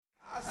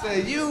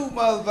said, you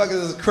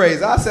motherfuckers is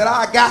crazy. I said,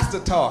 I got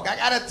to talk. I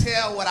got to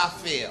tell what I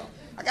feel.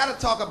 I got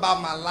to talk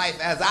about my life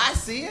as I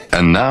see it.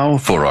 And now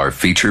for our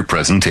feature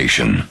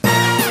presentation.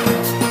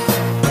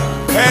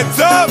 Heads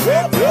up!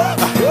 Heads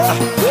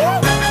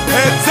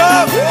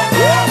up!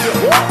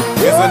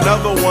 Here's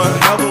another one,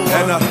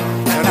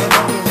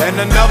 and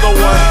another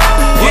one.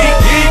 Yeet,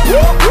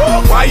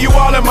 yeet. Why you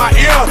all in my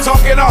ear?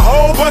 Talking a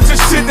whole bunch of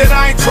shit that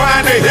I ain't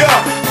trying to hear.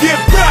 Get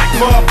back,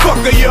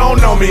 motherfucker, you don't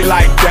know me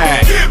like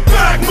that. Get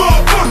back,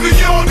 motherfucker,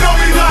 you don't know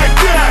me like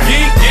that.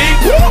 Yeet,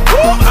 yeet.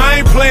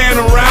 I ain't playing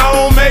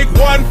around. Make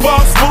one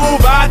false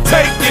move, I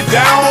take you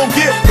down.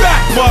 Get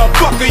back,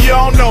 motherfucker, you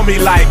don't know me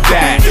like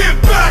that. Get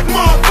back,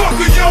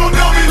 motherfucker, you don't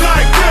know me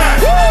like that.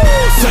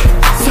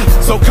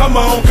 So come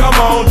on,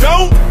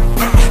 don't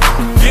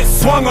get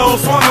swung on.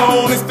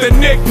 It's the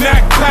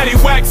knick-knack,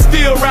 paddywhack,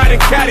 still riding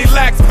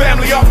Cadillacs.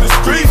 Family off the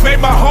streets, made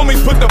my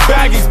homies put the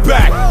baggies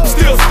back.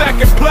 Still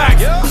stacking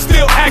plaques,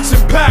 still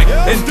action-packed.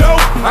 And dope,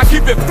 I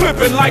keep it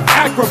flipping like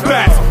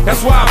acrobats.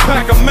 That's why I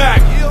pack a Mac,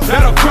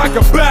 that'll crack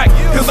a back.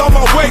 Cause on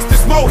my waist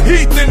is more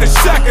heat than the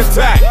Shack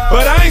Attack.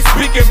 But I ain't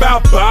speaking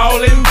about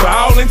ballin',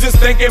 just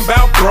thinking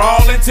about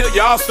brawling till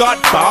y'all start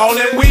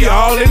ballin'. We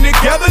all in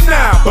together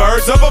now,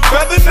 birds of a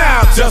feather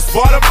now. Just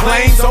bought a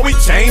plane, so we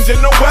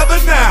changing the weather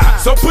now.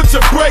 So put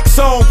your brakes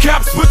on,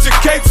 caps, put your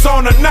capes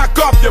on, and knock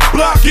off your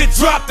block. Get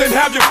dropped and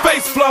have your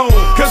face flown.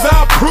 Cause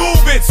I'll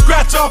prove it,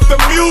 scratch off the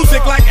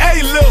music like,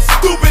 hey, little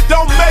stupid,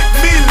 don't make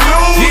me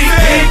lose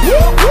it.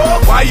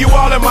 Why you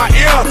all in my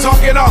ear,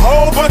 talking a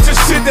whole bunch of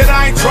shit that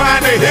I ain't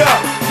trying to hear?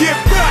 Get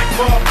back,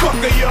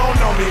 motherfucker, you don't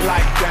know me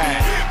like that.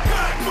 Get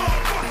back,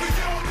 motherfucker,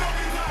 you don't know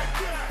me like that.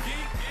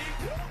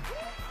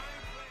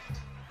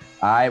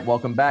 All right,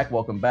 welcome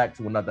back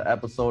to another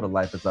episode of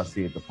Life as I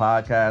See It, the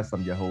podcast.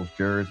 I'm your host,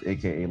 Jers,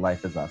 aka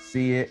Life as I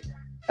See It,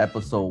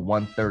 episode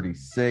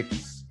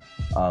 136.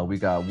 We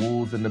got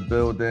Wools in the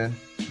building,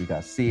 we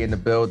got C in the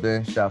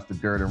building. Shouts to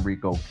Gerd and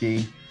Rico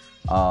Key.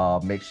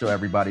 Make sure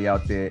everybody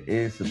out there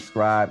is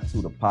subscribed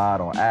to the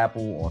pod on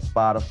Apple, on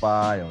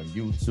Spotify, on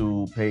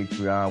YouTube,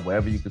 Patreon,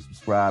 wherever you can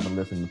subscribe and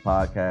listen to the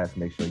podcast.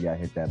 Make sure y'all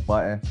hit that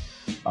button.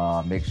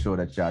 Make sure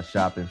that y'all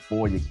shopping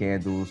for your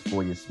candles,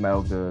 for your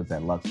smell goods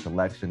at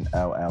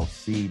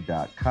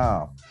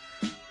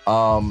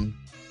luxcollectionllc.com.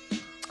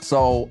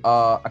 So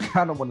I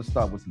kind of want to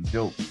start with some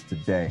jokes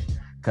today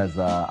because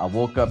I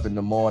woke up in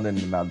the morning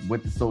and I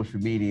went to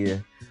social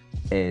media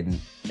and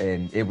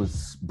it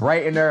was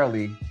bright and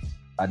early.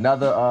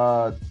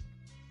 Another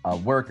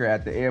worker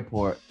at the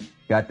airport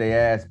got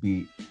their ass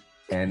beat,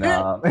 and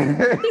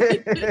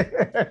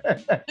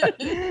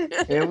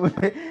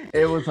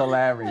it was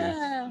hilarious.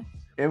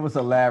 It was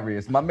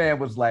hilarious. My man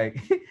was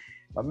like,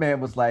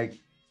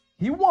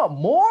 he want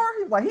more?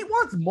 He's like, he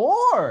wants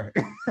more.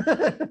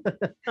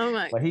 Oh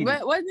my!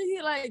 But wasn't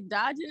he like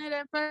dodging it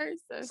at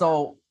first?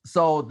 So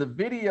the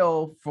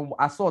video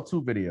I saw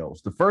two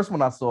videos. The first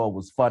one I saw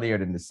was funnier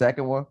than the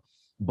second one,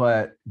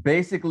 but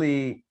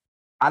basically,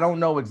 I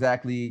don't know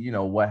exactly,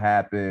 what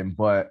happened,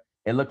 but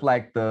it looked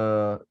like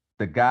the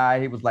guy,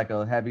 he was like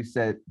a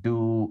heavyset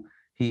dude.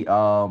 It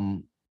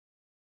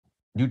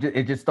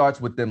just starts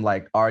with them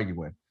like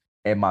arguing.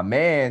 And my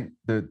man,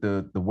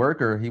 the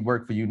worker, he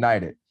worked for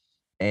United,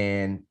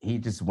 and he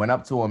just went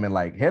up to him and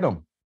like hit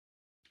him.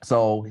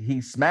 So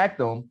he smacked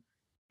him,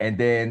 and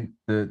then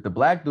the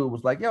black dude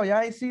was like, yo,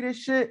 y'all ain't see this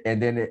shit?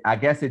 And then I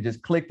guess it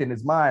just clicked in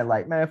his mind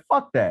like, man,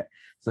 fuck that.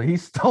 So he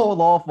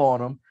stole off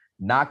on him,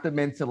 knocked him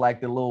into like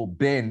the little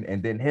bin,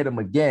 and then hit him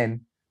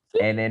again.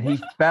 And then he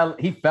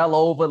fell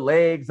over,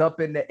 legs up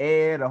in the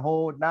air, the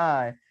whole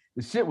nine.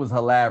 The shit was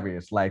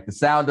hilarious. Like the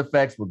sound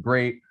effects were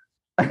great.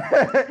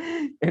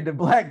 And the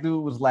black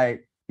dude was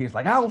like, he's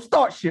like, I don't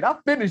start shit, I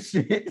finish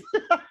shit.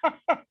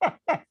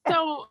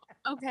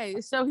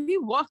 So he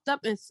walked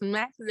up and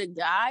smacked the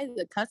guy,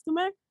 the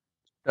customer?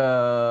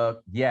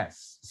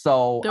 Yes.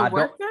 So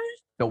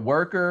the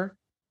worker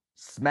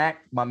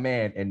smacked my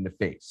man in the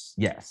face.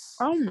 Yes.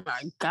 Oh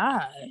my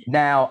God.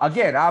 Now,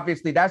 again,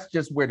 obviously, that's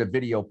just where the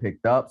video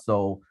picked up.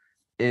 So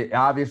it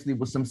obviously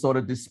was some sort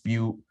of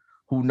dispute.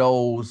 Who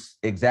knows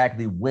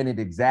exactly when it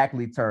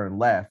exactly turned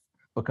left?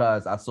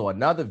 Because I saw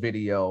another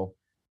video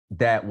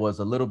that was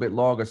a little bit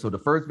longer. So the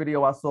first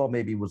video I saw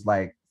maybe was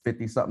like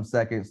 50 something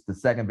seconds. The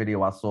second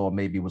video I saw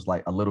maybe was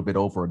like a little bit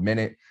over a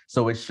minute.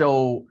 So it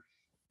showed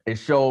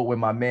when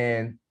my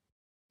man,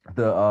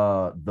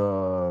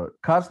 the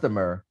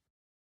customer,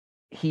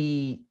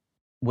 he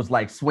was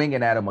like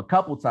swinging at him a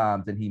couple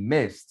times and he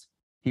missed.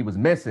 He was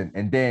missing.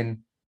 And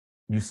then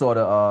you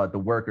saw the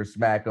worker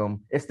smack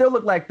him. It still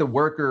looked like the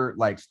worker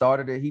like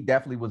started it. He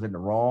definitely was in the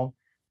wrong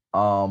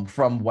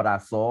from what I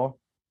saw.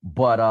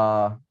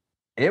 But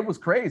it was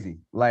crazy.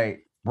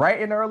 Like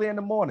bright and early in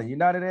the morning,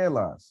 United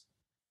Airlines.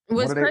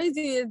 What's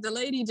crazy is the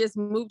lady just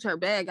moved her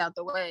bag out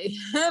the way.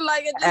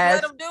 Like it just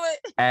let him do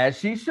it. As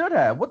she should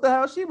have. What the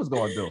hell she was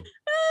going to do?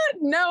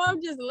 No,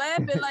 I'm just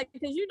laughing like,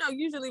 because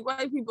usually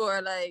white people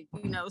are like,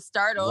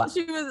 startled.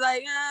 She was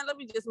like, let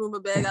me just move my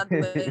bag out the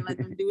way and let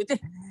them do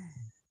it.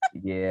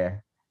 Yeah,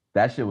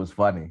 that shit was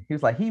funny. He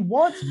was like, he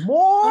wants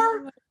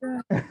more?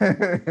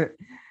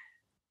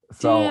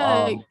 So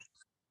Dang.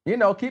 you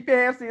know, keep your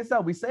hands to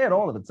yourself. We say it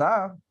all of the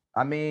time.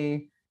 I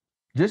mean,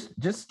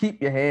 just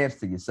keep your hands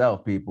to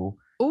yourself, people.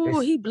 Oh,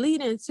 he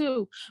bleeding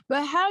too.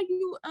 But how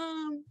you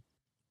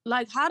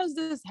like how does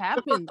this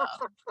happen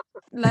though?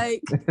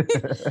 Like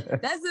that's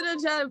what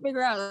I'm trying to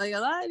figure out. Like a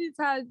lot of these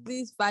times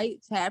these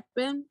fights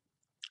happen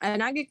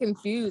and I get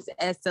confused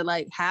as to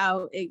like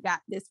how it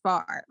got this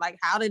far. Like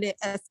how did it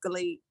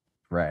escalate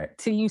Right.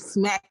 to you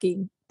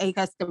smacking a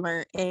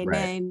customer and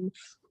then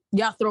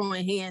y'all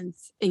throwing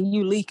hands and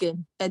you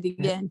leaking at the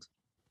end?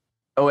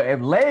 Oh,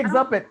 and legs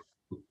up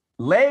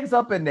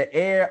in the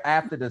air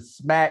after the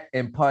smack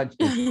and punch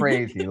is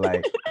crazy.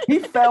 Like he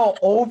fell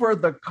over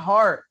the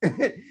cart.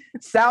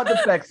 Sound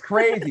effects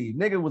crazy.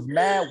 Nigga was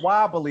mad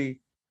wobbly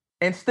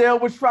and still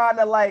was trying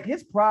to like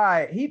his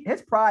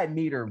pride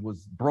meter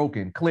was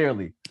broken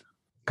clearly.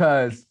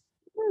 Cause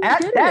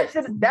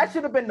that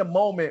should have been the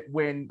moment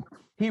when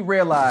he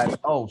realized,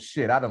 oh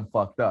shit, I done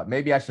fucked up.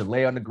 Maybe I should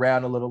lay on the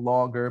ground a little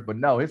longer. But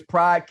no, his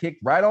pride kicked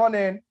right on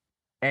in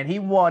and he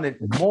wanted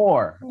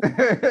more.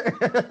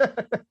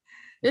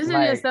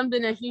 Isn't it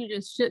something that you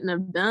just shouldn't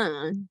have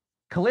done?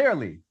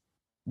 Clearly.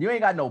 You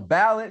ain't got no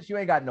balance, you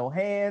ain't got no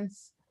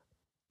hands.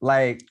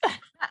 Like,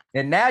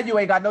 and now you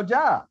ain't got no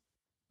job.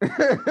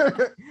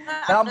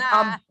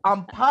 I'm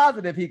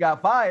positive he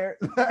got fired.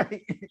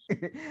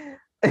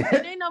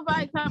 Ain't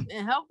nobody come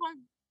and help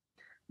him.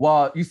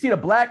 Well, you see the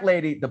black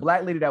lady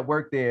that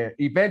worked there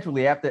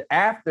eventually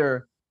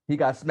after he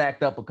got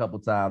smacked up a couple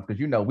times because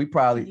you know she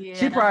probably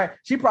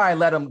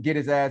let him get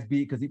his ass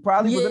beat because he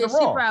probably was in the wrong.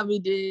 She probably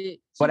did.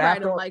 But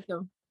after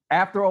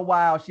a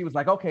while, she was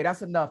like, "Okay,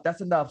 that's enough.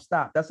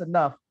 Stop. That's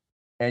enough."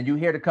 And you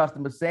hear the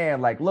customer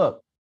saying, "Like,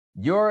 look,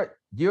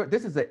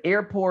 this is an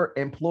airport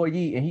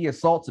employee and he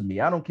assaulted me.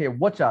 I don't care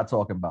what y'all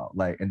talking about."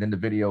 Like, and then the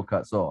video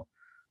cuts off.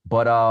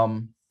 But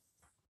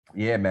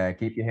yeah, man,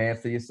 keep your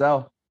hands to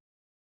yourself.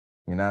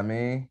 You know what I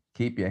mean?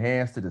 Keep your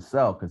hands to the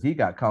self because he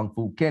got Kung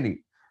Fu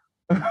Kenny.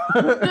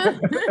 I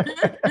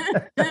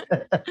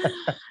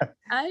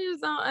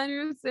just don't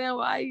understand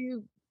why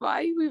you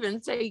even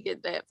take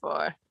it that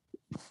far.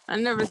 I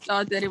never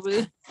thought that they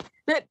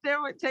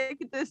would take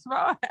it this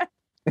far.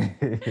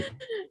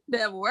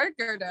 That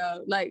worker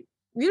though, like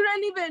you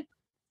don't even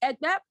at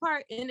that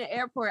part in the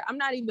airport, I'm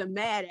not even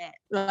mad at.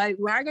 Like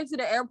when I get to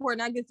the airport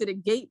and I get to the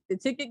gate, the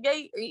ticket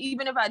gate, or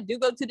even if I do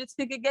go to the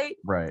ticket gate,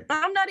 right?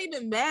 I'm not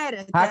even mad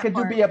at. How could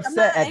you be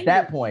upset at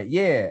that point?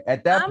 Yeah,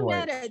 at that point.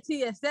 I'm mad at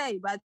TSA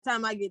by the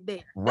time I get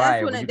there.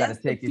 Right, you gotta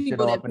take your shit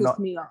off and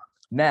me off.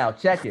 Now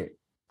check it.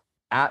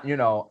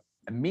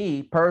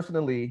 Me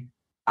personally,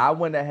 I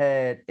went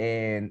ahead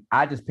and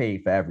I just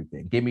paid for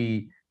everything. Give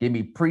me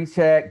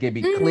pre-check, give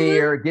me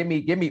clear, give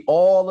me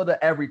all of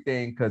the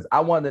everything because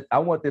I want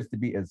this to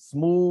be as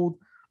smooth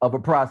of a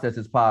process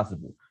as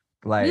possible.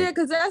 Like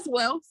because that's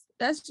wealth.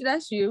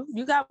 That's you.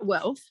 You got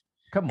wealth.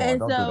 Come on,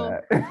 don't do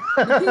that.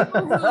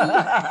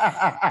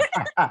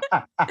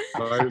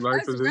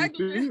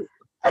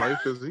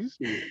 Life is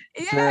easy.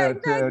 Yeah,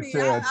 exactly.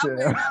 I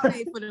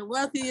paid for the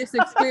wealthiest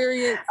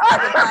experience I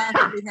could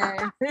possibly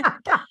have.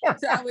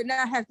 So I would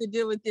not have to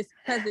deal with this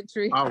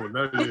peasantry. I would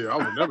never be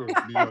under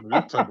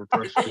this type of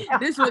pressure.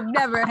 This would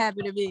never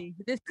happen to me.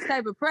 This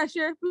type of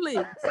pressure,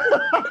 please.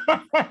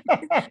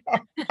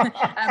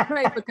 I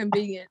pray for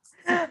convenience.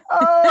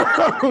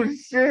 Oh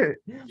shit.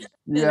 A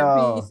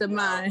peace of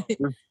mind.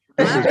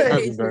 My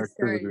vacation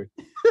started.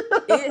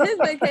 His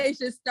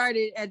vacation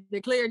started at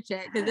the clear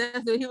check because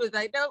that's what he was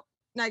like, nope.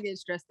 Not getting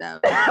stressed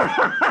out.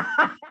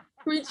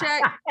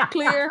 Pre-check,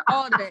 clear,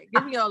 all that.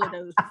 Give me all of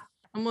those.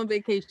 I'm on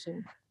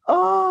vacation.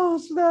 Oh,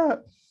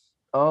 snap.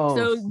 Oh,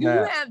 so snap. You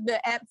have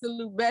the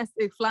absolute best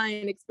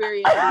flying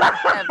experience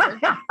ever.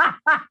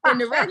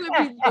 And the regular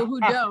people who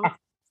don't,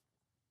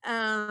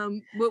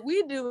 what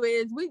we do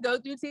is we go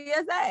through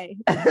TSA.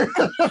 So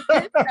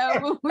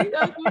when we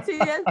go through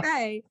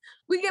TSA,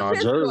 we get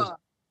pissed off.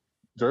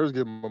 Jerry's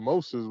getting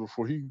mimosas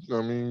before he,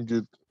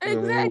 get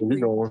exactly.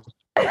 He going.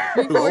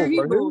 Before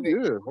he moved.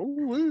 Yeah,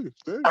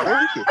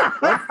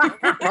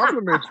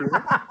 complimentary.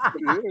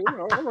 Yeah,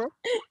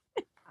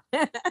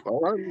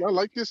 all right. I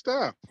like your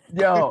style.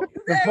 Yo,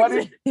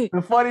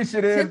 the funny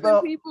shit is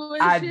though,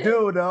 I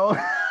do though.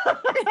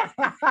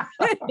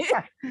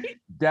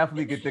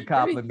 Definitely get the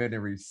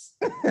complimentaries.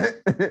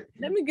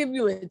 Let me give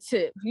you a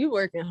tip. You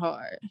working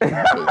hard.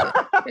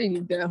 There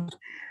you go.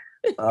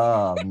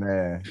 Oh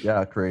man,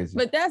 y'all crazy.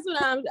 But that's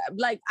what I'm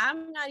like.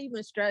 I'm not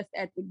even stressed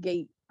at the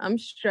gate. I'm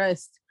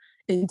stressed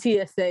in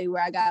TSA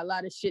where I got a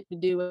lot of shit to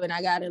do and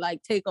I gotta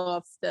like take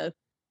off stuff.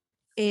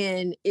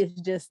 And it's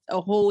just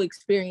a whole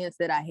experience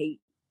that I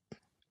hate.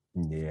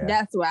 Yeah.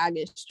 That's why I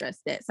get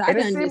stressed at. So I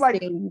can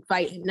understand you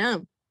fighting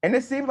them. And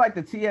it seems like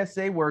the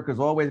TSA workers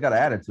always got an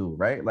attitude,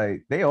 right?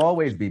 Like they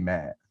always be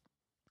mad.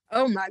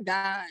 Oh my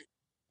God.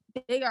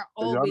 They are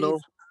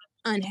always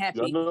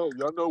unhappy.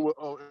 Y'all know what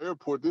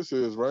airport this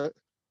is, right?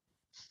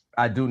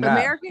 I do not.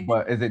 American?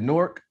 But is it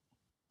Newark?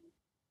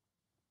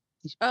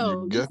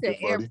 Oh, you said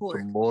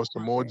airport.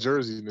 Some more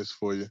jerseyness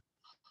for you.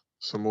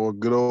 Some more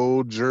good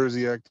old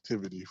Jersey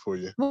activity for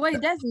you. Wait,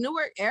 that's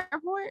Newark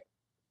Airport?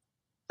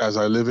 As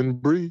I live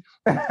and breathe.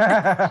 I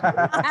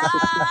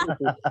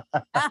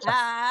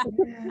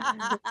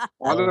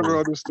never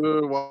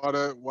understood why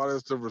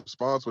that's the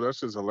response, but that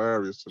shit's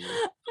hilarious to me.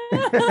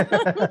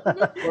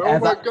 Oh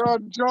my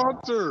God,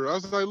 Johnson,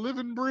 as I live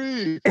and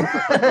breathe.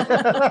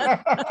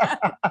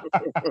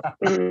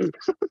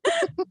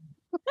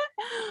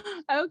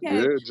 Okay,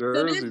 Yeah, so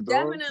Jersey, this dog.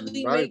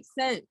 definitely Nice. makes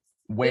sense.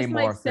 Way This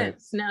more makes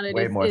sense. now that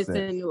Way more it's sense.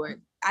 in Newark.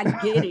 I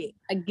get it.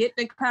 I get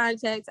the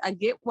context. I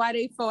get why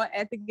they fought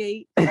at the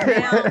gate. Now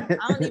I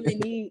don't even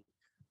need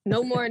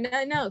no more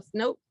nothing else.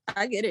 Nope,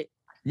 I get it.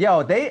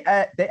 Yo, they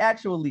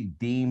actually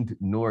deemed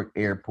Newark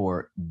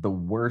Airport the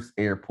worst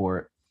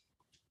airport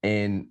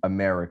in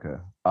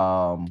America.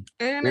 And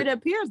it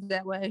appears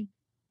that way.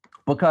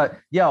 Because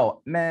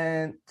yo,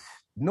 man,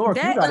 Newark,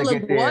 you That gotta and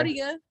get there.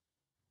 LaGuardia.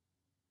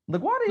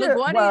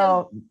 LaGuardia,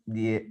 well,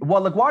 yeah.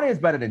 Well, LaGuardia is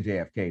better than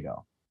JFK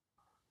though.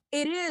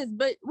 It is,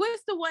 but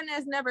what's the one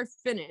that's never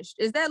finished?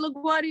 Is that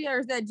LaGuardia or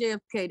is that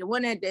JFK? The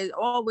one that is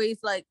always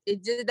like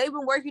it just they've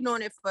been working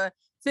on it for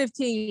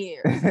 15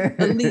 years.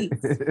 At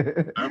least.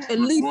 At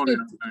least 15.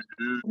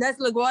 That's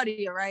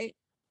LaGuardia, right?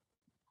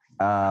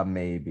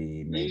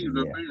 Maybe, Yeah.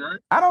 yeah.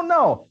 I don't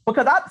know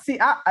because I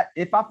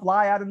if I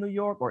fly out of New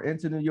York or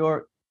into New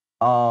York,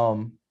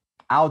 I'll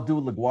do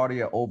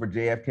LaGuardia over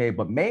JFK,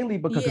 but mainly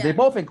because they're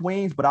both in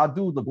Queens. But I'll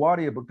do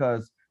LaGuardia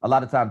because a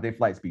lot of times their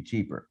flights be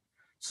cheaper.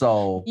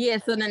 So yeah,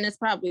 so then it's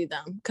probably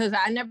them because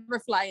I never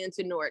fly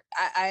into Newark.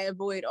 I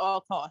avoid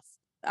all costs.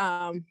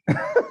 I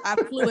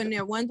flew in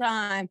there one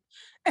time.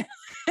 I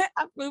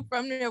flew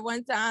from there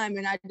one time,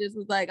 and I just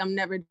was like, I'm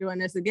never doing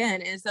this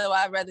again. And so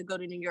I'd rather go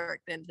to New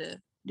York than to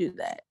do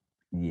that.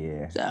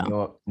 Yeah,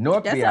 so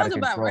Newark that be out of sounds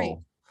about control.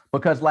 right.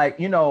 Because like,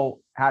 you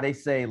know, how they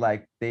say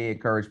like they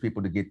encourage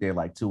people to get there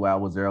like 2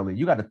 hours early.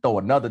 You got to throw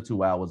another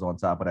 2 hours on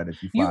top of that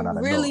if you fly out of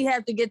really Newark.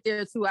 have to get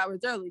there 2 hours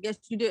early. Yes,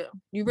 you do.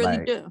 You really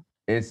Like, do.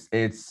 It's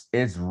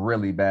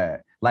really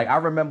bad. Like I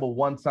remember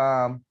one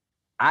time,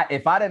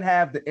 if I didn't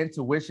have the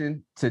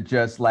intuition to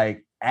just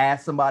like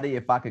ask somebody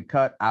if I could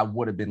cut, I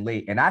would have been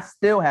late, and I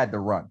still had to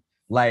run.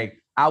 Like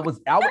I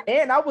was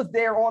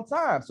there on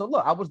time. So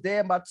look, I was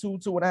there about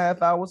 2.5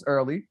 hours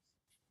early.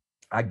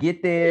 I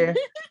get there,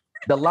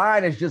 the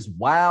line is just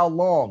wild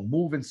long,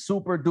 moving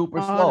super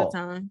duper slow. All the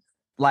time.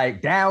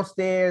 Like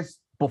downstairs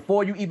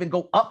before you even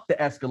go up the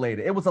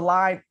escalator, it was a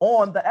line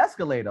on the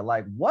escalator.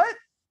 Like what?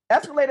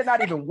 Escalator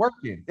not even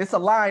working. It's a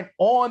line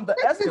on the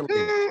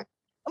escalator.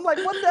 I'm like,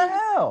 what the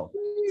hell?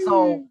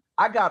 So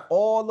I got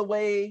all the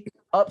way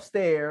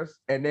upstairs,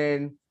 and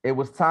then it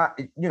was time.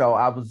 You know,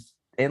 I was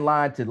in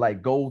line to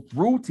like go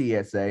through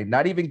TSA,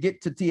 not even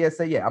get to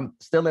TSA yet. I'm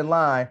still in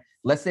line.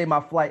 Let's say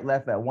my flight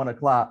left at 1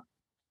 o'clock.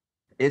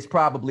 It's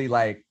probably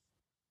like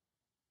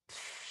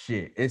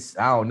shit.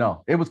 I don't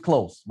know. It was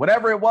close.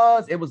 Whatever it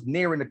was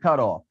nearing the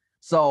cutoff.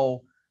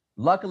 So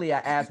luckily, I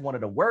asked one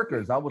of the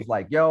workers. I was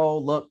like, yo,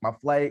 look, my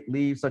flight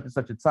leaves such and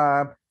such a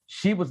time.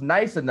 She was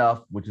nice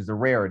enough, which is a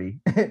rarity.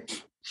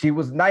 She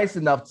was nice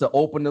enough to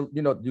open the,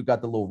 you know, you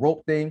got the little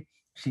rope thing.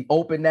 She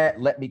opened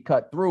that, let me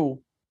cut through.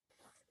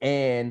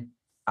 And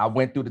I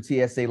went through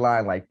the TSA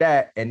line like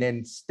that. And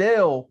then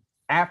still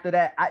after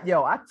that,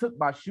 I took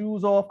my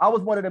shoes off. I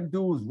was one of them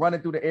dudes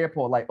running through the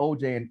airport like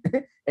OJ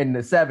in the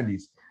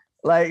 70s.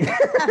 Like,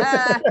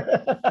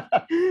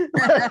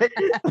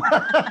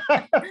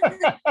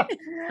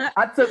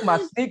 I took my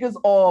sneakers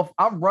off.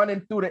 I'm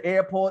running through the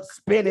airport,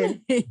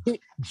 spinning,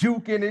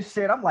 juking and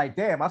shit. I'm like,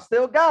 damn, I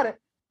still got it.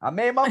 I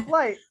made my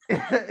flight.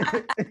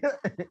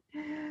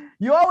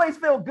 You always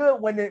feel good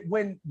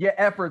when your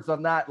efforts are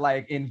not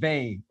like in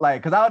vain.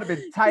 Like, cause I would have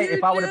been tight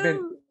if I would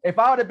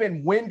have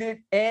been winded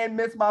and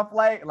missed my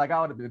flight. Like,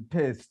 I would have been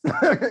pissed.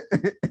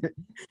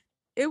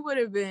 It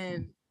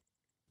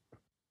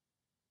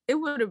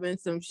would have been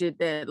some shit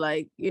that,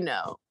 like, you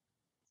know,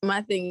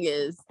 my thing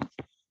is,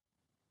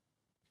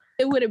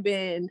 it would have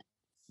been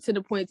to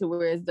the point to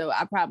where as though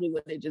I probably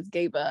would have just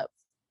gave up.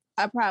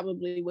 I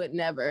probably would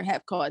never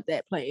have caught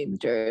that plane,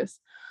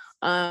 Jers.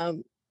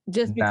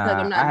 Just because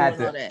I'm not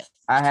doing all that.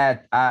 I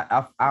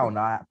don't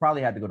know. I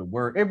probably had to go to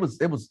work. It was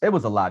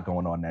a lot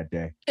going on that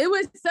day. It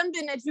was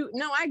something that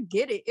I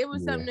get it. It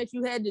was something that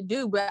you had to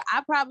do, but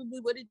I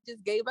probably would have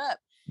just gave up.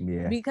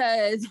 Yeah.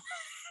 Because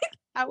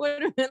I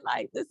would have been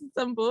like, this is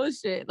some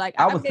bullshit. Like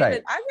I've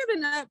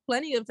given up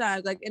plenty of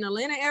times. Like in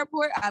Atlanta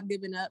airport, I've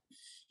given up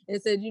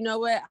and said, you know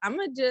what, I'm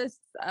gonna just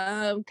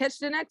catch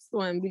the next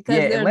one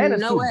because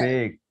Atlanta's too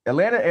big.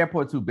 Atlanta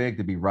airport too big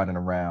to be running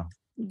around.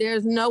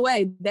 There's no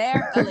way.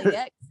 There,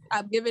 LAX.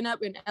 I've given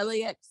up in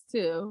LAX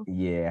too.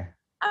 Yeah.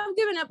 I've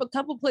given up a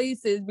couple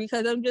places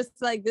because I'm just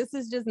like, this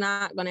is just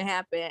not gonna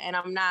happen, and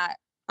I'm not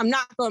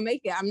gonna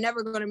make it. I'm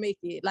never gonna make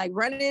it. Like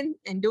running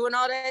and doing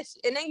all that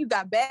shit. And then you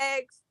got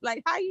bags.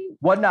 Like how you?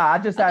 Well, no, I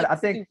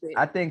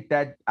think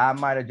that I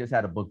might have just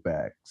had a book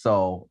bag.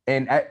 So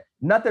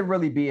nothing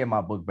really be in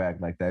my book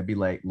bag like that. It'd be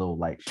like little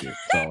light shit.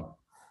 So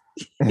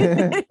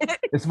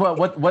it's what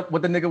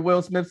the nigga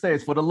Will Smith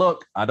says, for the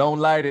look. I don't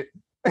light it.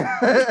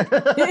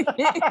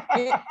 Nigga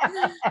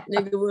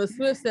Will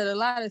Smith said a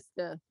lot of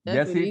stuff. That's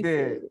yes, what he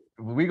did. said.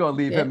 We gonna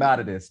leave him out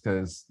of this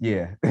because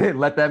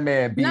let that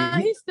man be. No,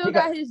 he still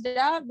got his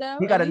job though.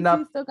 He got enough.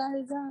 He still got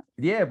his job.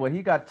 Yeah, but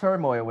he got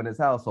turmoil in his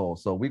household,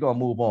 so we gonna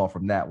move on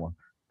from that one.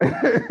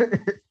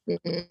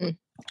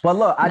 But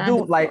look, I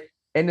do like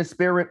in the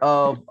spirit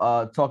of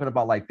talking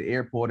about like the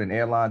airport and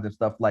airlines and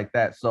stuff like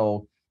that.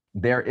 So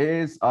there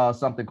is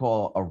something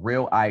called a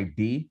real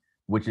ID,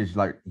 which is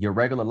like your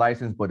regular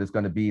license, but it's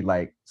going to be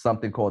like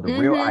something called the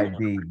real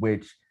ID,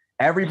 which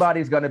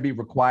everybody's going to be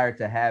required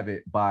to have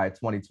it by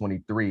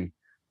 2023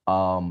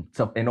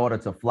 in order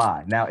to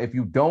fly. Now, if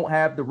you don't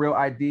have the real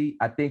ID,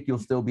 I think you'll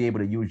still be able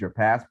to use your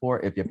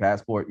passport if your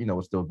passport,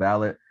 is still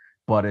valid.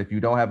 But if you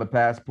don't have a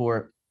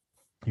passport,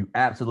 you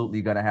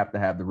absolutely gonna have to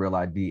have the real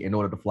ID in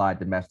order to fly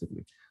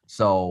domestically.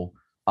 So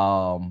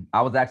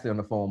I was actually on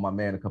the phone with my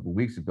man a couple of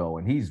weeks ago,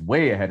 and he's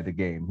way ahead of the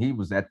game. He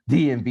was at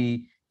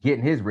DMV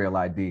getting his real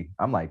ID.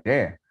 I'm like,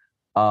 damn.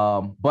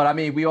 But I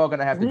mean, we all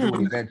gonna have to do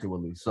it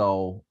eventually.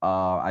 So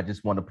I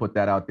just want to put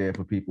that out there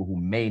for people who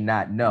may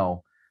not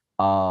know.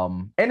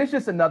 And it's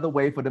just another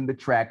way for them to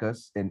track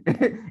us and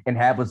and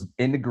have us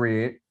in the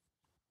grid.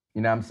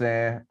 You know what I'm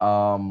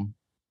saying?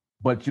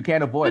 But you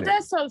can't avoid it. But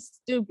that's so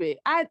stupid.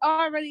 I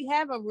already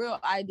have a real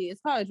ID.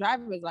 It's called a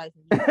driver's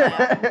license.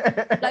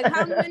 Like,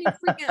 how many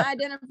freaking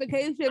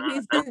identification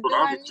pieces do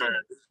I need?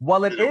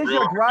 Well, it is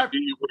your driver.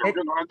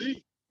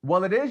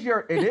 Well, it is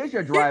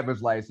your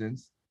driver's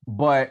license,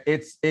 but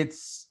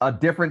it's a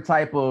different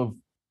type of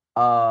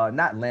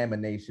not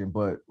lamination,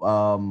 but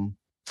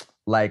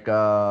like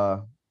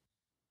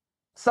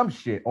some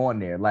shit on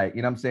there. Like,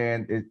 you know what I'm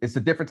saying? It's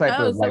a different type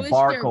of like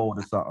barcode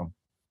or something.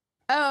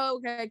 Oh,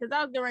 okay. Because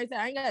I was going to say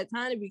I ain't got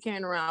time to be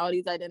carrying around all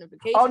these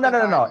identifications. Oh,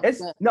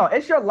 no.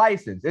 It's your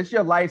license. It's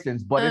your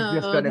license, but it's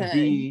just gonna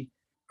be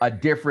a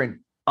different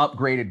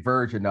upgraded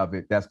version of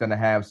it that's gonna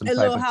have some a type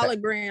little of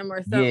hologram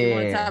or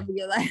something on top of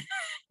your life.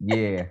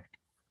 Yeah.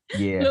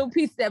 Little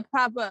piece that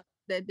pop up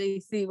that they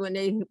see when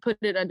they put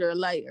it under a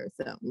light or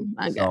something.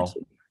 I got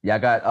you. Y'all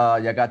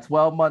got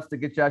 12 months to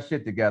get y'all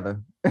shit together.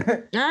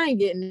 I ain't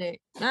getting it.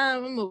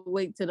 I'm gonna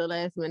wait till the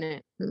last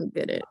minute and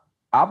get it.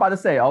 I'm about to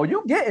say, oh,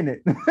 you getting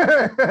it?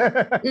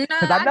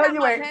 Because I know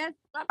you ain't.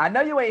 I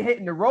know you ain't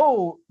hitting the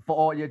road for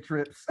all your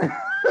trips. Yeah,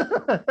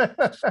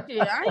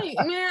 I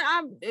ain't,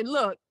 man.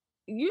 Look,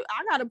 I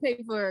gotta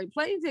pay for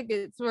plane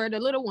tickets for the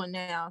little one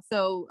now.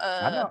 So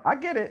I know, I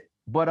get it,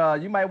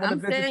 but you might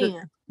want to visit.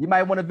 You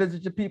might want to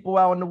visit your people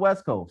out on the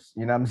West Coast.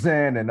 You know what I'm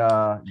saying? And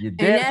you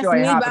damn sure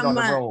ain't hopping on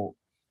the road.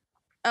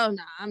 Oh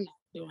no, I'm not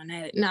doing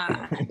that. Nah.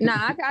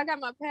 I got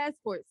my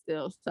passport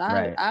still, so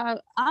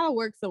I'll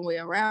work some way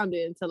around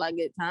it until I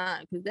get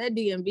time. Because that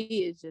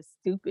DMV is just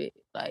stupid.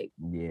 Like,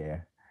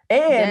 yeah.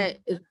 And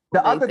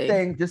the other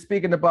thing, just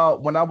speaking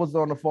about when I was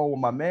on the phone with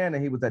my man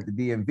and he was at the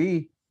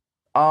DMV,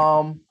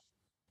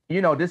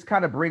 this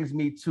kind of brings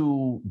me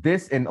to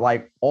this in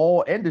like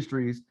all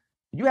industries.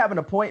 You have an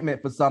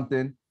appointment for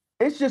something,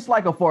 it's just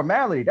like a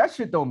formality. That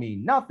shit don't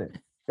mean nothing.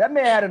 That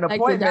man had an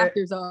appointment. Like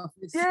the doctor's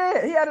office.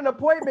 Yeah, he had an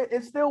appointment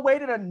and still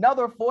waited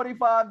another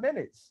 45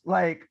 minutes.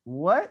 Like,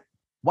 what?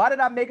 Why did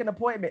I make an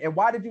appointment? And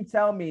why did you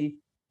tell me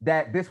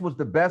that this was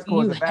the best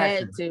course of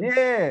action?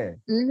 Yeah.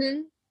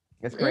 Mm-hmm.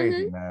 It's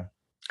crazy, man.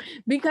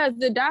 Because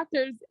the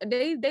doctors,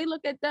 they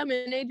look at them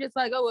and they just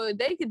like, oh, well,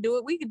 they could do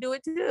it. We could do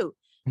it too.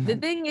 The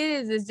thing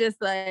is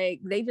just like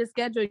they just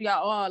schedule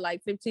y'all all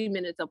like 15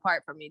 minutes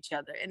apart from each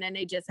other, and then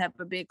they just have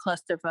a big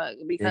clusterfuck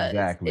because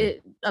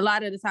a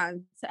lot of the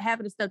time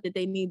having the stuff that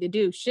they need to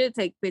do should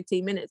take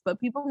 15 minutes, but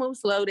people move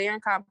slow, they're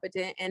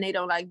incompetent, and they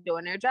don't like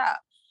doing their job.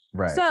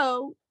 Right.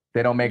 So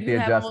they don't make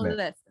the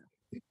adjustment.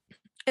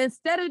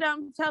 Instead of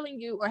them telling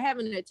you or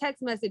having a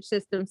text message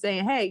system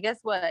saying, "Hey, guess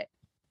what?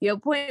 Your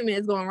appointment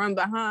is going to run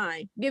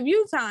behind." Give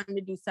you time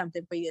to do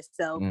something for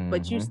yourself,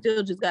 but you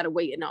still just got to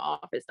wait in the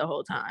office the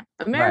whole time.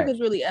 America's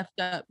really effed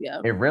up, yo.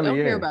 It really don't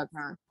is. Care about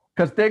time.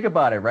 Because think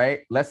about it,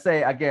 right? Let's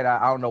say, again, I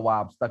don't know why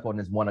I'm stuck on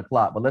this 1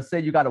 o'clock, but let's say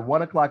you got a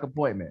 1 o'clock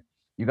appointment.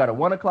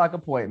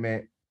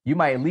 You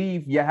might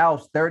leave your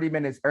house 30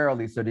 minutes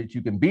early so that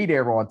you can be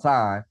there on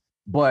time.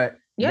 But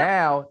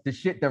now the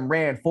shit done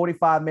ran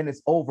 45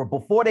 minutes over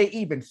before they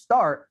even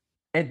start.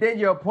 And then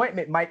your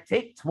appointment might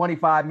take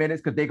 25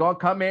 minutes because they're going to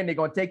come in, they're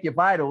going to take your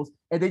vitals,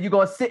 and then you're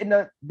going to sit in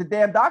the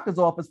damn doctor's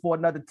office for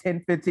another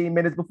 10, 15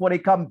 minutes before they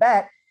come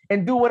back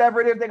and do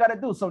whatever it is they got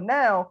to do. So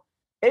now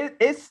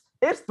it's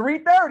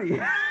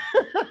 3:30.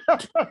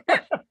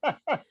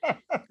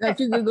 That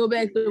you could go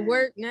back to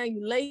work, now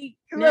you're late.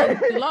 Now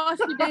you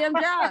lost your damn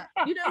job.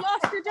 You done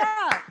lost your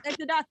job at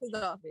the doctor's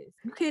office.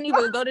 You can't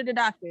even go to the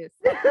doctor's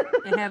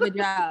and have a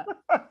job.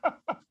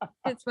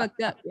 It's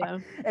fucked up, yo.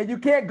 And you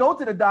can't go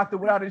to the doctor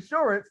without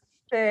insurance,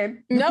 and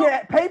you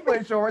can't pay for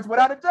insurance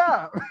without a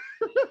job.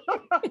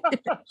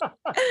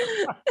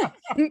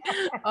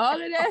 All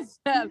of that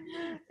stuff.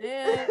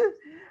 Yeah.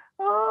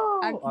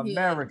 Oh,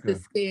 America.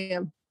 It's a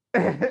scam.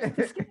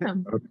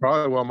 That's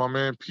probably why my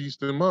man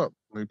pieced him up.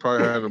 He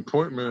probably had an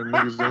appointment and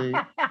niggas ain't.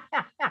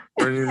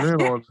 bring him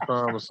in all the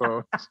time or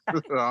so.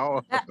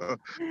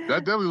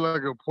 That definitely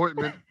like an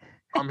appointment.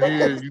 I'm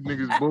here, you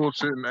niggas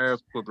bullshitting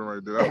ass flipping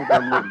right there. That's what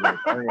that look like.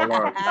 I ain't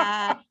gonna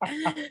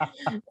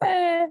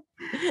lie.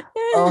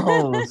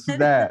 Oh,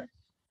 snap.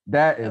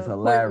 That is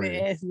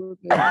hilarious.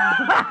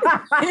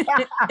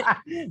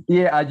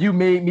 Yeah, you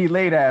made me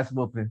late ass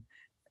whooping.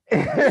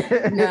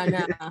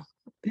 No.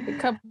 A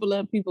couple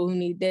of people who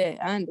need that.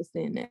 I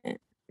understand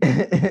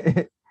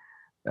that.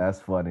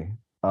 That's funny.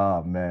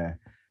 Oh man.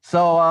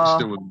 So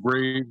shit was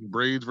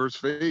braids versus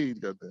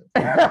fade. Got that.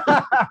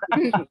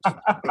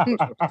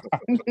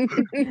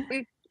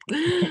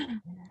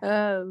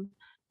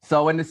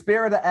 So in the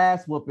spirit of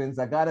ass whoopings,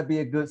 I gotta be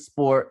a good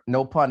sport.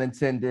 No pun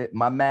intended.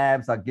 My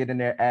Mavs are getting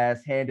their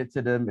ass handed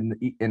to them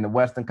in the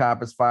Western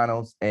Conference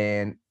Finals,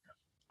 and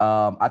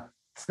I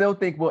still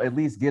think we'll at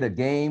least get a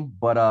game.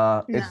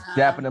 But it's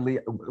definitely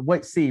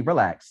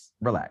relax.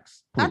 Please.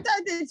 I thought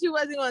that you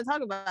wasn't going to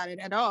talk about it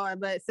at all,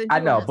 but since I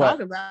know, talk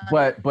about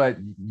but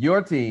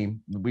your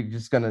team, we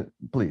just gonna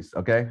please,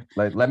 okay?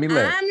 Let me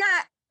live. I'm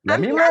not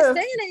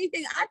saying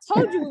anything. I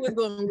told you we was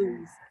going to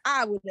lose.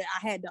 I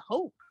had the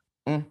hope.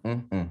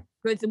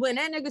 Because when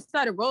that nigga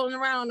started rolling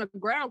around on the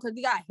ground because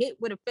he got hit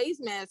with a face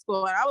mask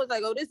on, I was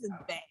like, oh, this is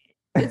bad.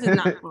 This is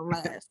not going to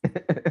last.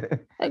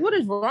 Like, what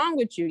is wrong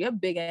with you? Your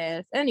big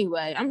ass.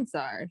 Anyway, I'm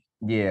sorry.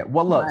 Yeah.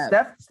 Well, look,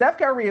 Steph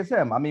Curry is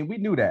him. I mean, we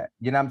knew that.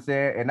 You know what I'm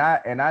saying?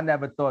 And I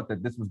never thought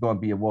that this was going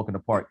to be a walk in the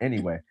park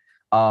anyway.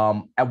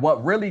 And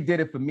what really did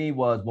it for me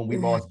was when we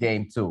lost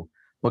game 2.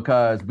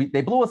 Because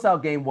they blew us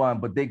out game 1,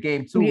 but then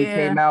game 2, we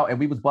came out and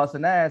we was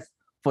busting ass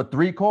for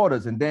 3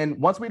 quarters. And then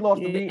once we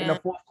lost the lead in the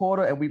 4th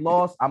quarter and we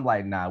lost, I'm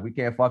like, nah, we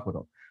can't fuck with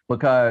them.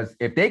 Because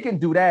if they can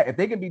do that, if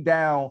they can be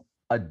down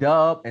a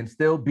dub and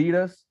still beat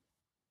us,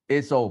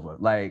 it's over.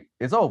 Like,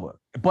 it's over.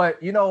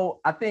 But, you know,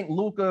 I think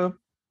Luka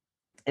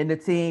and the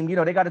team, you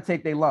know, they got to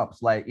take their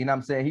lumps. Like, you know what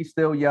I'm saying? He's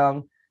still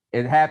young.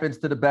 It happens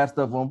to the best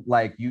of them.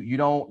 Like,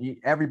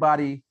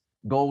 everybody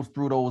goes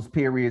through those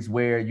periods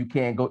where you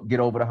can't get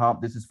over the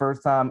hump. This is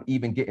first time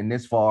even getting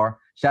this far.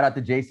 Shout out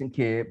to Jason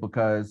Kidd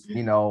because,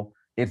 you know,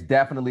 it's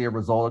definitely a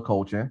result of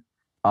coaching.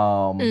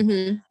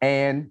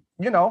 And,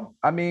 you know,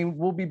 I mean,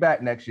 we'll be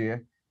back next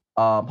year,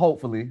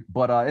 hopefully,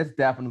 but it's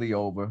definitely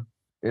over.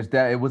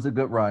 It was a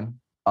good run.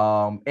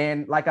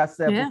 And like I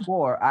said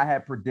before, I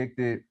had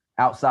predicted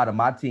outside of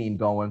my team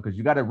going, because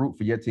you got to root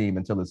for your team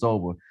until it's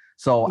over.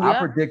 So I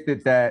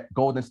predicted that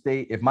Golden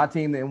State, if my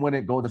team didn't win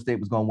it, Golden State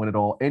was going to win it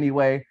all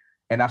anyway.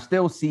 And I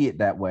still see it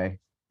that way.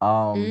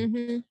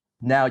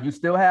 Now, you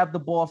still have the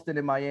Boston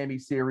and Miami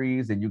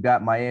series, and you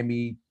got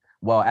Miami.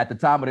 Well, at the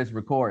time of this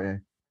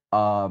recording,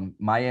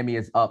 Miami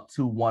is up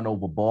 2-1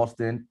 over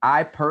Boston.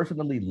 I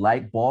personally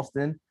like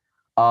Boston,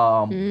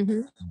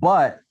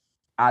 but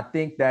I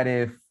think that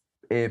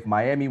if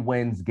Miami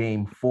wins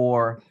game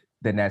 4,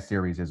 then that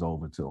series is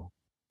over too.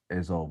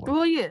 It's over.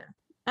 Well, yeah.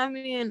 I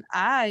mean,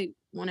 I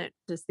wanted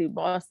to see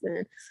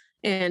Boston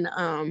and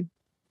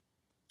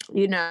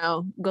you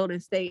know, Golden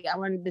State. I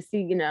wanted to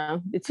see, you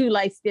know, the 2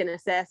 light-skinned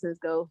assassins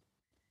go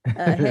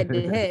head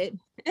to head.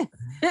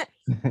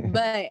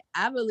 But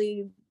I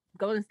believe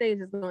Golden State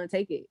is going to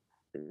take it.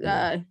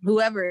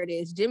 Whoever it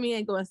is, Jimmy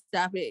ain't going to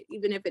stop it,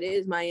 even if it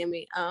is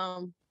Miami.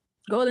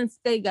 Golden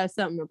State got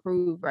something to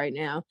prove right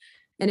now.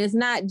 And it's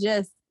not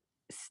just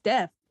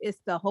Steph,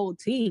 it's the whole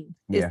team.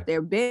 It's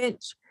their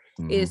bench.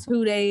 It's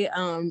who they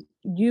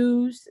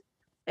use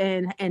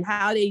and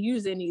how they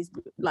using these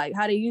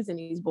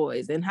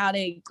boys and how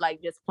they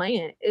like just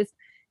playing. It's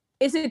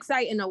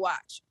exciting to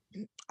watch.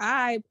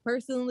 I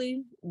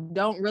personally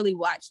don't really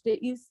watch the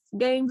East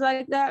games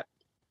like that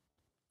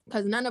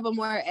because none of them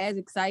were as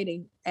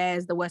exciting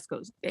as the West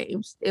Coast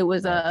games. It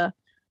was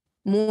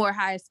more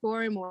high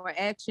scoring, more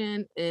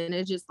action, and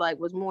it just like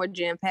was more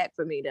jam packed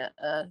for me to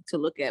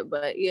look at.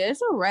 But yeah,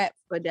 it's a wrap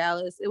for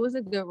Dallas. It was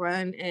a good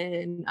run,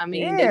 and I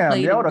mean, they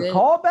played the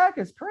callback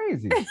is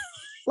crazy.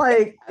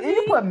 Like,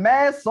 you put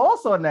mad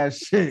sauce on that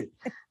shit.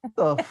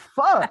 The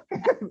fuck?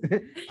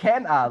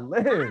 Can I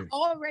live?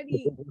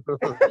 Already,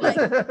 like,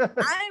 I didn't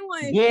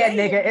want to. Yeah,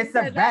 nigga, it's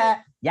a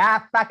wrap.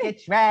 Y'all fucking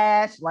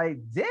trash. Like,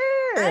 damn.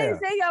 I didn't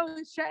say y'all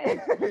was trash.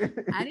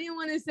 I didn't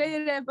want to say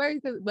it at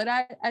first, but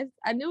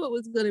I knew it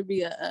was gonna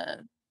be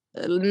a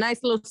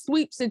nice little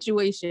sweep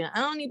situation. I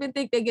don't even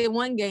think they get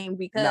one game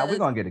because. No, we're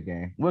gonna get a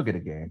game. We'll get a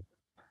game.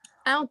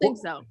 I don't think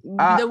so.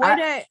 The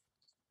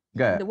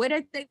way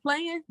that they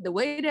playing, the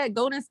way that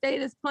Golden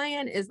State is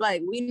playing is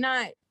like we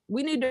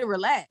need to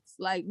relax.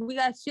 Like we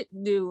got shit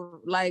to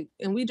do. Like,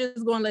 and we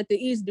just gonna let the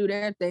East do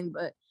their thing,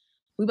 but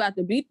we about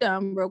to beat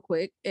them real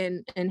quick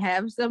and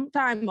have some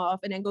time off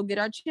and then go get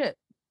our chip.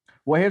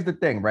 Well, here's the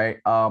thing, right?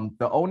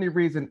 The only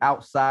reason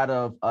outside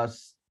of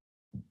us,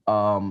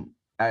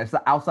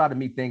 outside of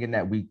me thinking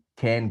that we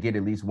can get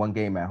at least one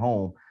game at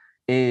home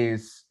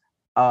is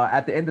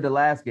at the end of the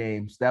last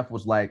game, Steph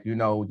was like, you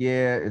know,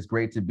 yeah, it's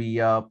great to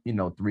be up,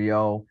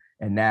 3-0,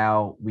 and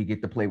now we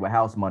get to play with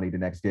house money the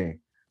next game.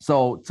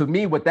 So to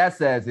me, what that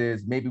says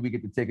is maybe we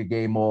get to take a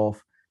game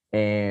off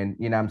and,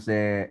 you know what I'm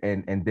saying,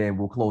 and then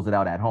we'll close it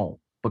out at home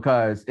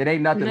because it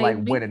ain't nothing like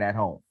winning at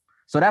home.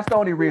 So that's the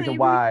only reason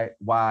why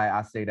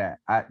I say that.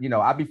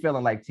 I be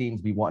feeling like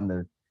teams be wanting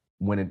to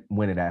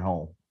win it at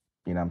home.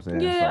 You know what I'm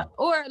saying? Yeah, So.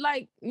 or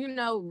like,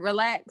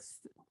 relax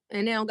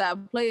and they don't got to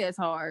play as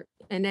hard.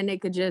 And then they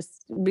could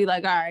just be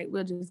like, all right,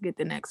 we'll just get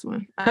the next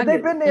one.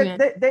 They've been there.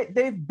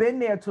 They've been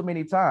there too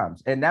many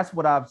times. And that's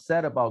what I've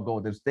said about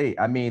Golden State.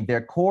 I mean,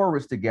 their core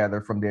is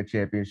together from their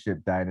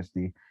championship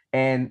dynasty.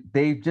 And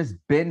they've just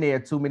been there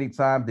too many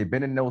times. They've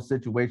been in those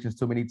situations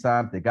too many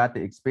times. They got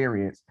the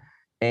experience.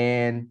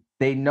 And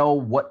they know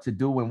what to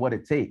do and what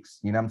it takes.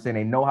 You know what I'm saying?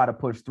 They know how to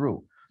push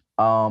through.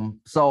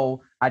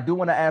 So I do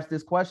want to ask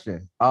this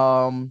question.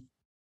 How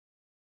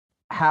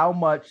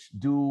much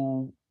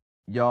do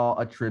y'all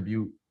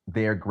attribute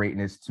their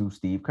greatness to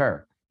Steve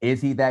Kerr?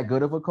 Is he that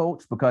good of a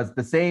coach? Because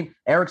the same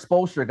Eric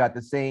Spoelstra got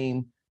the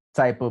same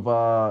type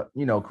of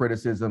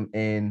criticism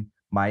in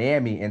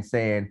Miami and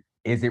saying,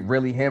 is it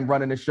really him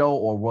running the show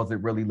or was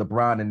it really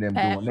LeBron and them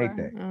doing their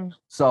thing?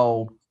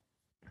 So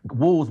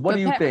Wolves, what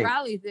do you think? Pat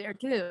Riley's there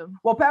too.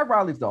 Well, Pat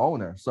Riley's the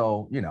owner,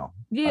 so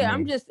Yeah,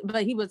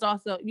 but he was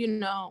also,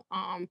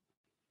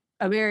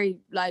 a very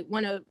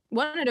one of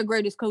the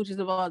greatest coaches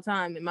of all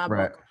time in my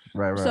book.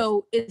 Right.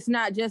 So it's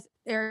not just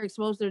Eric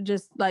Spoelstra,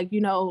 just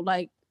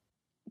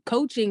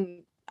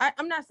coaching.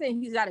 I'm not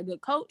saying he's not a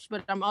good coach,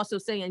 but I'm also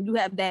saying you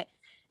have that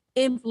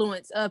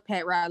influence of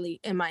Pat Riley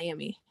in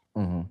Miami.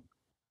 Mm-hmm.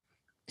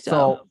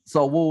 So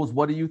Wolves,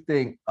 what do you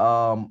think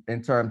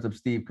in terms of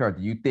Steve Kerr?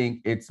 Do you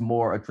think it's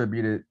more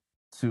attributed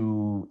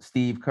to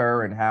Steve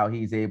Kerr and how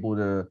he's able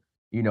to,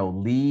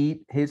 lead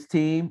his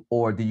team,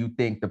 or do you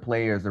think the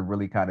players are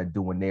really kind of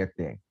doing their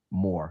thing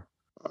more?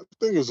 I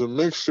think it's a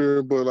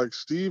mixture, but like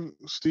Steve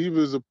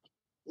is I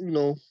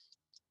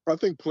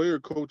think player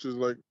coaches,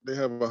 they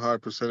have a high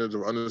percentage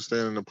of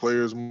understanding the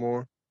players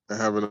more and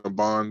having a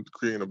bond,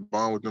 creating a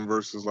bond with them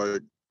versus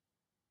the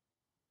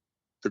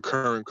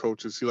current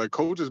coaches. See,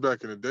 coaches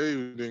back in the day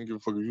didn't give a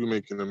fuck if you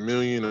making $1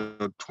 million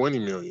or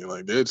 $20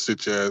 million. They'd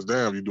sit your ass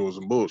down if you doing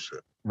some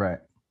bullshit. Right.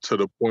 To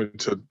the point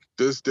to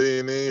this day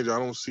and age, I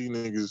don't see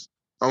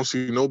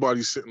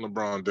nobody sitting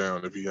LeBron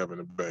down if he having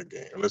a bad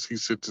game, unless he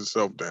sits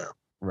himself down.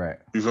 Right.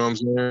 You feel what I'm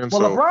saying?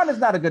 Well, LeBron is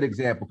not a good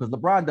example because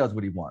LeBron does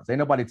what he wants. Ain't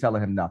nobody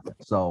telling him nothing.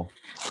 So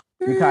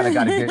you kind of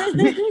got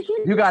to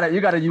you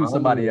got to use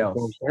somebody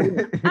else.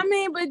 I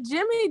mean, but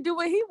Jimmy do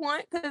what he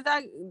want because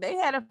they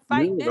had a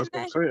fight. Yeah, that's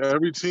what I'm saying.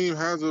 Every team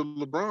has a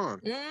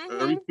LeBron. Mm-hmm.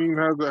 Every team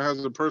has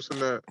a person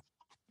that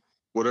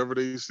whatever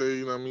they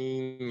say. I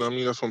mean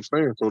that's what I'm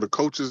saying. So the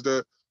coaches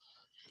that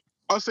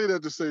I say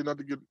that to say, not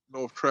to get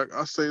off track,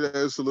 I say that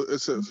it's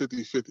at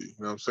 50-50. You know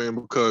what I'm saying?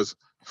 Because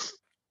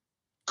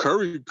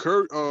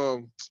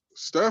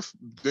Steph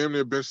damn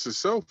near benched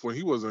himself when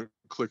he wasn't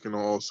clicking on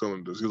all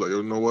cylinders. He's like,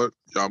 you know what?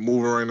 Y'all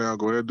moving right now.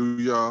 Go ahead, do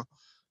y'all.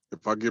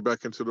 If I get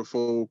back into the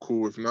fold,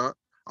 cool. If not,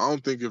 I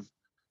don't think if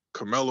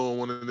Carmelo and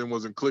one of them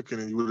wasn't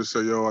clicking and you would have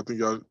said, yo, I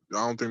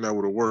don't think that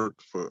would have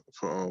worked for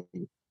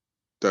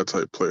that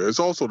type of player. It's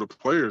also the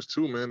players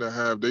too, man,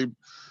 they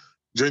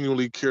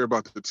genuinely care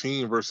about the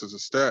team versus the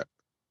stat.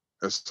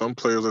 As some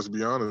players, let's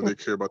be honest, they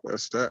care about that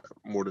stat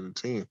more than the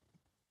team.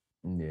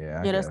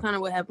 Yeah, that's kind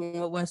of what happened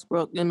with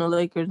Westbrook and the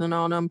Lakers and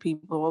all them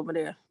people over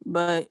there.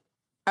 But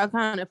I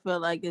kind of feel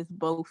like it's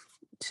both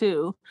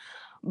too,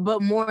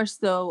 but more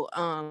so,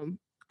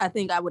 I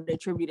think I would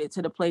attribute it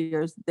to the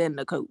players than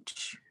the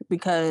coach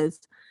because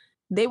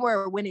they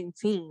were a winning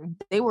team.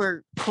 They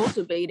were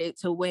cultivated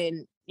to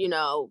win,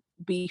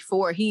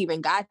 before he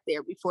even got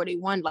there, before they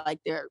won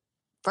their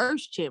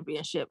first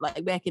championship,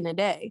 back in the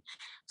day.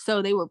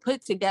 So they were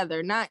put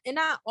together, not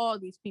all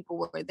these people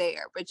were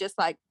there, but just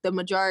the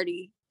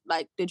majority,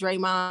 the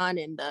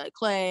Draymond and the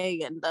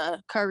Clay and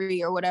the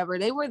Curry or whatever,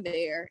 they were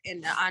there,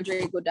 and the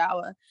Andre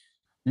Iguodala.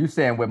 You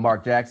saying with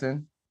Mark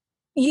Jackson?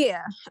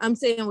 Yeah, I'm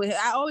saying with.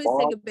 I always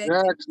take it back.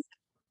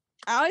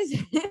 I always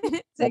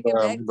take it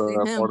back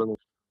to him.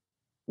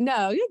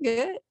 No, you're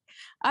good.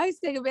 I always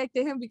take it back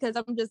to him because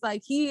I'm just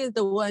he is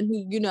the one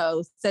who,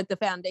 set the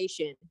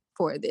foundation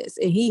for this.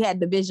 And he had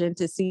the vision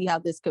to see how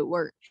this could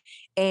work.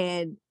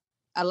 And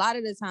a lot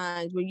of the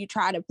times when you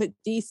try to put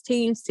these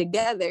teams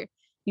together,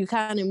 you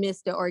kind of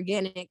miss the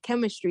organic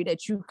chemistry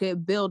that you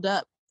could build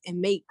up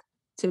and make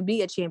to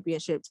be a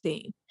championship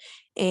team.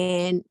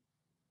 And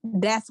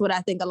that's what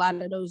I think a lot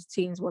of those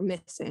teams were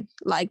missing,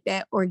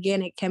 that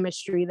organic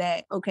chemistry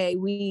that, okay,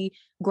 we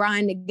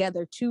grind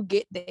together to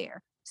get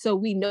there. So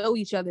we know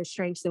each other's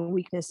strengths and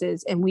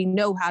weaknesses, and we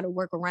know how to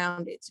work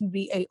around it to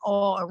be a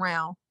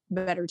all-around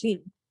better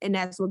team. And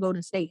that's what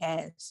Golden State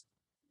has.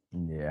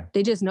 Yeah.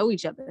 They just know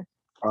each other.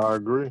 I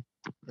agree.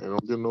 They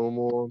don't get no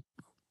more.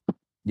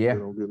 Yeah. They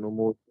don't get no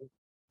more.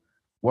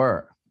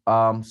 Word.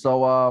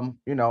 So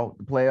the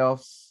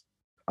playoffs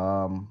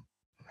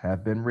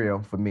have been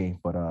real for me,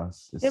 but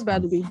it's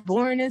about to be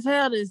boring as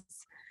hell.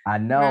 I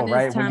know,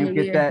 right? When you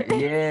get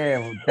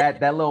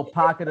that little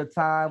pocket of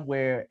time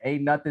where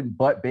ain't nothing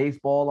but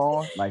baseball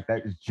on,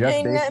 that is just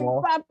ain't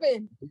baseball.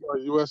 Popping.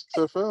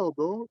 USFL,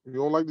 though. You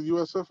don't like the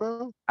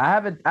USFL? I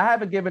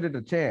haven't given it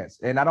a chance,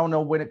 and I don't know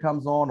when it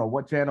comes on or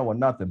what channel or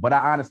nothing. But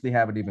I honestly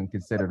haven't even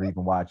considered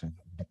even watching.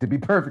 To be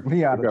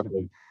perfectly honest with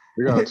you.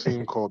 They got a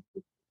team called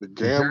the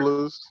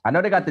Gamblers. I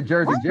know they got the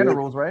Jersey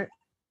Generals, right?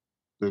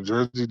 The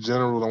Jersey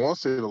Generals. I want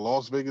to say the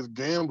Las Vegas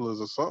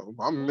Gamblers or something.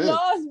 I'm in.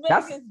 Las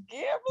Vegas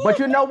Gamblers. But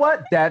you know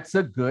what? That's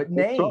a good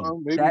name.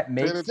 That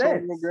makes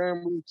sense.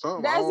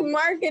 That's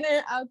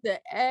marketing out the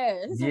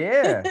ass.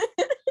 Yeah.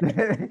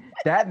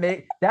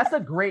 That's a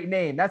great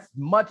name. That's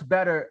much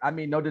better. I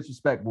mean, no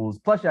disrespect, Wolves.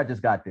 Plus, y'all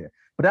just got there.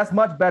 But that's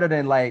much better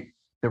than like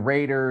the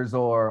Raiders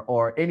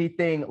or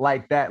anything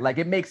like that. Like,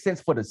 it makes sense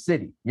for the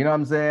city. You know what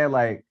I'm saying?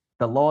 Like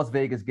the Las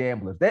Vegas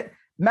Gamblers.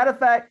 Matter of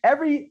fact,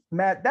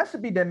 that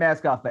should be their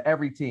mascot for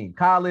every team.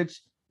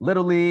 College,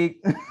 Little League,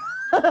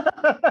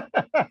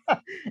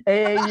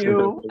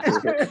 AAU.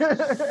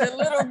 The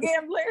Little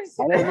Gamblers.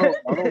 I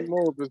don't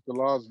know if it's the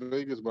Las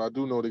Vegas, but I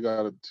do know they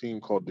got a team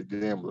called the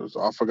Gamblers.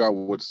 I forgot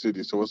what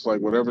city. So it's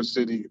like whatever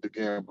city, the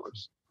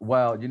Gamblers.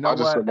 Well, you know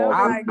what?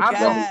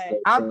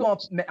 I'm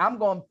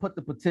going to put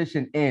the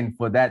petition in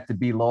for that to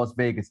be Las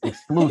Vegas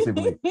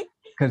exclusively.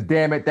 Because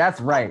damn it,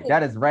 that's right.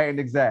 That is right and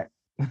exact.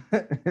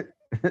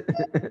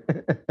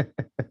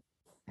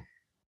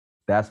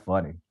 That's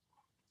funny.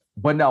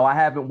 But no, I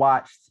haven't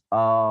watched.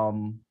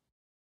 And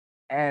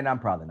I'm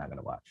probably not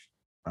gonna watch.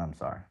 I'm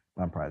sorry.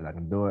 I'm probably not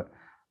gonna do it.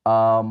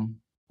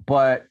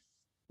 But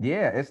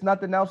yeah, it's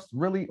nothing else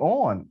really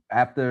on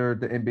after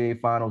the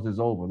NBA Finals is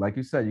over. Like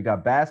you said, you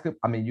got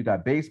you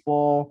got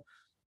baseball.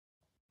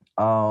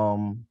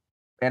 And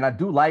I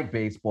do like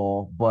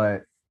baseball,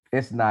 but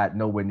it's not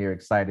nowhere near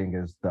exciting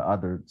as the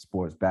other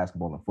sports,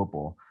 basketball and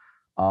football.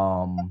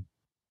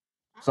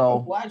 So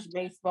watch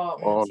baseball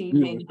on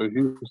TV. The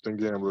Houston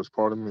Gamblers,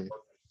 pardon me.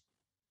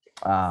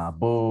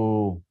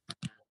 Boo.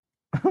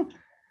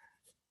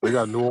 They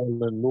got New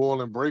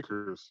Orleans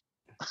Breakers.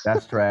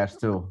 That's trash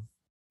too.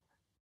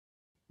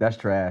 That's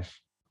trash.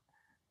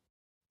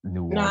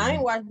 New Orleans. No, I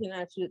ain't watching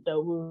that shit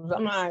though.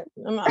 I'm not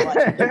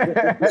watching it.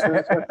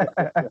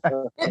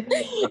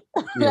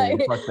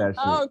 Fuck that shit.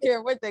 I don't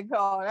care what they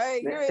call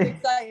it. You ain't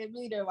excited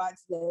me to watch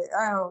that.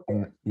 I don't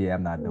care. Yeah,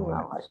 I'm not doing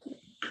it.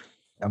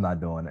 I'm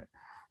not doing it.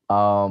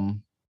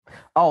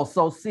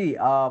 So see,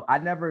 I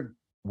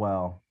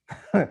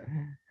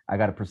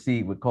gotta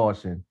proceed with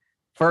caution.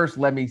 First,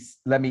 let me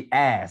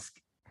ask,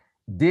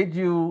 did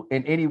you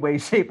in any way,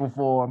 shape, or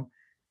form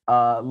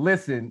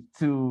listen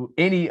to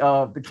any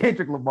of the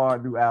Kendrick Lamar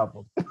new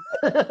album?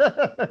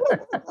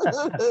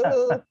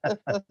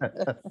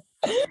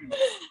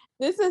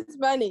 This is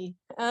funny.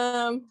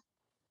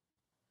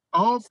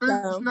 All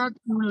things not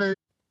too late.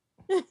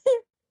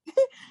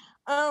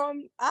 I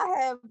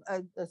have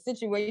a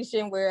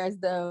situation whereas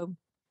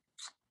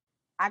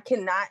I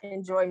cannot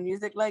enjoy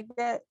music like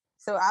that.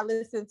 So I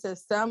listen to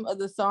some of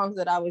the songs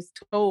that I was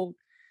told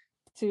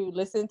to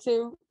listen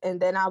to, and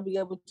then I'll be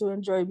able to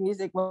enjoy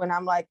music when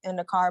I'm like in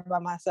the car by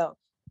myself.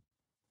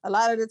 A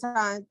lot of the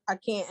time I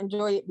can't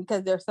enjoy it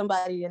because there's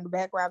somebody in the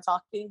background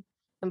talking,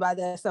 and by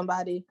that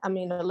somebody, I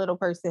mean a little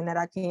person that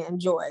I can't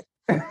enjoy.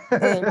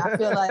 And I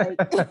feel like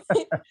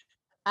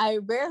I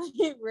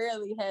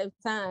rarely have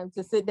time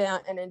to sit down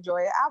and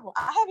enjoy an album.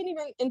 I haven't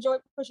even enjoyed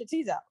Pusha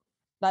T's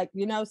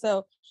album.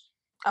 So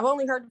I've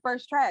only heard the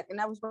first track, and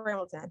that was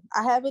Hamilton.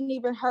 I haven't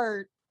even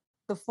heard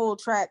the full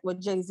track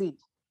with Jay-Z.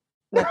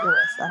 Nothing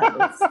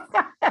else.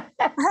 I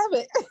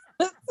haven't.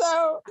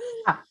 So,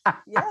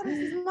 yeah, this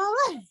is my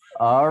life.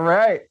 All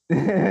right.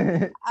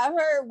 I've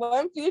heard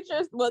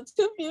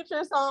two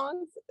Future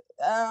songs,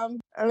 and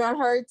I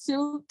heard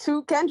two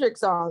Kendrick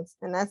songs,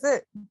 and that's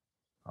it.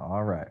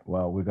 All right.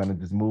 Well, we're gonna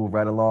just move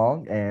right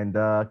along and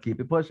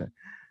keep it pushing.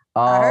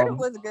 I heard it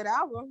was a good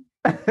album.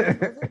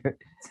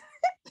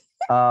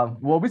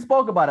 Well, we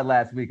spoke about it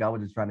last week. I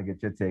was just trying to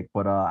get your take,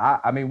 but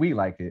I mean, we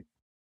like it.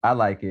 I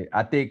like it.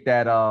 I think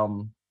that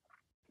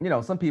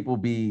some people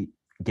be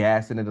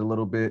gassing it a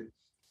little bit,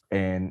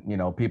 and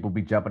people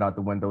be jumping out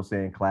the window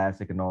saying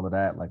classic and all of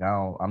that. Like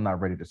I'm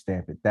not ready to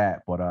stamp it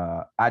that, but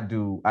I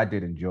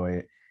did enjoy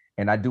it,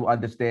 and I do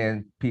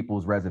understand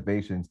people's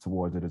reservations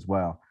towards it as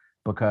well,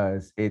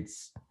 because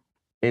it's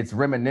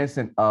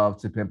reminiscent of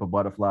To Pimp a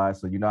Butterfly.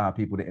 So you know how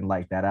people didn't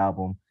like that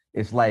album.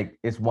 It's like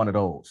it's one of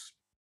those.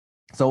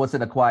 So it's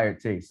an acquired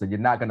taste. So you're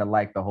not gonna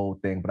like the whole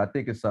thing, but I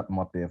think it's something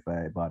up there for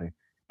everybody.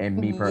 And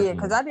me personally, yeah,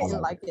 because I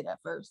didn't like it at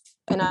first,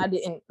 and I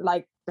didn't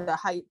like the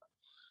hype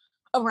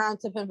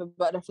around To Pimp a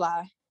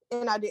Butterfly,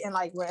 and I didn't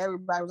like when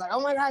everybody was like, "Oh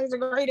my God, he's the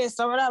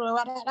greatest," or whatever.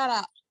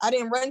 I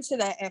didn't run to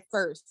that at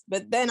first,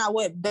 but then I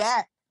went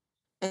back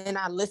and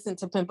I listened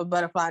to Pimp a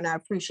Butterfly, and I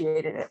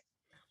appreciated it.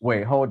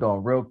 Wait, hold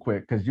on, real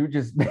quick, because you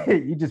just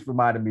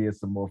reminded me of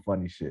some more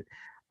funny shit.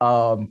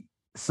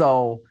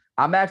 So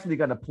I'm actually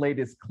gonna play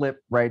this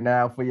clip right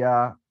now for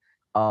y'all,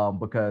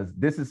 because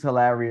this is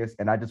hilarious,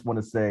 and I just want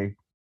to say,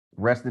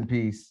 rest in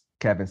peace,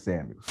 Kevin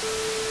Samuels.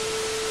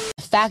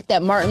 The fact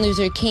that Martin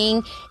Luther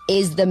King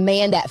is the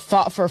man that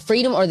fought for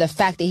freedom, or the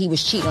fact that he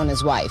was cheating on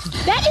his wife?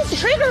 That is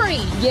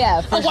triggering. Yeah,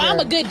 for sure. I'm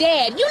a good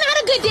dad. You're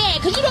not a good dad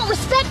because you don't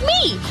respect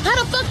me. How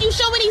the fuck you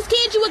showing these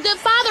kids you a good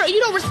father and you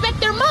don't respect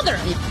their mother?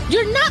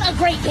 You're not a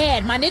great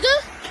dad, my nigga.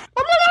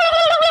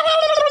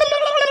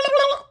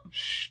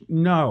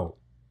 No.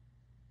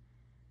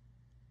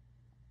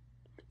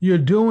 you're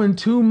doing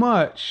too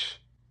much.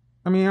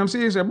 I mean, I'm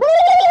serious.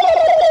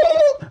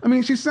 I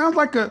mean, she sounds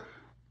like a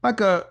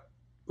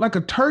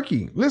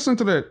turkey. Listen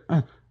to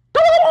that.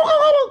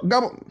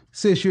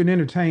 Sis, you're an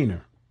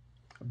entertainer.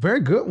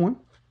 Very good one.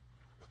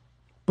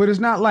 But it's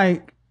not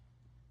like,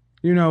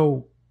 you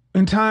know,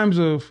 in times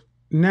of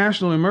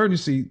national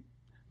emergency,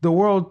 the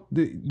world,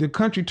 the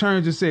country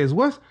turns and says,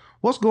 what's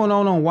going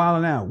on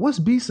Wild 'N Out? What's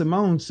B.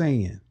 Simone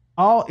saying?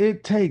 All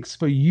it takes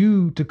for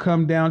you to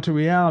come down to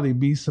reality,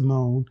 B.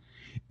 Simone,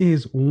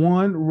 is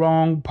one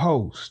wrong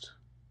post.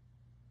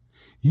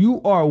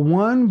 You are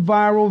one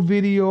viral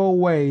video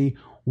away,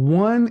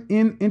 one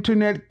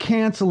internet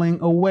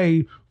canceling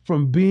away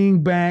from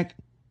being back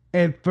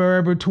at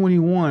Forever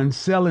 21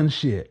 selling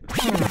shit.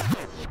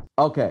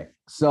 Okay,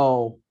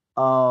 so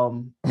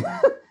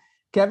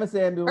Kevin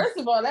Samuels. First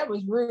of all, that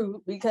was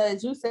rude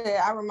because you said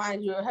I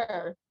remind you of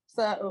her.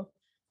 So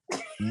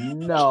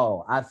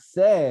no, I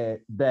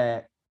said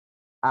that.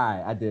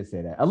 I did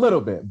say that a little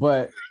bit,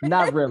 but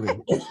not really.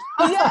 Yes,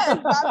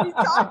 I be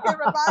talking,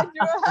 remind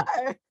you of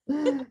her.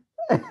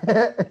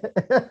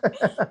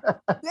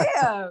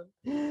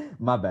 Damn.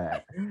 My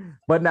bad,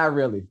 but not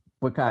really,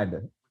 but kind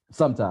of.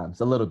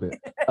 Sometimes, a little bit,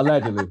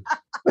 allegedly.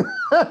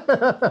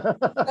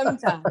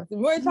 Sometimes,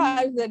 more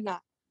times than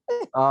not.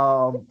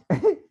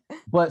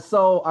 But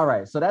so, all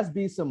right, so that's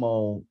B.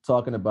 Simone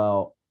talking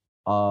about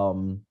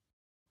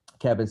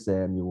Kevin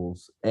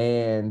Samuels,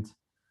 and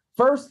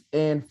first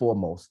and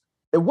foremost,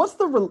 what's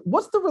the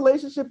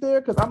relationship there?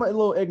 Because I'm a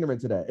little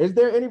ignorant to that. Is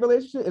there any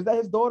relationship? Is that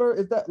his daughter?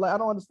 Is that like I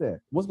don't understand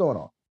what's going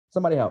on?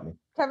 Somebody help me.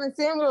 Kevin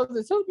Samuels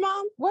is whose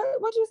mom?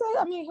 What'd you say?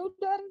 I mean, who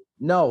daddy?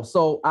 No,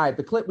 so all right,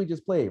 the clip we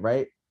just played,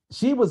 right?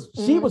 She was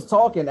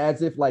talking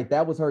as if like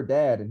that was her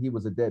dad and he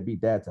was a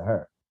deadbeat dad to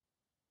her.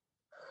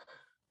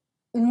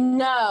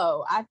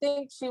 No, I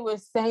think she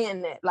was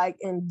saying it like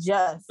in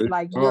jest,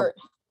 like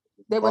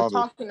they were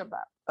talking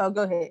about. Oh,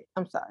 go ahead.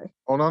 I'm sorry.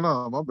 Oh no,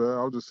 my bad.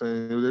 I was just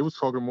saying they was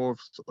talking more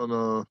on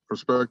a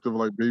perspective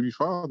like baby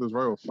fathers,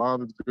 right? Or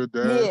fathers, good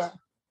dads. Yeah.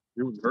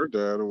 It was her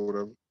dad or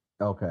whatever.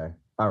 Okay.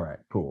 All right,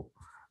 cool.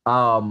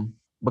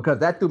 Because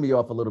that threw me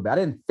off a little bit. I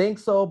didn't think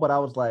so, but I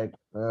was like,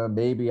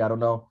 maybe, I don't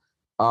know.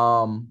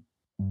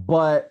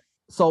 But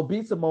so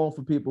B. Simone,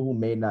 for people who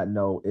may not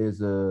know,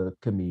 is a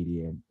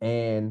comedian,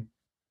 and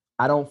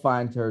I don't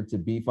find her to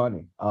be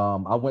funny.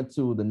 I went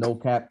to the No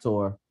Cap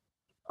tour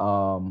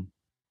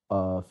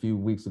a few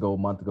weeks ago, a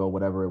month ago,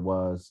 whatever it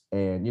was,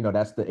 and you know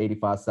that's the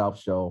 85 South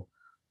show.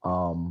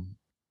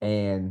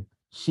 And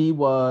she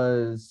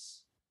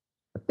was,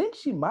 I think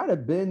she might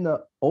have been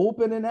the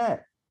opening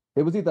act.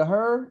 It was either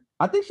her.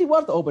 I think she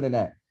was the opening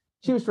act.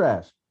 She was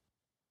trash.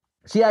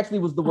 She actually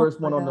was the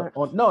worst one on.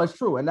 No, it's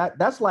true, and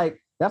that's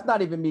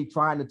not even me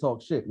trying to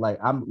talk shit. Like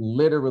I'm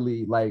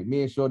literally like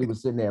me and Shorty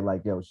was sitting there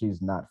like, yo,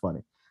 she's not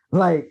funny.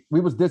 Like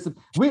it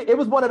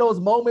was one of those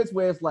moments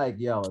where it's like,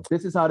 yo, if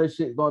this is how this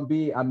shit gonna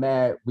be, I'm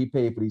mad we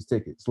paid for these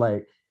tickets.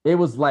 Like it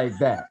was like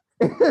that.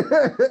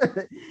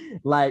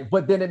 Like,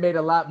 but then it made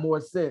a lot more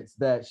sense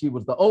that she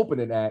was the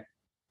opening act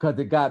because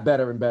it got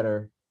better and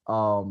better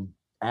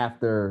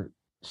after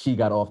she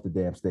got off the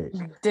damn stage.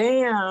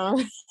 Damn.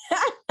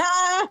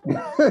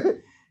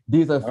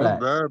 These are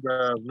facts. That's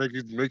bad.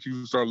 Make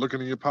you start looking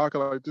in your pocket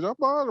like, did I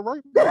buy the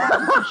right?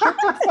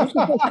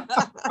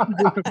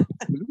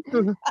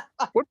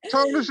 What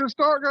time did this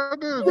start?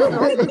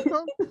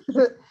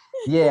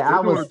 Yeah, I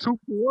was 2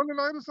 for 1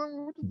 tonight or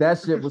something. That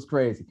shit was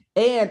crazy.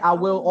 And I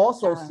will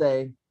also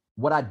say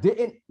what I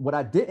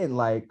didn't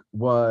like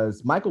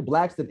was Michael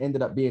Blackson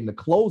ended up being the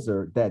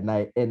closer that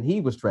night, and he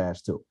was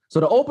trash too.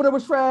 So the opener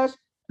was trash,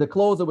 the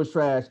closer was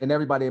trash, and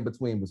everybody in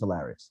between was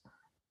hilarious.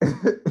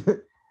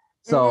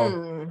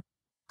 So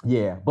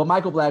yeah, but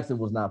Michael Blackson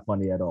was not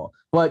funny at all.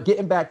 But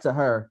getting back to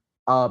her,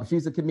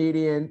 she's a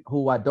comedian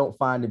who I don't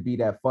find to be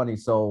that funny.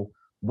 So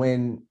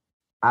when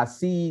I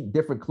see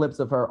different clips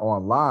of her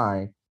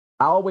online,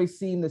 I always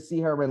seem to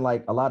see her in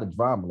like a lot of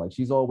drama. Like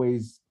she's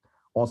always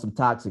on some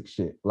toxic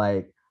shit.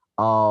 Like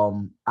I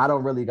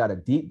don't really got a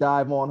deep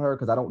dive on her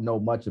because I don't know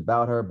much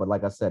about her. But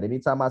like I said,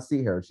 anytime I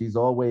see her, she's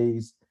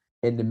always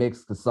in the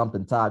mix to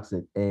something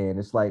toxic. And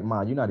it's like,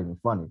 man, you're not even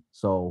funny.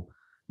 So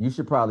you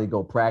should probably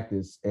go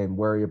practice and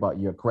worry about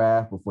your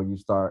craft before you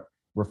start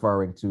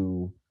referring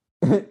to,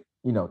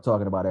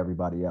 talking about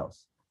everybody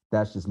else.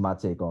 That's just my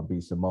take on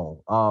B. Simone.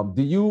 Are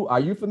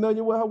you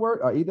familiar with her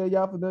work? Are either of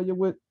y'all familiar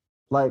with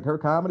like her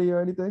comedy or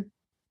anything?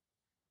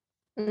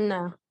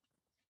 No.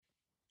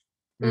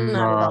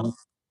 No.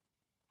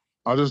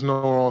 I just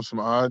know her on some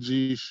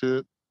IG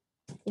shit.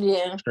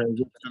 Yeah.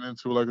 Transitioned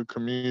into like a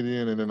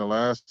comedian, and then the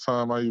last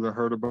time I even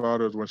heard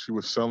about her is when she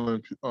was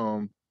selling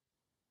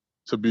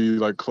to be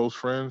like close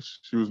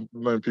friends. She was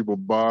letting people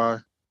buy.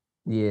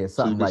 Yeah,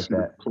 something like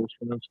that.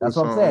 That's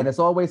what I'm saying. There's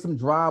always some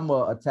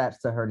drama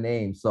attached to her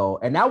name. So,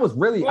 and that was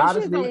really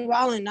honestly. She's been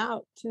Wildin'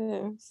 Out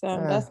too. So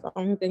that's the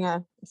only thing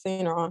I've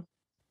seen her on.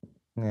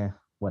 Yeah,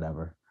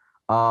 whatever.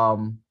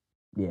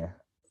 Yeah,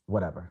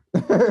 whatever.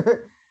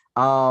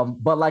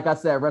 But like I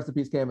said, rest in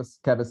peace, Kevin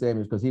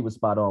Samuels, because he was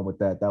spot on with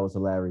that. That was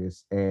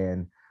hilarious.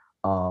 And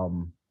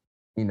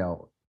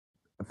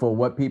for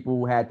what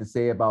people had to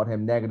say about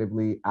him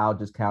negatively, I'll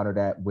just counter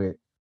that with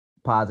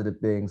positive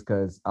things,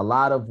 because a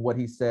lot of what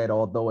he said,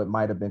 although it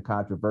might have been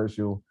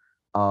controversial,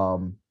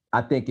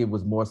 I think it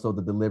was more so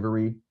the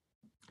delivery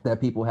that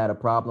people had a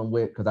problem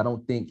with, because I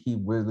don't think he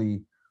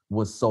really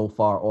was so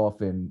far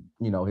off in,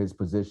 his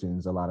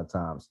positions a lot of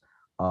times.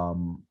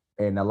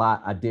 And a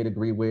lot I did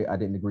agree with. I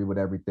didn't agree with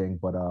everything,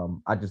 but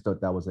I just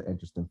thought that was an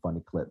interesting,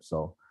 funny clip.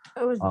 So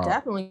it was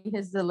definitely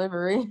his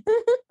delivery.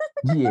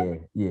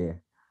 yeah.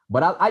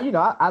 But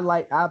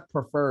I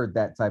preferred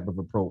that type of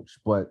approach,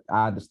 but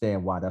I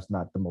understand why that's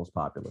not the most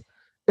popular.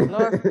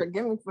 Lord,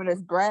 forgive me for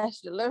this brash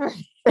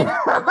delivery.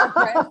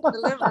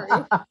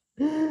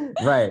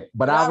 Right.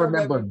 But I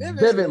remember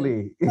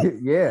vividly.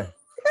 Yeah.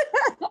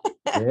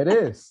 It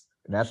is.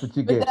 And that's what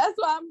you get. But that's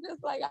why I'm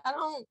just like,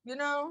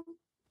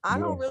 I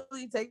don't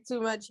really take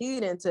too much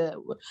heed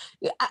into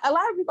it. A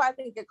lot of people, I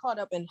think, get caught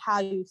up in how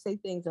you say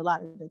things a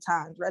lot of the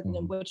times rather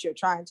than what you're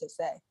trying to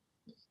say.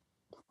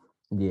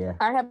 Yeah.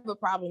 I have a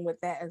problem with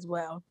that as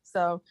well.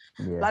 So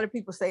a lot of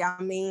people say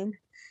I'm mean,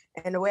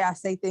 and the way I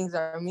say things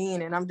are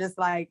mean, and I'm just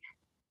like,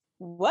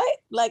 what?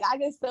 Like, I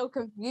get so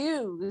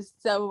confused.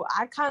 So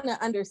I kind of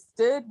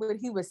understood what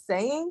he was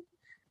saying,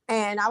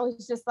 and I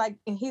was just like,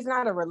 and he's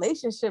not a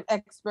relationship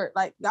expert.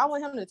 Like, y'all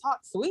want him to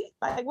talk sweet?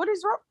 Like, what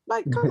is wrong?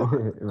 Like, come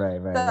on.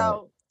 Right.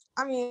 So,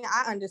 I mean,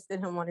 I understood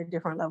him on a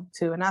different level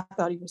too, and I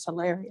thought he was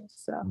hilarious.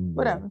 So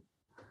whatever.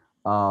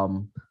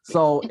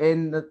 So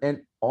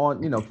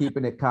on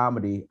keeping it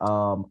comedy,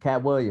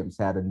 Cat Williams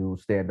had a new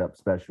stand-up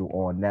special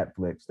on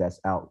Netflix that's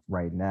out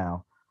right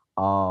now.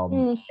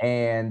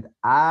 And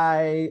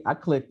I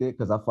clicked it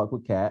because I fuck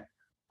with Cat.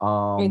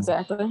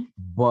 Exactly.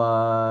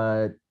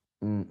 But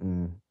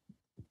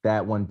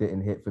that one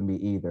didn't hit for me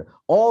either.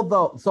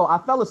 Although, so I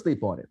fell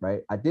asleep on it,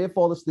 right? I did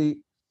fall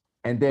asleep,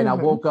 and then I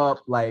woke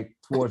up like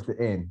towards the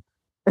end.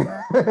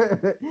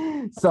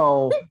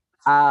 So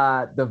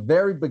the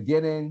very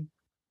beginning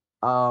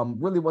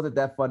really wasn't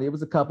that funny. It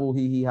was a couple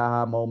hee ha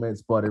ha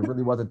moments, but it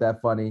really wasn't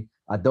that funny.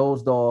 I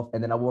dozed off,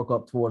 and then I woke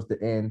up towards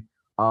the end.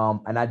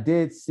 And I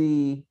did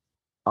see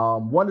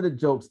one of the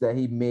jokes that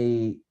he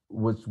made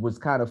was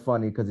kind of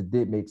funny, because it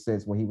did make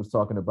sense when he was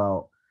talking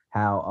about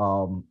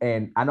how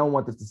and I don't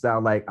want this to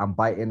sound like I'm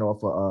biting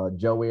off of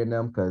Joey and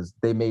them, because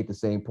they made the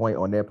same point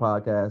on their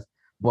podcast,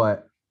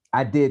 but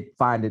I did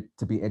find it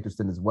to be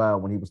interesting as well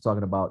when he was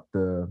talking about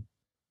the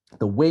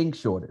wing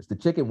shortage, the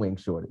chicken wing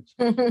shortage.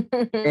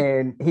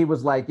 And he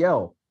was like,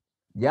 yo,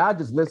 y'all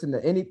just listen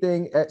to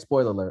anything,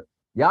 spoiler alert,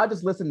 y'all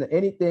just listen to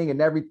anything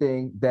and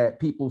everything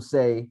that people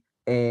say,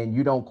 and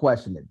you don't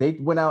question it. They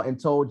went out and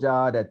told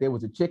y'all that there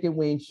was a chicken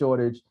wing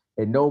shortage,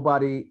 and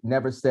nobody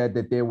never said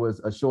that there was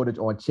a shortage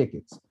on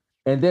chickens.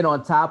 And then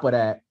on top of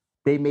that,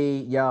 they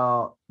made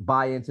y'all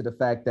buy into the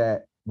fact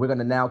that we're going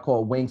to now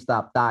call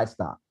Wingstop Thigh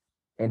Stop.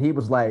 And he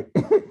was like,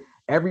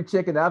 every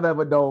chicken I've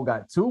ever known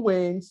got 2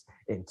 wings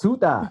and 2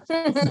 thighs.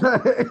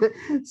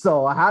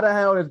 So how the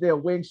hell is there a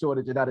wing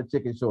shortage and not a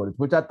chicken shortage?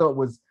 Which I thought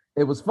was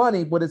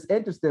funny, but it's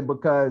interesting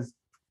because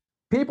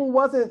people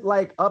wasn't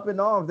like up in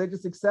arms. They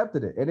just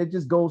accepted it. And it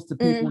just goes to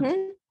people.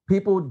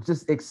 People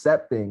just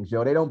accept things,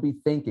 they don't be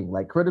thinking.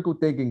 Like, critical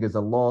thinking is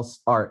a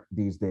lost art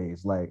these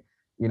days. Like,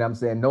 you know what I'm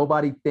saying?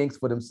 Nobody thinks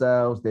for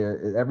themselves.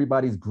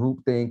 Everybody's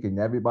group think, and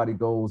everybody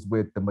goes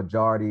with the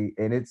majority.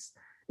 And it's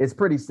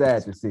pretty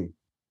sad to see.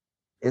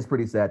 It's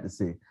pretty sad to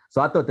see. So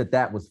I thought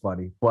that was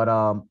funny. But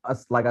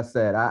like I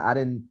said, I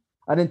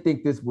didn't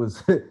think this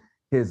was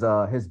his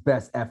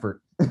best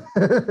effort.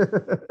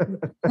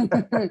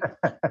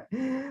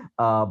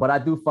 But I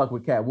do fuck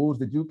with Cat. Wools,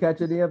 did you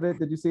catch any of it?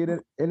 Did you see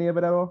any of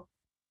it at all?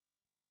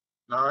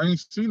 No, I ain't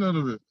seen none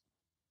of it.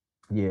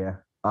 Yeah.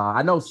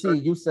 I know, C,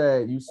 you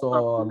said you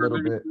saw a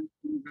little bit.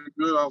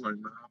 Good. I was like,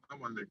 man,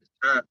 I'm a nigga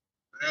Cat.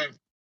 Dang.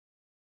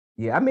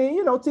 Yeah, I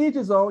mean, to each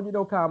his own.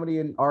 Comedy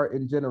and art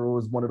in general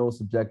is one of those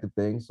subjective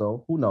things.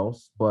 So who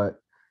knows?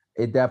 But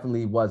it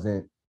definitely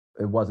wasn't.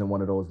 It wasn't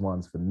one of those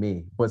ones for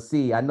me. But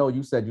see, I know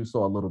you said you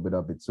saw a little bit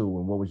of it too.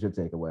 And what was your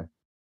takeaway?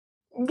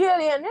 Yeah,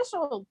 the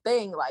initial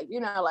thing,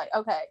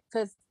 okay,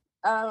 because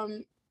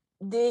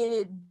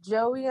did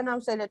Joey and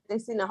them say that they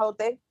seen the whole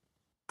thing?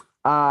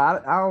 I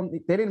don't.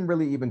 They didn't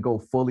really even go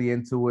fully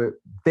into it.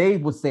 They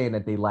were saying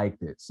that they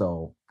liked it,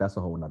 so that's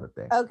a whole nother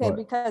thing. Okay,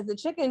 because the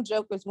chicken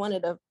joke was one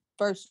of the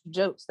first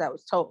jokes that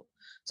was told.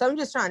 So I'm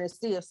just trying to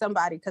see if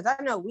somebody, because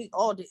I know we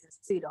all didn't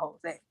see the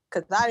whole thing,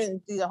 because I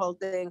didn't see the whole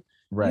thing.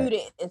 Right. You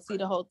didn't see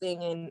the whole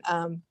thing, and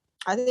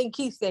I think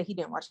Keith said he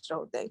didn't watch the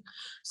whole thing.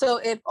 So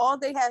if all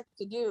they have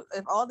to do,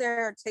 if all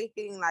they're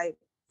taking, like,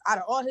 out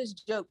of all his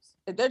jokes,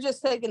 if they're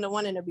just taking the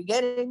one in the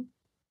beginning,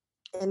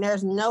 and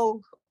there's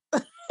no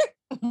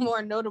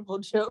more notable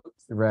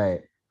jokes,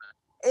 right?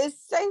 It's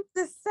safe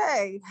to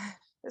say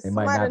it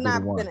might have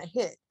not been a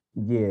hit.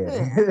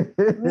 Yeah.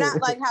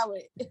 Not like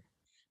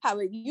how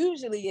it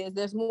usually is.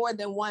 There's more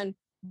than one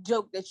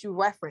joke that you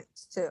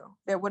reference to.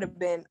 There would have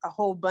been a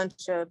whole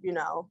bunch of,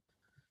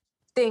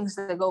 things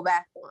to go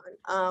back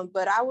on.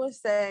 But I would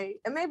say,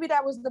 and maybe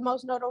that was the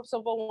most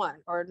noticeable one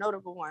or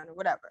notable one or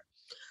whatever.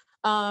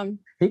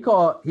 He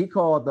called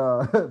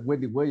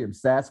Wendy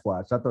Williams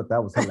Sasquatch. I thought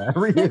that was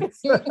hilarious.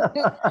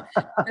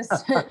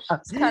 It's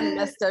kind of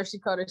messed up. She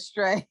called her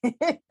stray.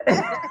 But,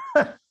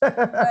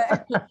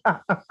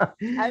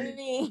 I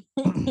mean,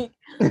 at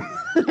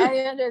the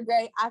end of the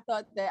day, I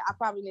thought that I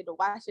probably need to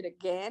watch it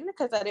again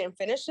because I didn't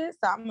finish it.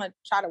 So I'm gonna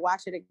try to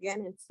watch it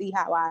again and see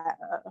how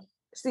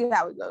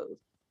it goes.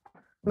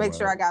 Make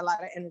sure I got a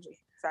lot of energy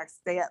so I can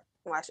stay up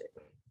and watch it.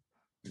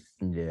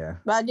 Yeah.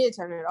 But I did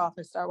turn it off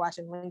and start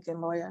watching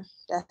Lincoln Lawyer.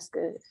 That's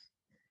good.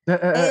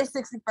 And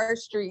 61st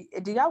Street.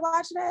 Do y'all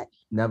watch that?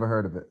 Never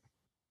heard of it.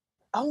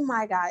 Oh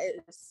my God,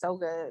 it is so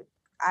good.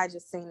 I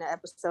just seen the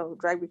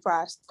episode right before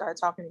I started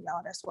talking to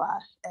y'all. That's why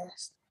I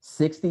asked.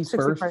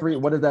 61st Street.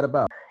 What is that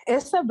about?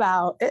 It's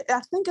about.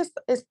 I think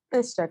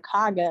it's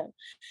Chicago,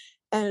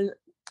 and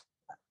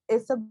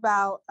it's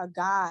about a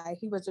guy.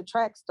 He was a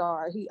track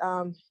star. He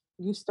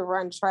used to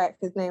run track.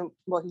 He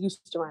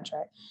used to run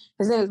track.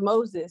 His name is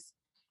Moses.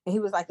 And he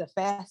was like the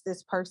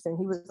fastest person.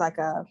 He was like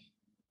a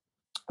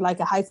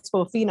high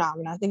school phenom,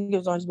 and I think he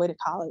was on his way to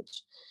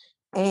college.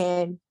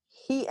 And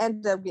he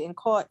ended up getting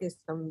caught in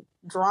some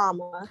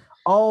drama.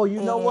 Oh,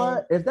 you know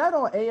what? Is that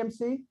on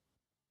AMC?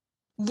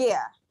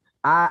 Yeah.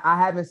 I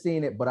haven't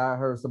seen it, but I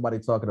heard somebody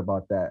talking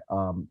about that.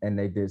 And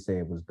they did say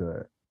it was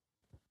good.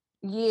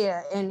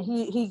 Yeah, and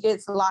he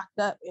gets locked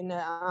up in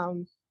the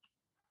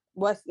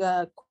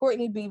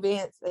Courtney B.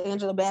 Vance,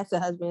 Angela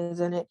Bassett husband is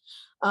in it.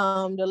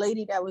 The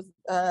lady that was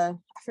I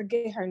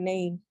forget her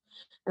name,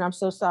 and I'm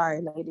so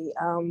sorry, lady.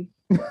 I'm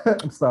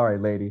sorry,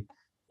 lady.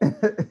 Yeah,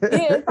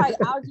 it's like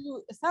I'll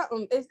do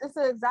something. It's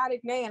an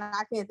exotic name, and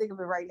I can't think of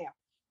it right now.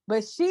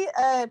 But she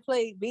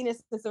played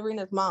Venus and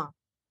Serena's mom.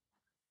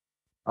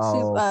 Oh,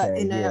 She's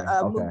in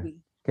the movie.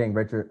 King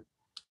Richard.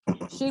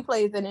 She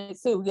plays in it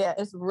too. Yeah,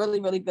 it's really,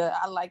 really good.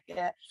 I like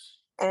it.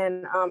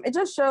 And it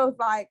just shows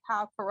like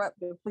how corrupt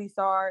the police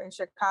are in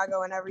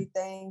Chicago and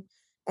everything.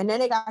 And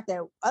then they got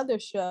that other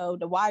show,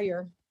 The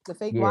Wire, the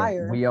fake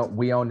Wire.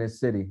 We own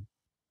this city.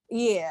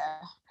 Yeah.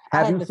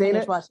 Have you seen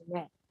it? Watching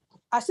that.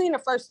 I seen the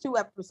first 2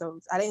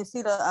 episodes. I didn't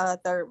see the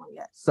third one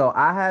yet. So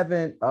I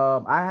haven't.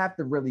 I have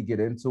to really get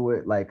into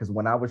it, like, because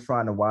when I was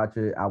trying to watch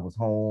it, I was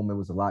home. It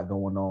was a lot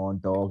going on.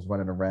 Dogs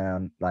running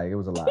around. Like, it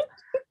was a lot.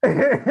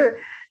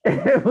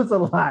 It was a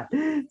lot.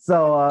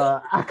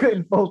 So I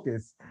couldn't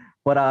focus.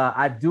 But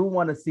I do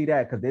want to see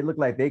that because they look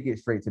like they get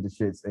straight to the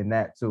shits in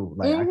that too.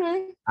 Like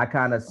I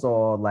kind of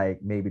saw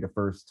like maybe the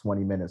first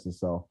 20 minutes or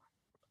so.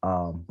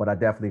 But I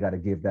definitely got to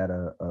give that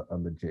a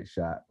legit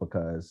shot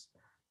because,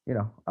 you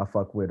know, I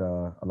fuck with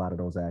a lot of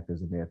those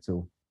actors in there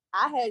too.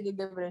 I had to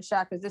give it a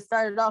shot because it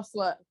started off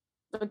slow.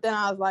 But then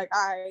I was like,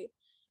 all right,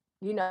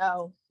 you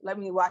know, let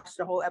me watch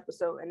the whole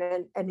episode. And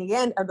then at the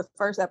end of the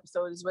first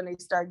episode is when they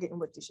start getting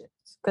with the shit.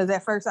 Because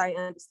at first I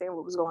didn't understand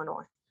what was going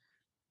on.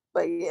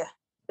 But yeah.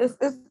 It's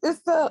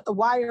a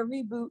Wire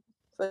reboot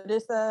for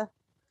this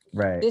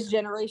this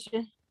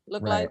generation.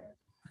 Look like.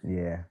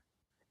 Yeah.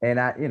 And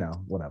I, you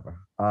know, whatever.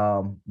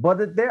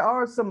 But there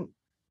are some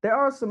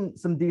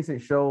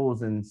decent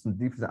shows and some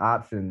decent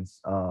options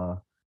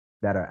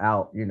that are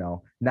out, you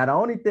know. Now the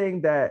only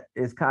thing that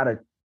is kind of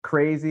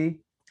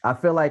crazy, I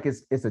feel like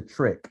it's a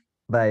trick.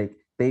 Like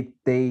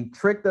they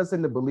tricked us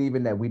into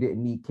believing that we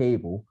didn't need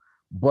cable,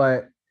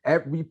 but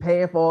we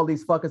paying for all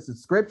these fucking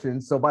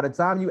subscriptions. So by the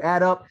time you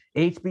add up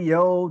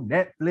HBO,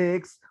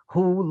 Netflix,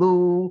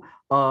 Hulu,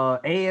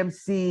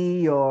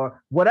 AMC,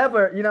 or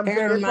whatever, you know what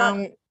I'm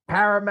saying?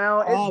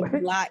 Paramount. All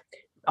black.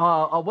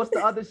 What's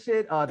the other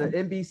shit? The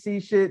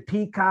NBC shit,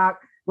 Peacock.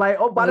 Like,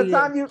 by the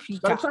time you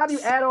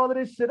add all of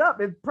this shit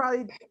up, it's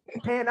probably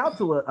paying out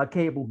to a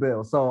cable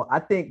bill. So I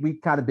think we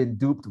kind of been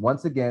duped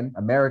once again.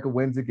 America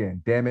wins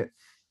again. Damn it.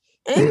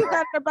 And you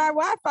got to buy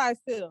Wi-Fi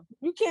still.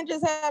 You can't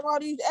just have all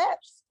these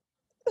apps.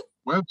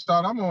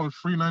 Website I'm on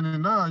free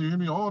 99. You hear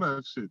me? All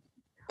that shit.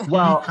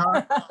 Well,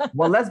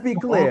 let's be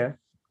clear.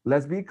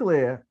 Let's be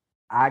clear.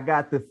 I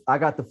got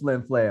the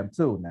flim flam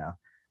too now.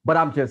 But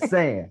I'm just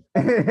saying.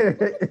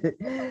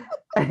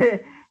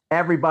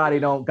 Everybody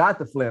don't got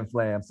the flim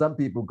flam. Some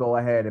people go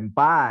ahead and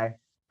buy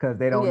because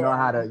they don't know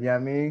how to, you know what I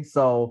mean?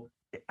 So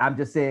I'm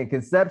just saying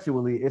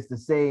conceptually, it's the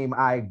same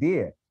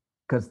idea.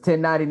 Because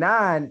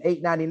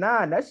 $10.99,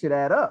 $8.99, that should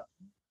add up.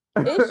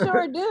 It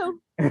sure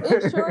do.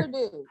 It sure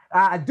do.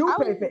 I do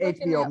pay for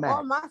HBO Max.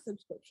 All my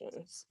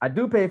subscriptions. I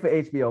do pay for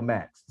HBO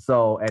Max.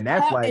 So, and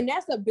that's and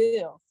that's a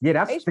bill. Yeah,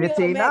 that's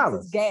 $15.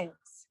 Max is gas.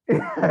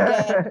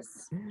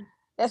 Gas.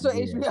 That's what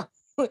HBO.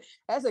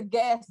 That's a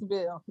gas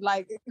bill.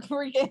 Like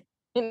freaking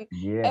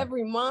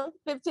every month,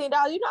 $15. You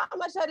know how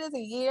much that is a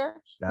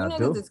year? You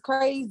niggas is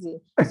crazy.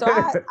 So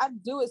I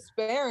do it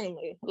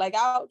sparingly. Like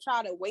I'll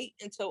try to wait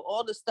until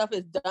all the stuff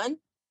is done.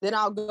 Then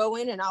I'll go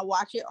in and I'll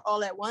watch it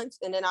all at once,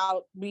 and then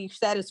I'll be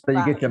satisfied. So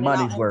you get your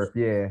money's worth,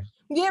 yeah.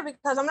 Yeah,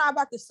 because I'm not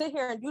about to sit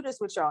here and do this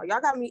with y'all. Y'all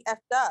got me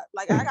effed up.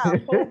 Like I got a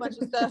whole bunch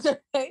of stuff to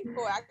pay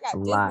for. I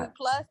got Disney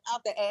Plus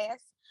out the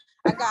ass.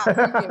 I got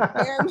freaking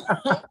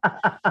Paramount.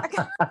 I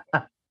got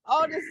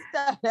all this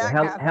stuff. That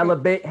I got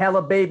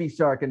hella baby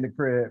shark in the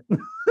crib.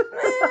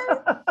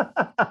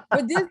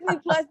 But Disney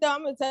Plus, though,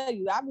 I'm gonna tell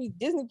you,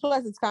 Disney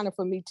Plus is kind of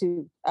for me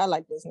too. I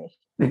like Disney,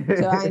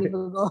 so I ain't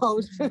even gonna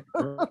hold you.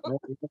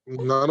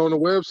 Not on the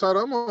website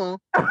I'm on.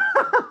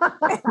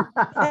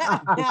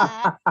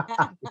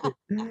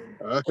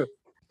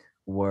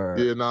 Word.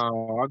 Yeah,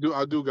 nah,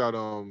 I do got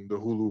the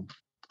Hulu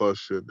Plus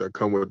shit that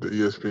come with the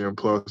ESPN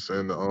Plus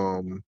and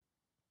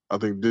I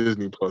think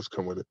Disney Plus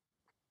come with it.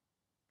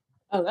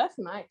 Oh, that's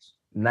nice.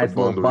 Nice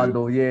little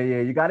bundle. Yeah,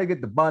 you got to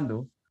get the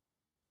bundle.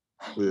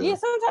 Yeah,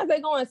 sometimes they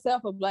go on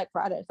sale for Black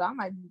Friday, so I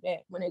might do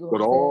that when they go.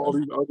 But on all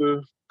sale. these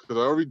other,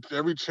 because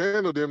every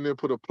channel damn near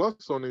put a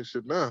plus on this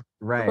shit now.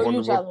 Right. What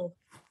you telling?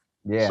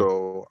 Yeah.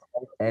 So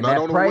and not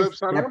that on price, the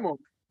website I'm on.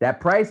 That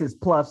price is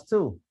plus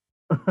too.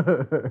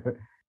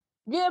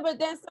 Yeah, but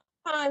then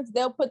sometimes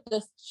they'll put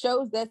the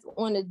shows that's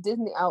on the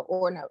Disney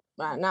or no,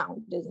 not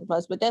on Disney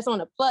Plus, but that's on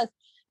the Plus.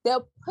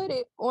 They'll put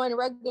it on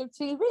regular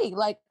TV,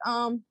 like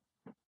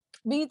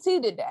BT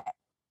did that.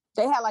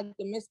 They had like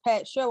the Miss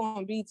Pat show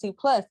on BT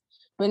Plus,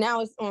 but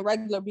now it's on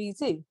regular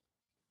BT.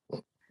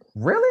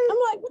 Really? I'm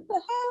like, what the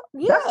hell?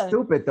 Yeah. That's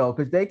stupid though,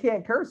 because they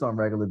can't curse on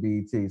regular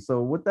BT.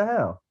 So what the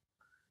hell?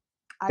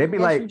 They'd be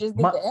like, you just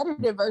get the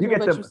edited version,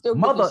 but you still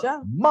get the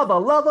show. Mother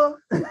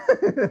lover.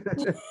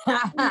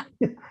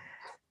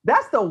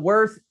 That's the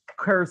worst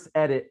curse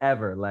edit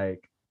ever.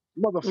 Like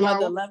mother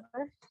lover.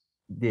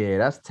 Yeah,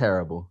 that's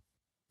terrible.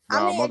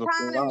 I mean, it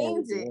kind of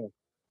means it.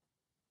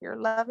 You're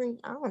loving.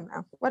 I don't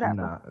know.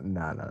 Whatever.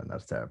 No,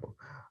 that's terrible.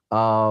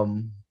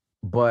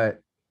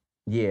 But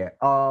yeah.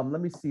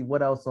 Let me see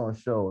what else on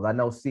shows. I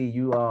know. See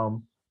you.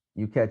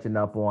 You catching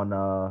up on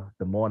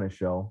the morning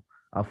show.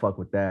 I fuck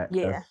with that.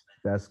 Yeah,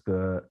 that's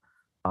good.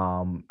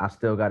 I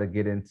still got to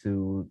get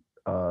into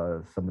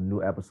some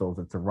new episodes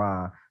of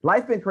Tehran.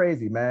 Life been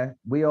crazy, man.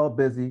 We all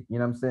busy. You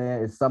know what I'm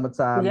saying? It's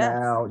summertime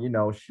now. You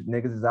know,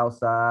 niggas is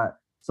outside.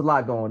 It's a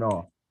lot going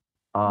on.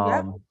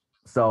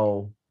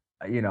 So,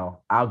 you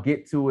know, I'll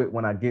get to it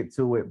when I get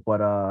to it.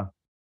 But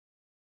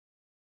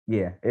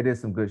yeah, it is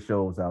some good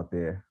shows out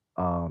there.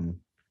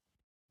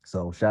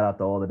 So shout out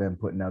to all of them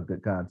putting out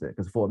good content.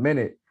 Because for a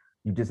minute,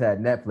 you just had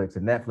Netflix,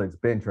 and Netflix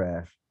been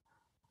trash.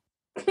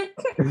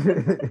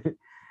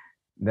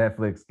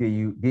 Netflix give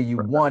you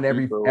one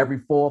every 4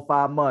 or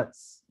 5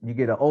 months. You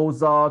get an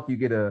Ozark, you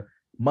get a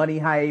Money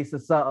Heist or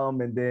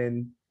something, and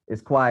then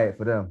it's quiet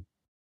for them.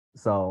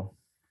 So,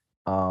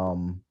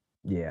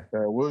 yeah.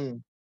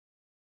 William.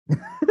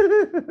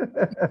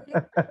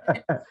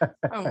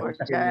 Oh my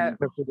God!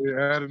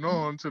 They're adding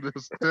on to the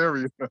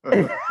stereo.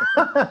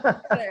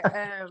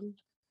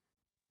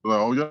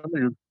 Oh,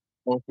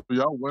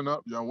 y'all went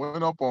up. Y'all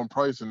went up on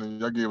price, and then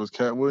y'all gave us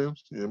Cat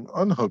Williams. Yeah,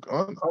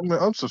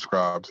 I'm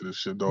subscribed to this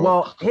shit, dog.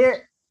 Well,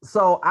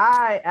 so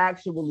I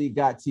actually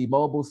got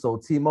T-Mobile, so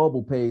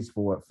T-Mobile pays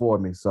for it for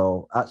me.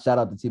 So shout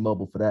out to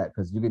T-Mobile for that,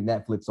 because you get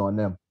Netflix on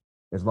them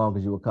as long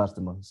as you're a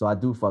customer. So I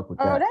do fuck with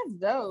that. Oh, that's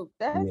dope.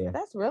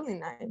 That's really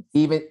nice.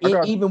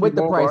 Even with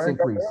the price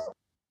increase.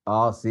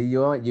 Oh, see,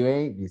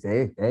 you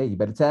say, hey, you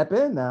better tap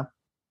in now.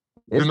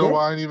 You know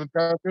why I ain't even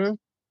tap in?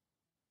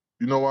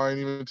 You know why I ain't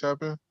even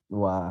tap in?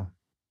 Why?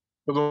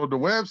 Because on the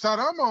website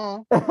I'm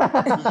on,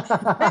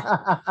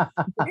 I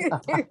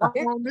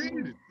don't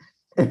need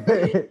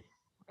it.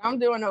 I'm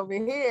doing over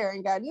here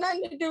ain't got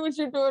nothing to do with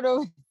you doing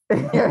over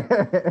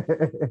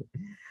here.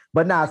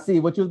 But now, see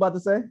what you was about to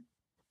say?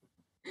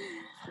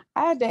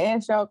 I had to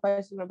ask y'all a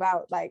question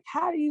about, like,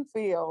 how do you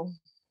feel?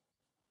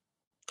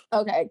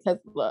 Okay, because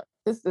look,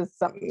 this is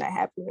something that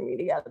happened to me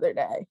the other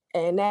day.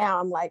 And now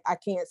I'm like, I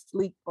can't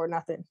sleep or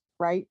nothing,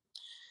 right?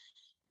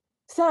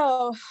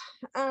 So,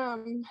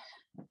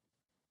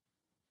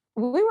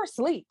 we were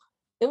asleep.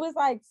 It was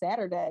like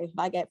Saturday,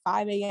 like at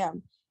 5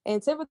 a.m.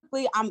 And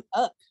typically I'm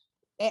up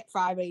at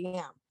 5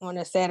 a.m. on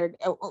a Saturday,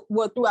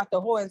 well, throughout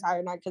the whole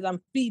entire night, because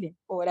I'm feeding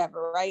or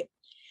whatever, right?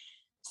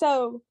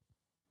 So,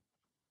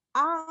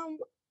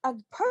 a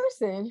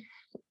person,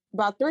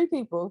 about 3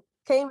 people,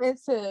 came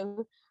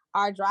into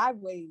our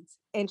driveways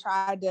and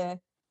tried to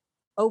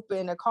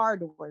open the car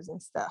doors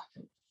and stuff.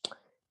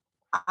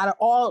 Out of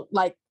all,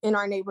 like, in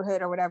our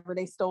neighborhood or whatever,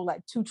 they stole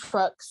like 2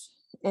 trucks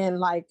and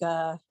like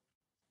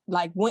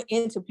went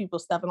into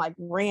people's stuff and like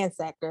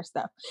ransacked their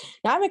stuff.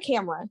 Now I have a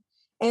camera,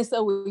 and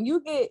so when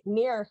you get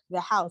near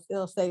the house,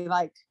 it'll say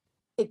like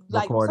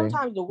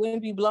sometimes the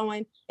wind be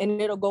blowing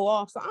and it'll go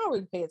off, so I don't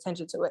really pay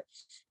attention to it.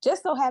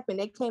 Just so happened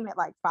they came at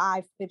like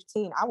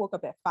 5:15. I woke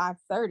up at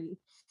 5:30,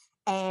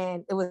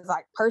 and it was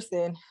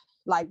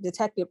like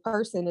detective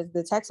person is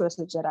the text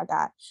message that I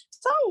got.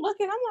 So I'm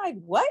looking, I'm like,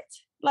 what?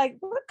 Like,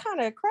 what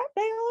kind of crap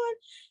they on?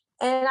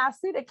 And I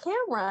see the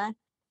camera,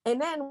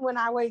 and then when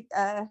I wake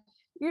my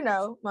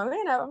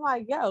man up, I'm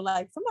like, yo,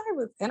 like somebody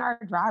was in our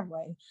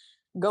driveway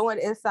going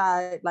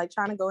inside, like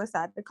trying to go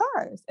inside the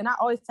cars. And I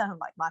always tell him,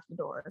 like, lock the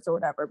doors or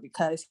whatever,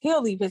 because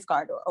he'll leave his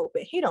car door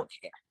open. He don't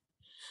care.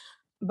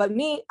 But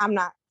me, I'm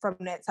not from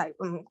that type.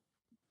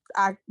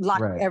 I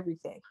lock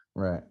everything.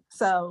 Right.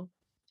 So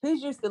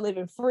he's used to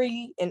living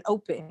free and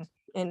open,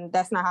 and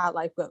that's not how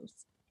life goes.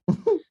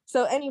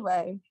 So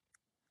anyway,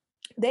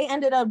 they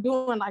ended up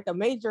doing like a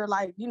major,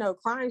 like, you know,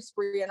 crime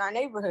spree in our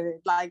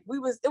neighborhood. Like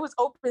it was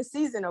open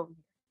season over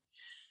here.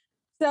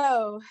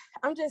 So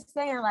I'm just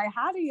saying, like,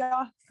 how do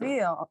y'all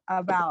feel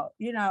about,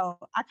 you know,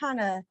 I kind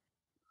of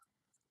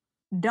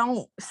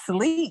don't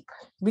sleep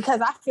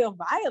because I feel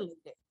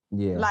violated.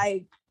 Yeah.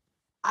 Like,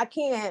 I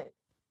can't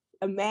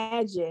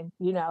imagine,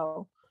 you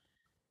know,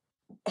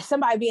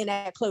 somebody being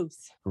that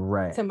close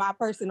to my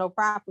personal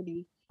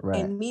property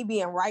and me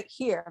being right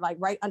here, like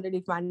right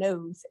underneath my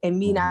nose, and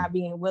me not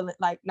being willing,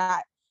 like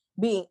not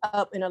being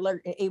up and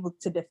alert and able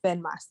to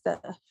defend my stuff.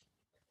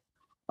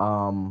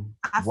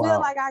 I feel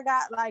like I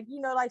got, like,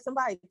 you know, like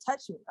somebody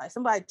touched me, like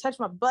somebody touched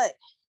my butt.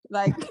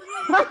 Like,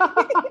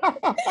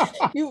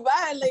 you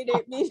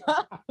violated me.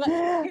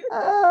 Like,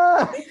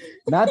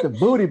 not the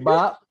booty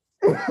bop.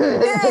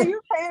 Yeah, you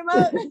came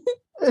up,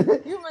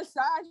 you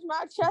massaged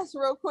my chest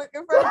real quick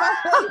in front of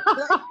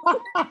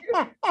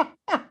my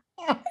face.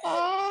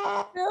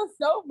 I feel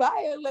so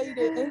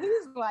violated. And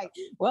he's like,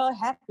 well, it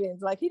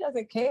happens. Like, he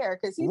doesn't care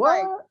because he's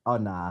like, oh,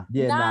 nah.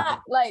 Yeah, nah.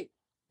 Like,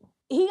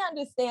 he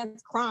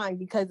understands crime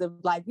because of,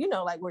 like, you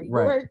know, like where you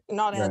work and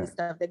all that other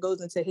stuff that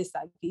goes into his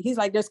psyche. He's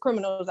like, there's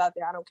criminals out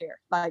there. I don't care.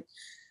 Like,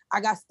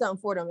 I got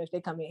something for them if they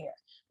come in here.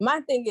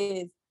 My thing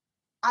is,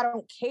 I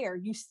don't care.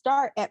 You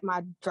start at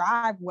my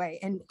driveway,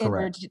 and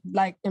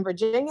like in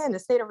Virginia, in the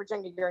state of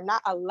Virginia, you're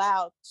not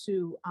allowed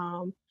to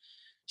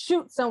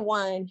shoot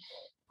someone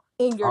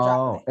in your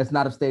driveway. It's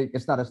not a state.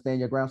 It's not a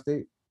stand your ground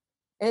state.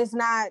 It's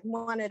not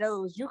one of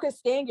those. You can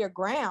stand your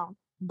ground,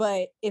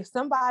 but if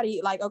somebody,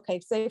 like, okay,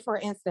 say for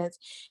instance,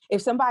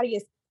 if somebody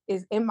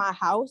is in my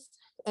house,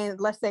 and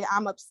let's say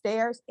I'm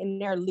upstairs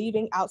and they're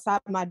leaving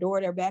outside my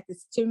door, their back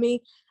is to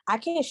me, I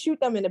can't shoot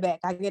them in the back.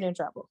 I get in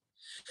trouble.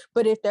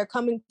 But if they're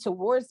coming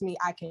towards me,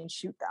 I can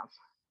shoot them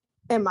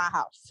in my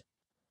house.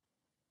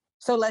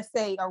 So let's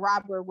say a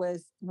robber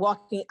was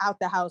walking out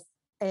the house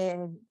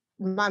and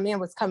my man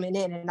was coming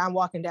in and I'm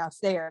walking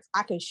downstairs.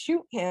 I can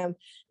shoot him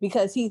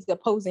because he's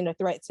posing a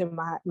threat to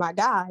my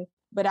guy,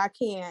 but I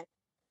can't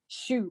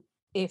shoot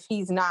if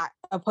he's not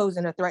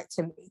opposing a threat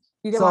to me.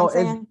 You get what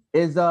I'm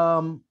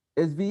saying?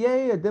 Is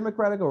VA a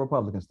Democratic or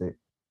Republican state?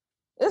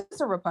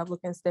 It's a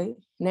Republican state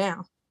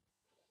now.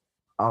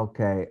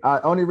 Okay.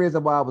 Only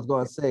reason why I was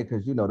going to say,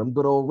 because, you know, them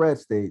good old red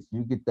states,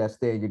 you get that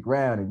stand your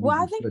ground. And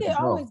I think they've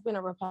always been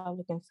a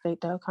Republican state,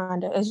 though,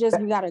 kind of. It's just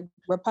we got a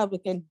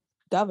Republican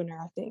governor,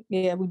 I think.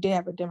 Yeah, we did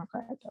have a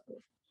Democratic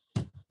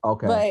governor.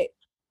 Okay.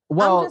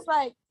 But I'm just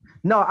like,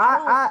 no,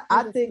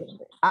 I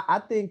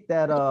think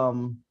that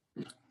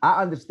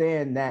I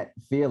understand that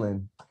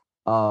feeling,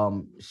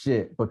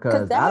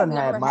 because I done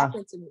had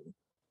happened to me.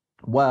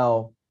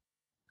 Well,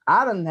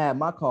 I done had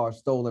my car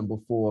stolen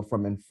before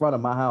from in front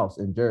of my house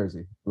in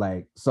Jersey.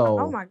 Like, so.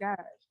 Oh my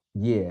God.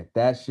 Yeah,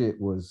 that shit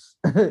was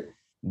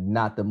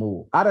not the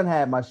move. I done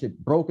had my shit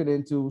broken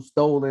into,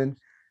 stolen,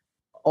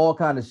 all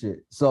kind of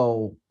shit.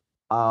 So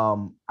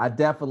I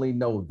definitely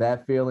know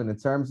that feeling in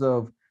terms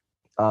of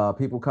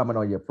people coming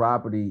on your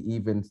property,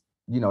 even,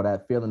 you know,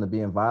 that feeling of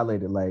being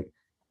violated. Like,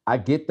 I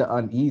get the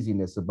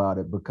uneasiness about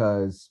it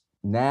because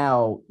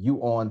now you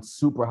on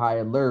super high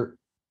alert,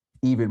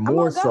 even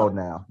more so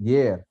now.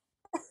 Yeah.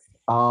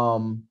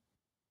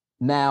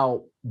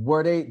 Now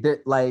were they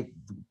like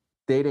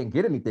they didn't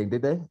get anything,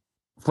 did they?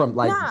 From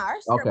like, nah,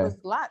 our stuff was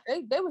locked.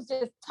 They was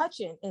just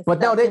touching. And but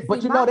no, they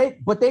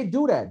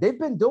do that. They've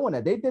been doing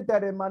that. They did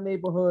that in my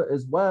neighborhood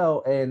as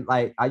well. And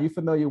like, are you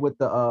familiar with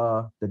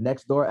the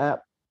Nextdoor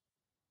app?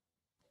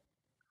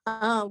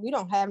 We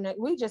don't have that.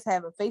 We just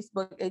have a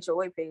Facebook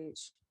HOA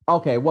page.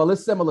 Okay, well,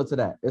 it's similar to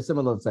that. It's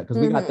similar to that because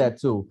we got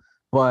that too.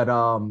 But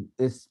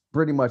it's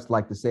pretty much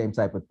like the same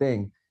type of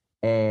thing.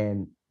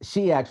 And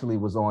she actually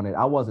was on it.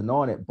 I wasn't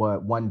on it,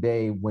 but one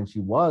day when she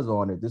was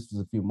on it, this was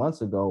a few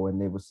months ago,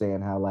 and they were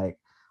saying how like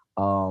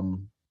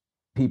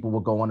people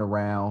were going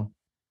around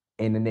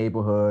in the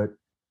neighborhood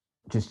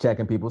just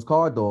checking people's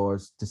car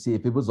doors to see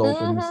if it was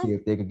open and see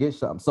if they could get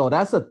something. So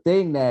that's a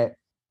thing that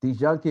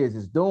these young kids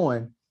is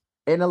doing,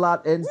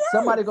 and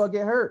somebody gonna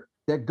get hurt.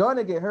 They're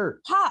gonna get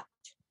hurt. Popped.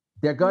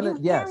 They're gonna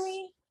hear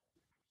me?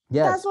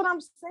 Yes. That's what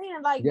I'm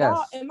saying. Like,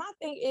 y'all, and my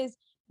thing is,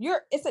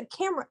 it's a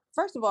camera.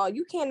 First of all,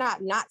 you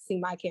cannot not see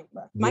my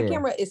camera. My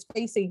camera is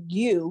facing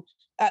you.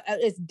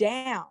 It's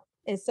down.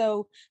 And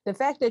so the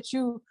fact that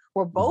you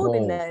were bold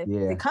enough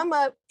to come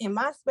up in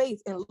my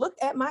space and look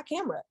at my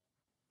camera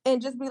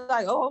and just be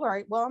like, oh, all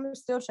right, well, I'm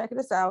still checking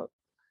this out.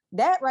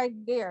 That right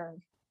there.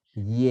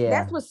 Yeah.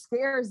 That's what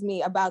scares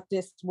me about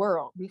this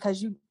world,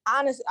 because you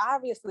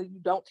obviously you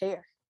don't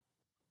care.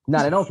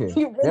 No, they don't care.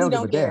 You really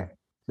don't care.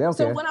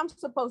 So what I'm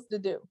supposed to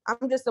do?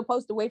 I'm just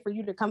supposed to wait for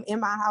you to come in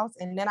my house,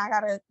 and then I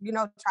gotta,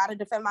 try to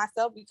defend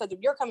myself, because if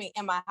you're coming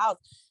in my house,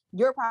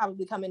 you're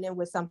probably coming in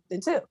with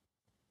something too.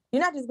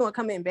 You're not just gonna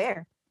come in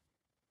bare.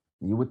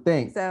 You would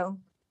think. So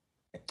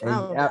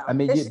I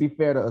mean, it'd be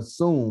fair to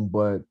assume,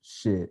 but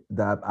shit,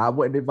 I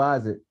wouldn't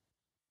advise it.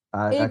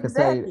 I could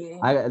say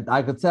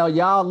I could tell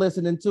y'all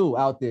listening too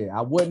out there.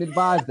 I wouldn't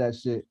advise that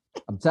shit.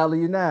 I'm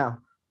telling you now.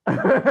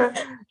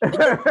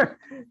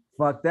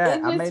 Fuck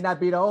that. I may not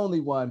be the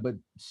only one, but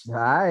all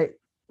right.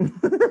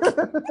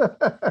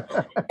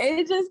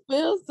 It just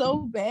feels so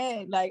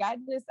bad. Like I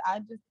just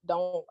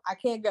don't. I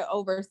can't get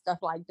over stuff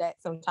like that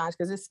sometimes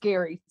because it's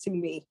scary to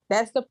me.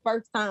 That's the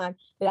first time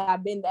that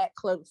I've been that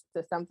close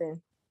to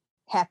something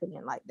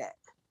happening like that.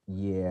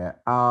 Yeah.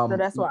 So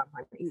that's why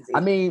I'm uneasy. I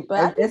mean,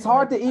 But it's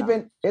hard to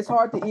even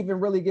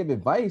really give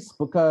advice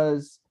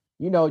because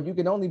you know you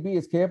can only be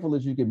as careful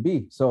as you can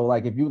be. So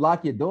like if you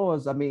lock your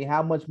doors, I mean,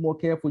 how much more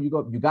careful you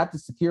go? You got the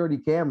security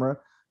camera.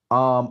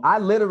 I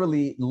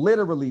literally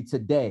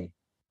today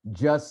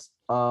just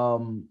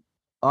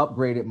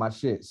upgraded my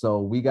shit. So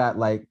we got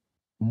like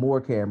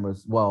more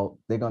cameras. Well,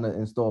 they're gonna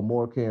install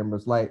more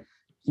cameras, like,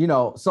 you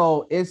know,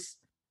 so it's,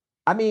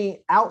 I mean,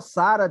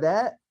 outside of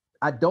that,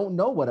 I don't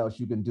know what else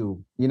you can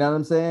do. You know what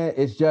I'm saying?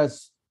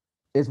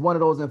 It's one of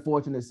those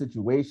unfortunate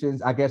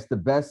situations. I guess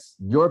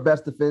your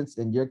best defense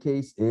in your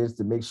case is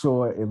to make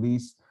sure at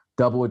least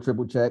double or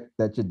triple check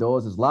that your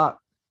doors is locked.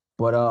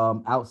 But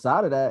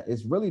outside of that,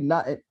 it's really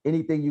not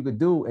anything you could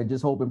do, and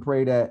just hope and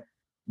pray that,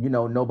 you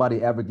know,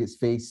 nobody ever gets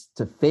face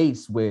to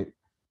face with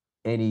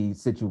any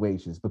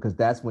situations, because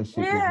that's when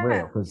shit is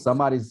real. Because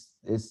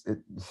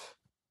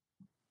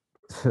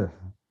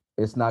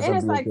it's not and gonna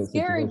it's be a like good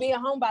scary situation. being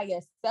home by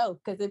yourself,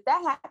 because if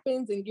that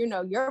happens and you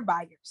know you're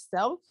by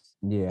yourself,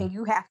 and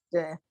you have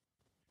to,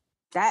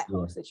 that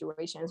whole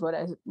situation is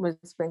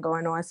what's been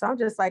going on. So I'm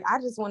just like, I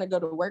just want to go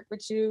to work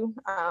with you.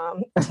 I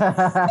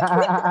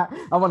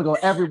want to go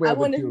everywhere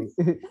with you.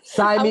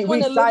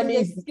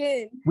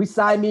 We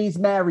Siamese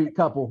married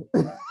couple.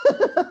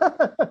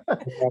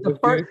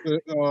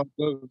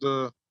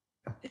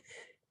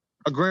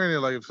 Granted,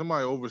 like if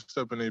somebody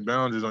overstepping their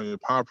boundaries on your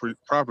property,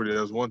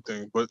 that's one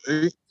thing. But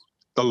the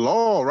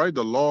law, right?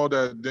 The law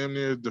that damn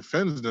near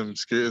defends them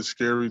is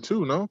scary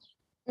too, no?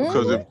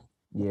 Because if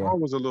the law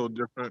was a little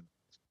different,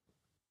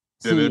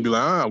 then they'd be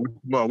like,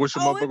 wish a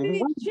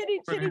motherfucker would. Chitty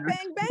bang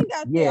bang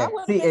out there. Yeah, I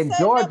would see, have in been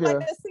Georgia, up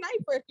like a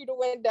sniper through the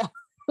window.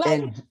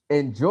 Like,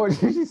 in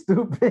Georgia, she's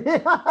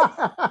stupid.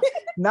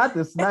 Not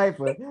the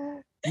sniper.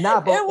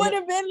 Nah, but it would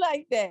have been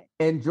like that.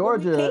 In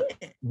Georgia,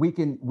 we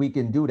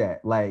can do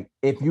that. Like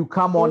if you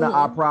come onto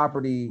our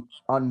property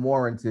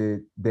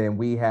unwarranted, then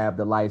we have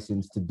the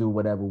license to do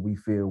whatever we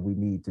feel we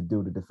need to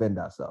do to defend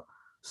ourselves.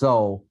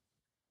 So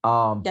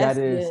that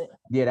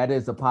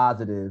is a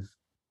positive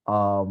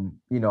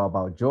you know,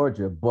 about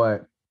Georgia.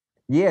 But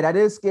yeah, that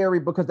is scary,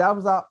 because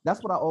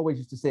that's what I always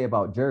used to say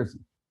about Jersey.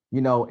 You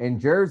know, in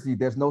Jersey,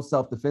 there's no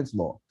self-defense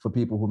law, for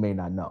people who may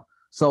not know.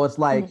 So it's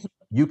like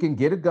you can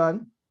get a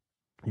gun,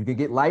 you can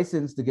get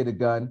licensed to get a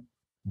gun,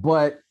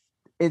 but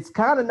it's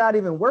kind of not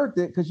even worth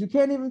it because you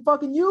can't even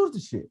fucking use the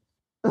shit.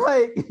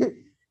 Like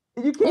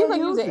you can't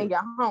use it in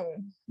your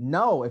home.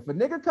 No, if a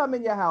nigga come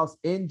in your house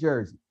in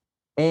Jersey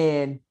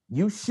and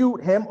you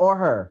shoot him or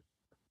her,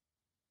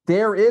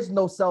 there is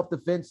no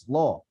self-defense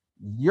law.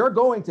 You're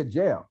going to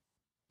jail.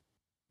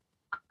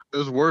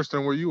 It's worse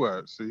than where you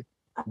at, see?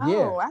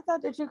 Oh, I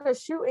thought that you could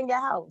shoot in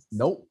your house.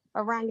 Nope.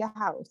 Around your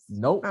house.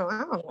 Nope. Oh,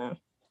 I don't know.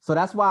 So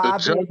that's why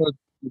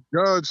the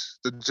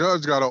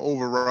judge got to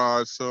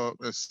override some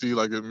and see,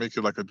 like, it make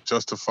it like a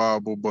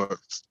justifiable, but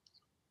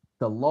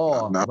the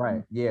law,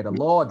 right? Yeah, the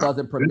law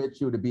doesn't permit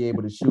you to be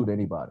able to shoot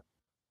anybody.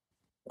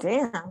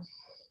 Damn.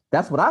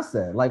 That's what I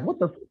said. Like, what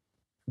was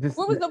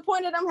the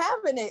point of them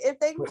having it if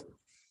they?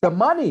 The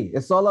money.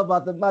 It's all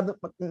about the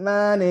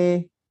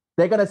money.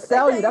 They're gonna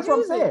sell you. That's what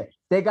I'm saying.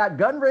 They got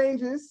gun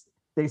ranges.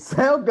 They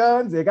sell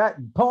guns. They got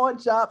pawn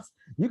shops.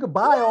 You can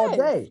buy all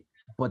day.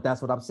 But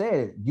that's what I'm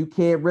saying. You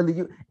can't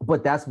really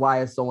but that's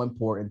why it's so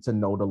important to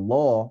know the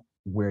law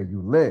where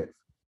you live.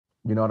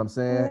 You know what I'm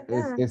saying?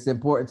 It's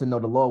important to know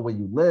the law where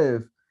you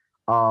live,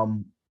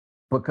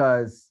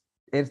 because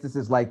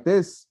instances like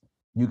this,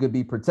 you could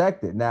be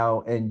protected.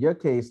 Now, in your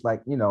case,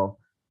 like, you know,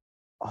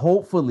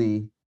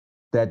 hopefully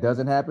that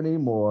doesn't happen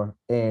anymore.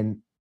 And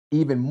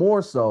even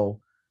more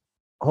so,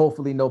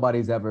 hopefully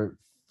nobody's ever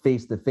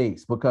face to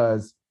face,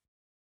 because,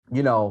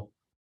 you know,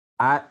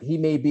 he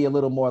may be a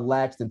little more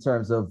lax in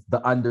terms of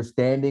the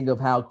understanding of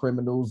how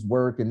criminals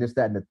work and this,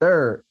 that, and the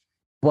third.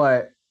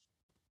 But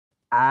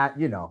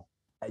you know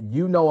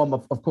him,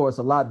 of course,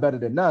 a lot better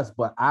than us.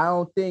 But I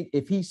don't think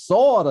if he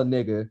saw the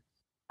nigga,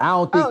 I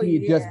don't think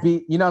he'd just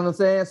be, you know what I'm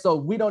saying? So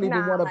we don't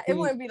even want to. It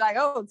wouldn't be like,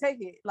 oh, take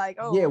it. Like,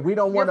 oh, yeah, we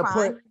don't want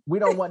to we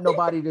don't want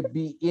nobody to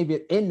be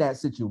even in that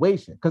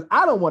situation, because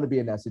I don't want to be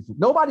in that situation.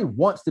 Nobody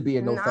wants to be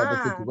in those type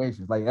of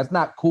situations. Like, that's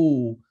not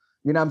cool.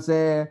 You know what I'm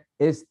saying?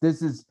 This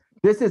is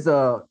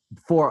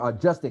for a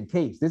just in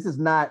case. This is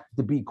not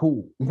to be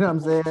cool. You know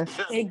what I'm saying?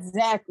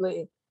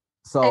 Exactly.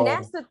 So, and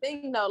that's the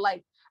thing, though.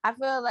 Like, I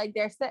feel like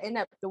they're setting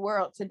up the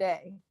world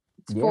today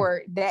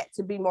for that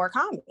to be more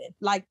common.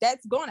 Like,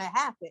 that's going to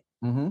happen.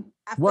 Mm-hmm.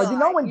 Well, you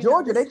know, in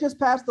Georgia, they just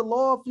passed the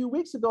law a few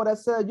weeks ago that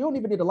said you don't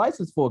even need a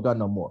license for a gun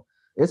no more.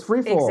 It's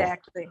free for all.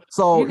 Exactly.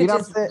 So you know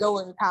just what I'm saying? Go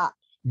and cop.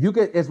 You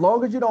could, as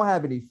long as you don't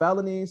have any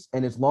felonies,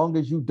 and as long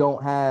as you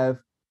don't have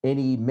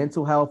any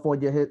mental health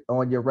on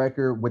your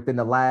record within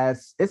the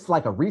last, it's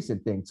like a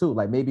recent thing too,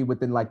 like maybe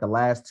within like the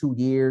last 2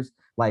 years,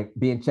 like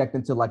being checked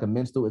into like a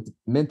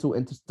mental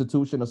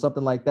institution or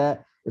something like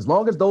that. As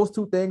long as those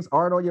two things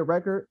aren't on your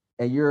record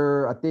and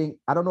you're,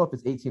 I don't know if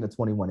it's 18 or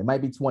 21, it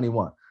might be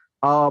 21.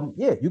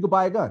 Yeah, you could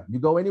buy a gun. You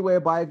go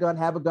anywhere, buy a gun,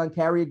 have a gun,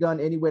 carry a gun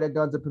anywhere that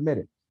guns are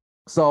permitted.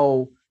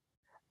 So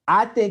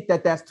I think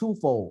that that's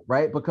twofold,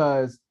 right?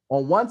 Because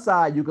on one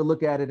side, you could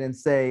look at it and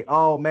say,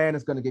 oh man,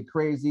 it's going to get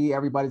crazy.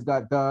 Everybody's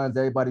got guns.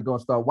 Everybody's going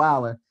to start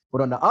wilding.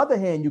 But on the other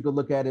hand, you could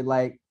look at it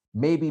like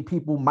maybe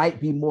people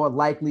might be more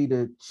likely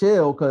to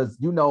chill because,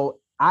 you know,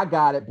 I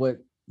got it, but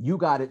you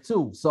got it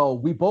too. So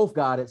we both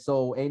got it.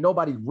 So ain't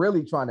nobody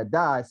really trying to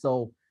die.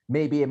 So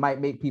maybe it might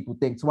make people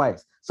think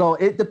twice. So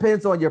it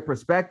depends on your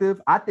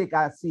perspective. I think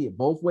I see it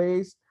both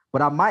ways,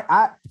 but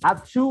I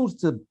choose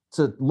to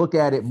look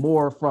at it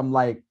more from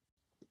like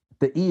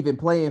the even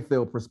playing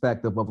field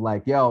perspective of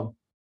like, yo,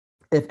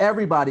 if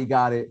everybody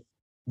got it,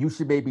 you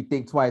should maybe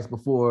think twice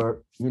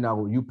before, you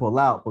know, you pull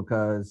out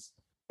because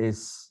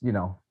it's, you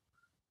know,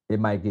 it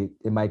might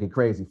get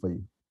crazy for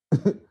you.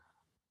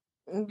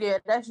 Yeah,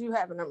 that's you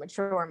having a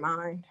mature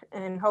mind,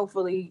 and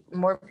hopefully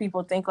more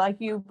people think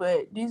like you.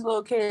 But these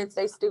little kids,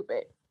 they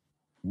stupid.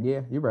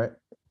 Yeah, you're right.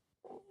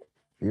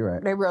 You're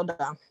right. They real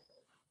dumb.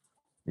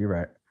 You're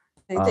right.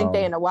 They think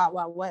they in the wild,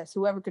 wild west.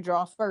 Whoever could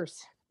draw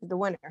first is the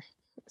winner.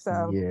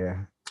 So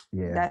yeah,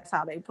 that's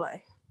how they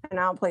play. And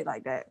I don't play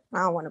like that.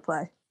 I don't want to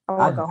play. I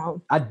want to go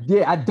home. I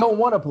don't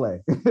want to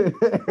play.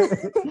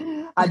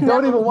 I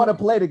don't even want to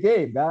play the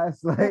game,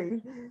 guys.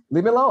 Like,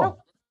 leave me alone. Nope.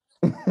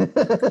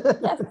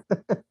 Yes.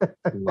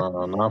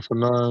 Nah, not for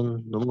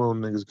none. Them little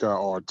niggas got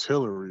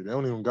artillery. They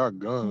don't even got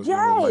guns.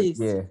 Yes. Like,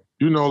 yeah.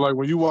 You know, like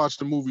when you watch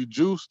the movie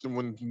Juiced and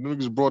when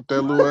niggas brought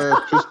that little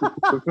ass pistol,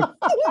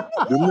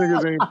 the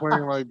niggas ain't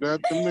playing like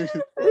that. Them niggas,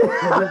 you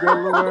bring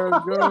that little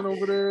ass gun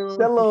over there.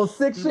 That little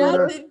 6-shooter.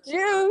 Not the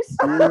juice.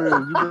 Yeah,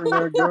 you bring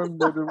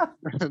that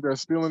gun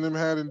that's stealing them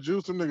had in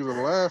Juice, them niggas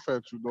will laugh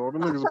at you, dog.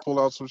 Them niggas will pull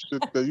out some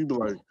shit that you be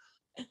like,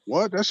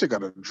 what? That shit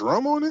got a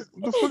drum on it?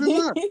 What the fuck is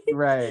that?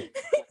 Right.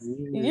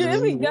 Yeah,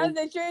 there be guns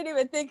that you ain't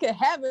even think could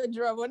have a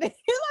drum on it.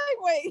 You're like,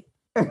 wait.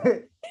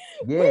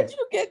 Yeah. Where'd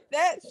you get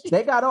that shit?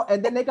 They got all,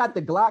 and then they got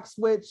the Glock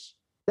switch.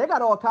 They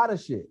got all kind of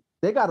shit.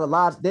 They got a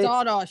lot.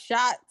 Sawed-off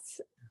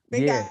shots.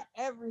 They Yeah. got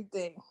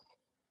everything.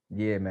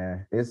 Yeah,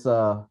 man. It's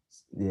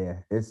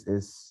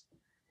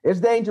it's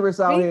dangerous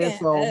out here.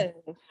 So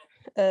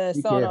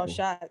be sawed-off careful.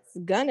 shots.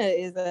 Gunna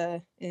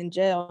is in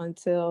jail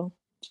until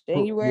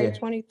January Yeah.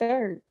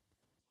 23rd.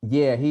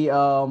 Yeah, he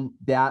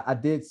I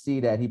did see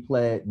that he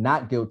pled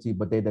not guilty,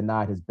 but they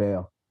denied his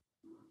bail.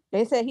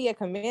 They said he a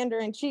commander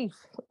in chief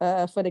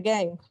for the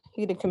gang.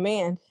 He the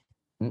command.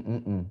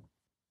 Mm-mm-mm.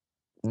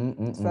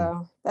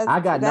 So that's,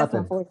 I got that's nothing.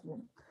 unfortunate.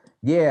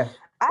 Yeah,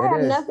 I it have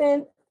is.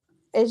 nothing.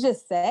 It's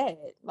just sad.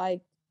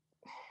 Like,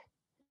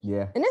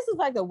 Yeah. and this is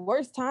like the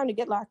worst time to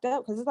get locked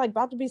up because it's like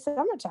about to be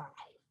summertime.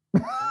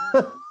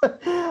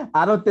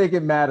 I don't think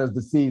it matters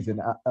the season.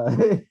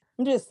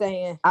 I'm just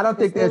saying. I don't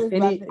think there's It's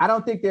about any. to- I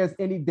don't think there's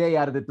any day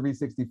out of the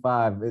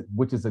 365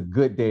 which is a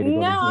good day to go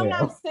No, to I'm jail.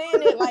 not saying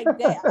it like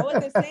that. I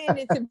wasn't saying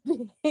it to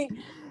be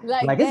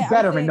like Like that. it's I'm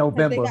better in saying 'cause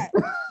they November.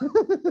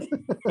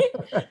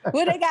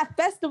 Well, they got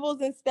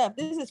festivals and stuff.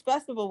 This is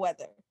festival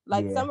weather,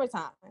 like Yeah.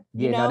 summertime.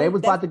 Yeah, no, they was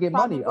about to get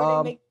probably money.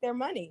 where they make their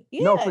money.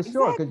 Yeah, No, for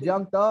sure. Because exactly.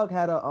 Young Thug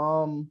had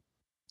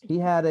he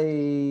had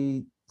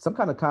some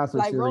kind of concert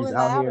Like series Rolling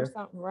out Loud here. or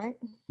something, right?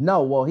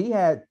 No, well, he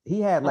had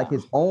like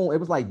his own. It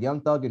was like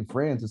Young Thug and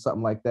Friends or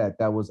something like that.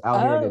 That was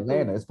out here in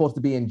Atlanta. Oh. It's supposed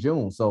to be in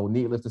June, so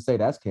needless to say,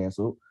 that's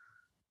canceled.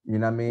 You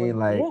know what I mean?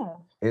 Well, Like yeah.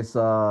 it's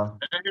And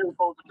he was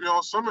supposed to be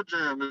on Summer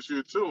Jam this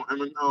year too.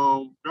 Him and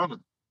Gunna.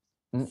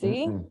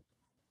 See?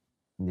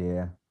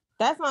 Yeah.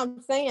 That's what I'm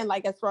saying.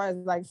 Like as far as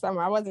like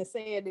summer, I wasn't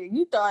saying that.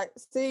 You thought,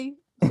 see,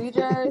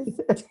 Jazz?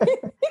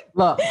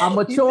 Look, I'm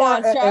mature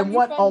sound trying to and be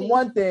on funny.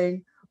 one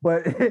thing,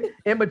 but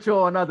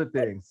immature on other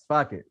things.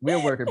 Fuck it. We're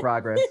a work in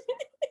progress.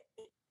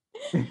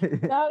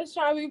 I was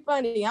trying to be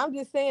funny. I'm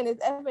just saying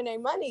it's effing their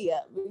money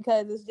up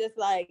because it's just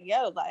like,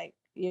 yo, like,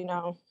 you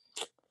know,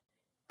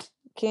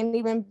 can't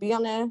even be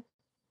on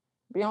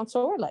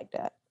tour like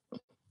that.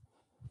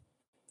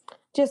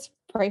 Just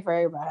pray for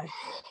everybody.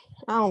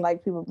 I don't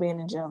like people being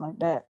in jail like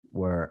that.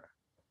 Word.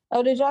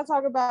 Oh, did y'all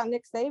talk about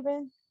Nick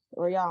Saban?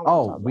 Or y'all don't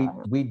wanna Oh, talk we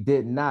about him? we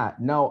did not.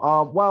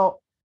 No.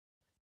 Well,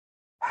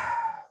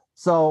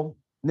 so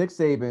Nick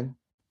Saban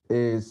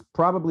is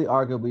probably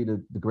arguably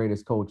the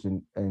greatest coach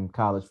in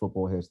college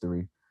football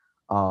history.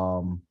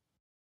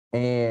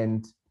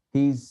 And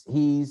he's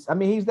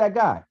that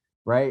guy,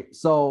 right?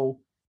 So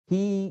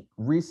he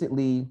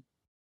recently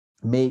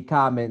made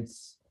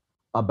comments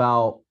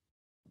about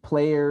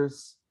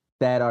players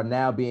that are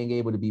now being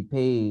able to be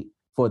paid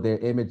for their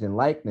image and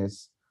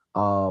likeness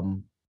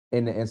in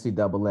the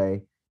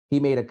NCAA. He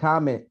made a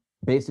comment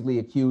basically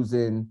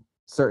accusing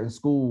certain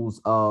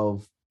schools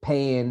of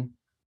paying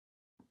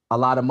a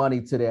lot of money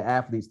to their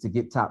athletes to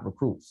get top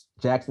recruits.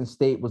 Jackson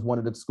State was one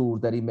of the schools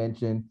that he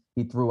mentioned.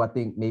 He threw, I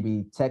think,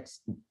 maybe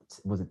Texas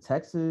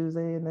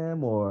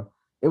A&M or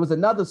It was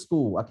another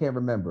school. I can't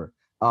remember.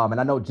 And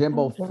I know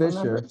Jimbo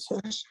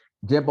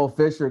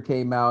Fisher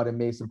came out and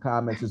made some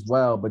comments as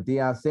well, but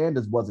Deion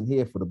Sanders wasn't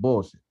here for the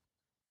bullshit.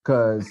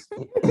 Cause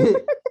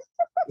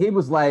he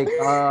was like,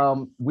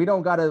 we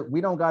don't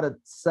gotta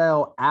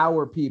sell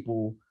our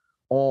people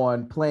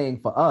on playing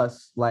for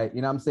us. Like,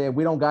 you know what I'm saying?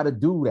 We don't gotta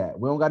do that.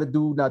 We don't gotta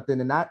do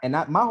nothing.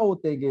 And my whole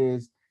thing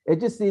is, it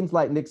just seems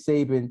like Nick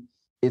Saban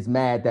is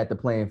mad that the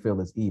playing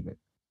field is even.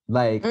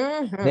 Like,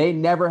 they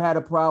never had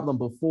a problem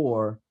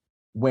before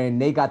when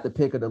they got the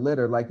pick of the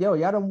litter. Like, yo,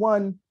 y'all done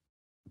won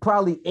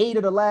probably 8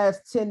 of the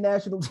last 10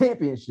 national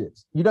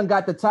championships. You done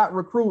got the top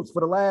recruits for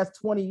the last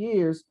 20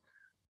 years.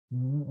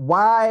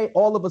 Why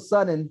all of a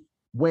sudden,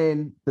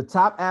 when the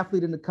top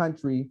athlete in the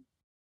country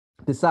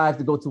decides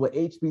to go to a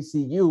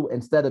HBCU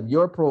instead of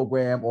your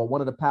program or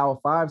one of the Power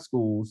 5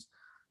 schools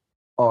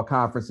or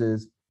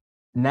conferences,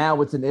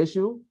 now it's an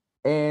issue?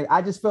 And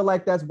I just feel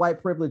like that's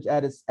white privilege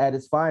at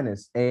its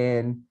finest.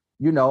 And,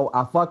 you know,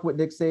 I fuck with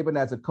Nick Saban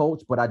as a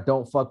coach, but I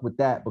don't fuck with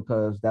that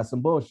because that's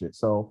some bullshit.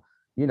 So,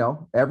 you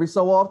know, every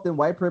so often,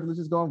 white privilege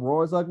is going to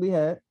roar its ugly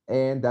head.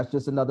 And that's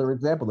just another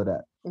example of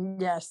that.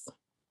 Yes.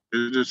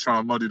 It's just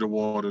trying to muddy the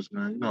waters,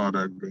 man. You know how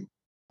that goes.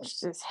 It's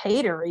just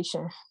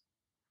hateration.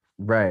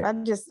 Right. I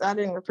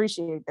didn't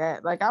appreciate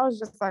that. Like, I was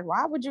just like,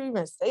 why would you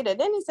even say that?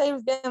 Didn't he say he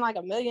was getting like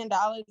 $1 million?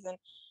 And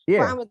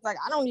Brian was like,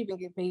 I don't even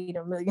get paid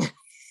 $1 million.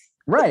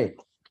 Right.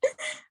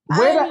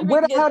 Where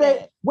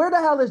the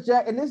hell is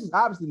Jack? And this is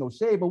obviously no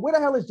shade, but where the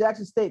hell is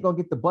Jackson State gonna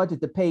get the budget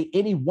to pay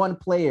any one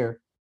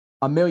player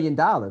 $1 million?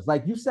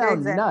 Like, you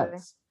sound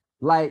nuts.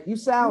 Like, you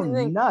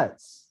sound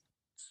nuts.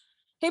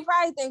 He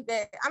probably think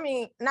that, I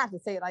mean, not to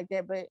say it like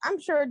that, but I'm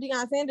sure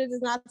Deion Sanders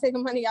is not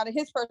taking money out of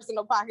his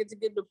personal pocket to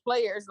give the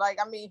players. Like,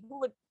 I mean,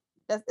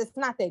 it's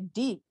not that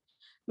deep.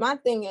 My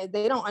thing is,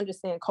 they don't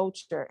understand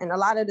culture. And a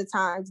lot of the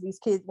times these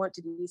kids went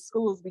to these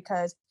schools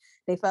because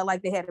they felt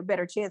like they had a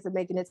better chance of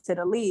making it to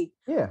the league.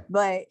 Yeah.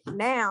 But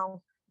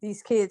now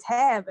these kids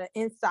have an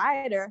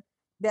insider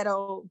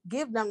that'll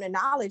give them the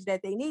knowledge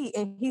that they need.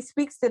 And he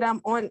speaks to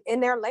them in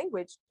their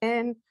language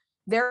and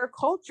their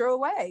cultural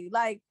way.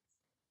 Like,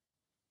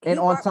 and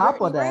on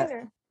top of that,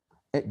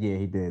 yeah,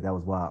 he did. That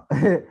was wild.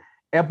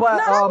 But no,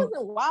 that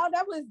wasn't wild.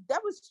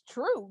 That was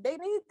true. They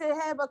need to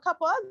have a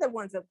couple other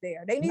ones up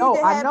there. They need to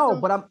have I know,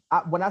 but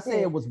when I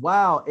say it was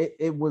wild,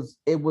 it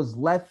was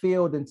left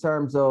field in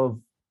terms of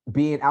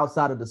being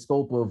outside of the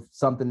scope of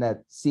something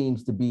that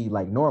seems to be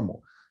like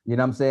normal. You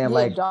know what I'm saying? Yeah,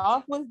 like,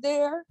 Dolph was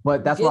there.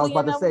 But that's what I was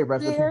about to say.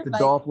 Rest in peace to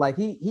Dolph. Like,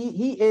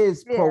 he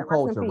is pro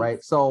culture,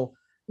 right? So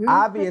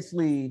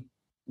obviously,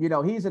 you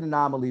know, he's an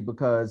anomaly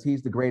because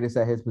he's the greatest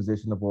at his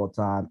position of all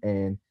time,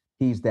 and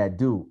he's that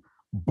dude.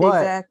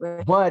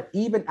 But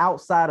even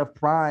outside of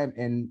Prime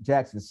and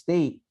Jackson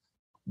State,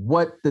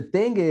 what the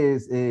thing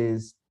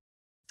is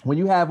when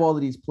you have all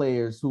of these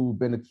players who've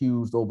been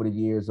accused over the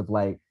years of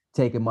like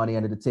taking money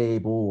under the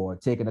table or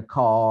taking a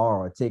car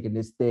or taking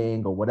this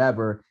thing or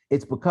whatever,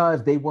 it's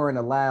because they weren't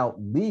allowed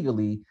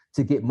legally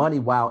to get money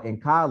while in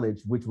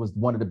college, which was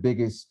one of the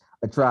biggest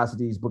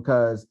atrocities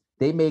because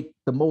they make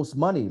the most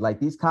money.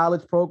 Like, these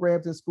college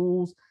programs and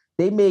schools,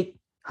 they make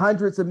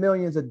hundreds of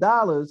millions of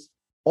dollars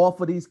off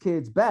of these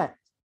kids' backs.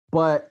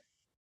 But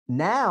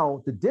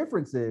now the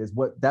difference is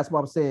that's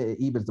what I'm saying. It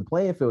evens the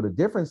playing field. The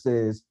difference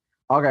is,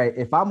 all right,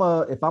 if I'm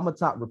a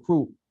top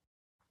recruit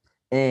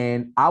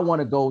and I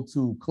want to go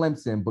to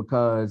Clemson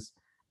because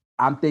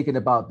I'm thinking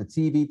about the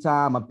TV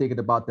time, I'm thinking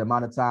about the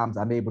amount of times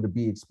I'm able to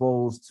be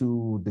exposed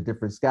to the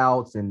different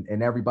scouts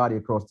and everybody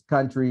across the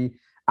country.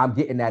 I'm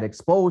getting that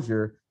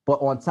exposure.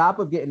 But on top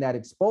of getting that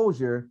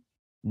exposure,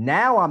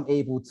 now I'm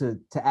able to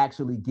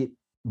actually get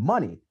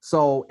money.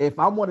 So if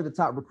I'm one of the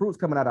top recruits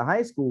coming out of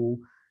high school,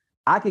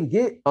 I can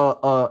get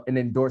an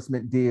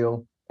endorsement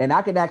deal and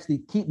I can actually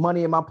keep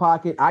money in my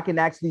pocket. I can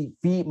actually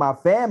feed my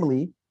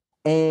family,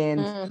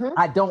 and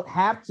I don't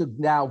have to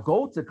now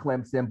go to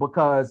Clemson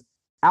because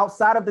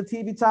outside of the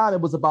TV time,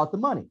 it was about the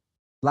money.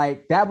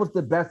 Like, that was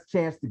the best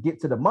chance to get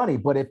to the money.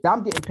 But if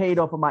I'm getting paid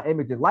off of my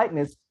image and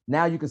likeness,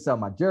 now you can sell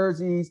my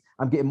jerseys.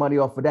 I'm getting money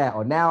off of that.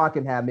 Or now I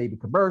can have maybe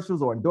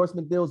commercials or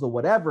endorsement deals or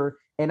whatever.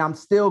 And I'm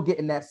still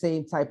getting that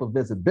same type of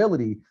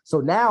visibility. So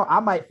now I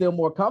might feel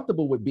more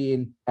comfortable with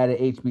being at an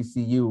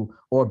HBCU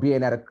or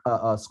being at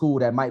a school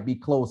that might be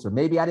closer.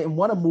 Maybe I didn't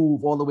want to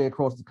move all the way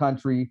across the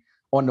country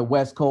on the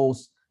West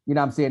Coast, you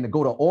know what I'm saying, to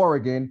go to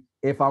Oregon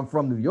if I'm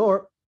from New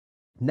York.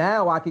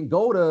 Now I can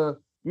go to,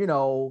 you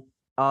know,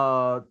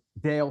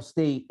 Dale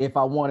State if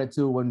I wanted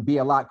to and be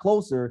a lot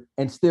closer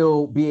and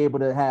still be able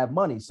to have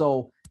money.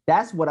 So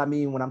that's what I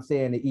mean when I'm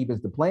saying it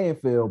evens the playing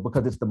field,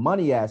 because it's the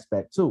money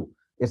aspect too.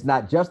 It's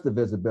not just the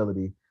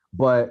visibility,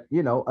 but,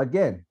 you know,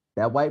 again,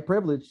 that white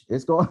privilege,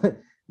 it's going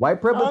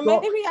white privilege.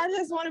 Maybe I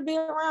just want to be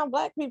around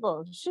Black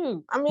people.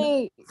 Shoot. I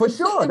mean, for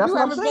sure. That's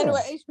what I'm saying. If you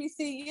ever been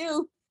to an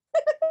HBCU,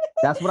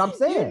 that's what I'm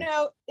saying. You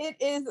know, it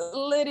is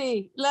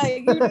litty.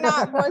 Like, you're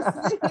not going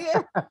to sit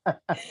here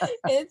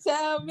and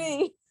tell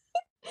me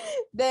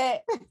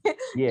that.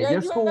 Yeah,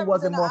 your school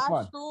wasn't more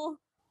fun. School?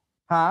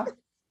 Huh?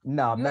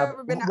 No, you never.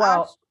 Ever been to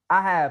well,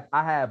 I have,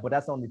 but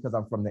that's only because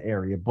I'm from the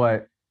area.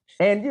 But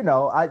And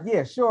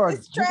yeah, sure.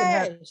 It's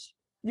trash.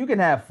 You can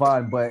have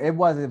fun, but it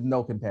wasn't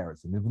no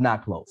comparison. It was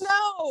not close.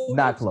 No,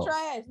 not it's close.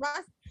 Trash.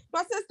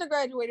 My sister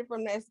graduated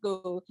from that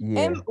school, Yeah.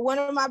 and one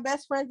of my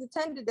best friends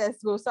attended that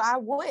school. So I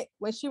went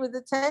when she was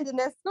attending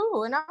that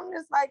school, and I'm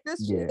just like,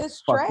 this shit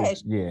is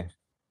trash. Yeah,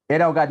 it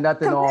don't got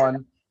nothing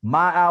on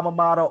my alma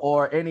mater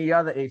or any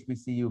other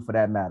HBCU for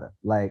that matter.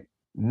 Like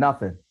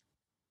nothing.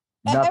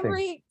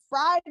 Every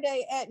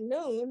Friday at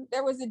noon,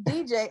 there was a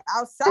DJ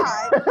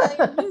outside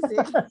playing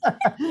music,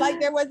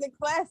 like there wasn't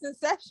class in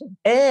session.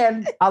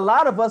 And a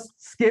lot of us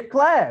skipped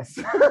class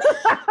to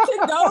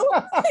go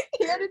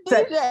hear the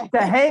DJ. To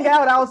hang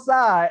out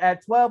outside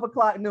at 12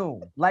 o'clock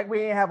noon. Like we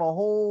didn't have a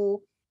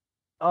whole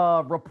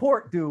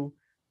report due.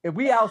 If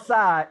we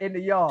outside in the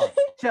yard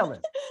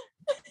chilling.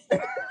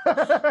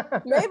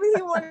 Maybe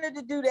he wanted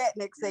to do that,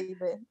 Nick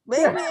Saban.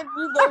 Maybe if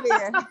you go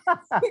there,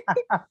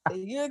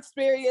 you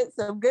experience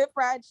some good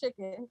fried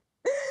chicken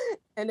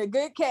and a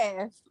good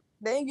calf,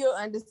 then you'll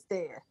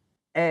understand.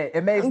 And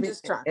it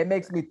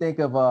makes me think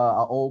of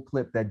an old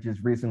clip that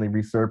just recently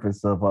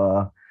resurfaced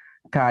of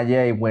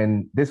Kanye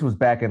when this was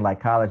back in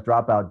like College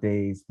Dropout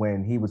days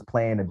when he was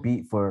playing a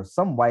beat for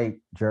some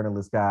white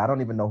journalist guy. I don't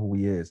even know who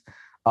he is.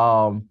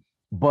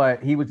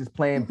 But he was just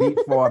playing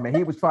beats for him and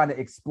he was trying to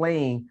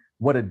explain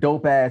what a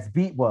dope ass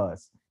beat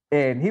was.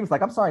 And he was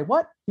like, I'm sorry,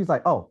 what? He's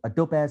like, oh, a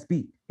dope ass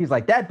beat. He's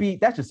like, that beat,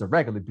 that's just a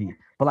regular beat.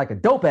 But like a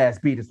dope ass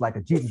beat is like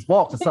a Jesus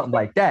Walks or something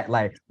like that.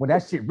 Like when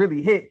that shit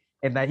really hit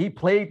and like he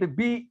played the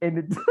beat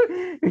and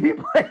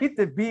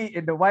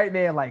the white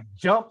man like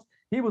jumped.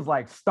 He was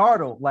like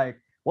startled, like,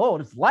 whoa,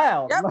 it's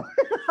loud. Yep.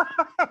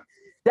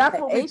 That's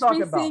what we're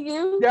talking about.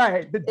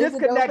 Yeah, the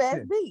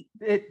disconnection.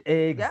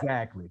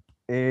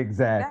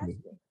 Exactly.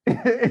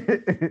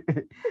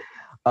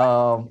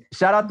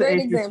 Shout out to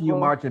HBCU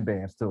marching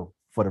bands too,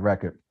 for the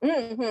record.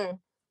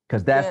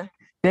 Because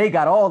they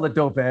got all the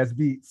dope ass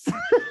beats.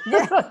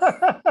 You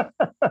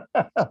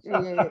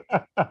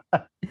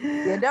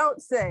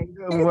don't say.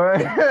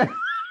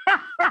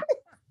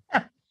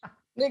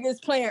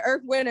 Niggas playing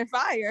Earth, Wind, and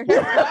Fire.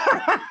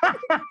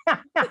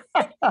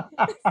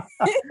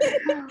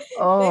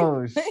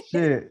 Oh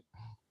shit.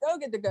 Go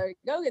get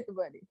the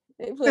money.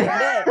 They play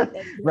that.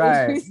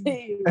 Right.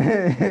 They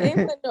ain't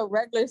playing no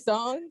regular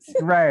songs.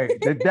 Right.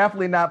 They're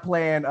definitely not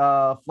playing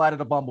Flight of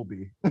the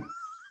Bumblebee.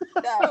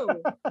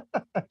 No.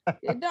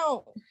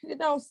 It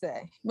don't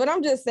say. But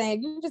I'm just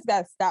saying, you just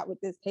gotta stop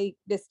with this hate,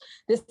 this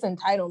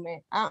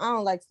entitlement. I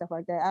don't like stuff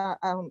like that.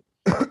 I don't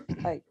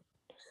like.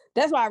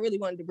 That's why I really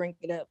wanted to bring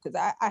it up because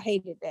I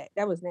hated that.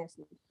 That was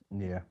nasty.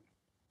 Yeah.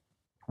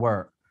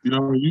 Word.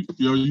 You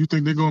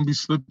think they're gonna be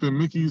slipping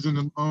Mickey's in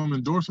the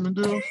endorsement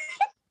deal?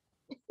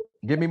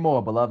 Give me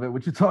more, beloved.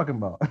 What you talking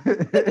about? I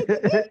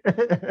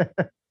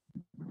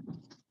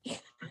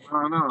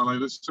know. Like,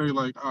 let's say,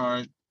 like, all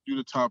right, you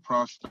the top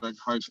prospect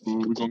high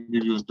school. We're gonna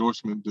give you an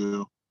endorsement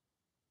deal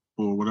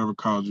for whatever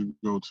college you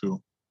go to.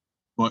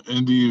 But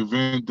in the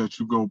event that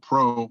you go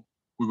pro,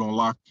 we're gonna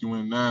lock you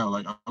in now.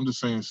 Like, I'm just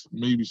saying,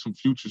 maybe some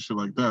future shit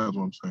like that is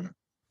what I'm saying.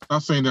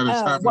 Not saying that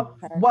it's happening.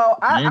 Well,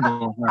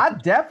 I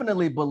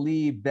definitely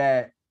believe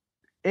that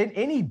in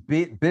any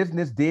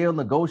business deal,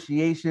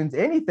 negotiations,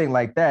 anything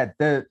like that,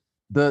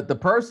 the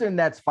person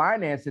that's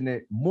financing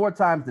it more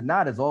times than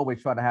not is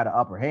always trying to have the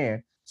upper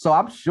hand. So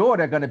I'm sure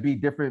they're going to be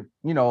different,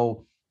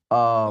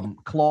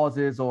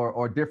 clauses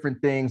or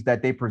different things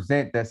that they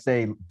present that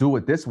say do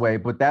it this way.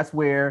 But that's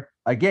where,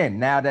 again,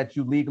 now that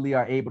you legally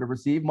are able to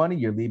receive money,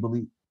 you're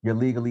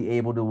legally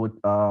able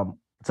to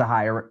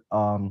hire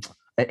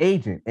an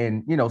agent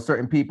and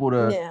certain people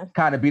to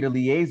kind of be the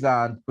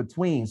liaison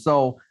between.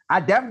 So I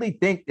definitely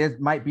think there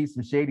might be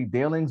some shady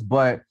dealings,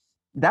 but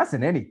that's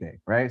in anything,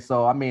 right?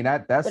 So I mean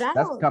that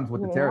comes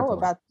with the territory.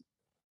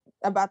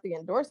 About the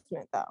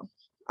endorsement though.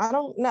 I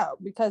don't know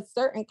because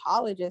certain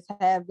colleges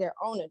have their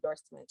own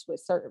endorsements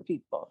with certain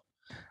people,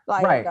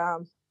 like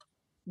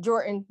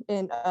Jordan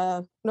in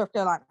North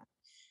Carolina.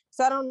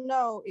 So I don't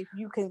know if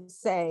you can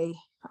say.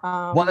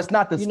 Well, it's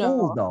not the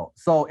schools though.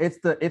 So it's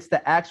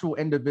the actual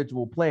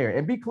individual player.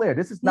 And be clear,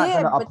 this is not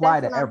going to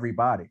apply to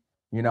everybody.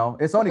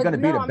 It's only going to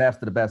be the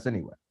best of the best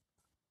anyway.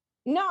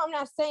 No, I'm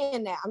not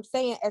saying that. I'm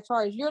saying as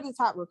far as you're the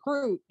top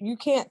recruit, you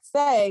can't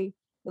say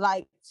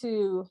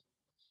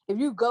if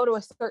you go to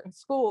a certain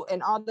school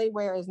and all they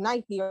wear is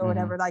Nike or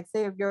whatever, like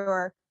say if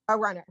you're a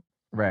runner,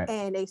 right?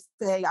 And they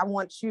say, I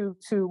want you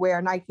to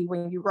wear Nike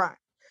when you run.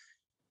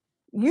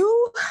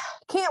 You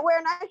can't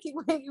wear Nike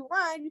when you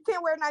run. You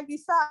can't wear Nike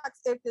socks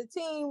if the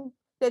team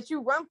that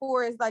you run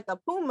for is like a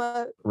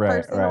Puma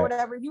person or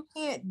whatever. You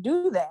can't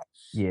do that.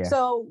 Yeah.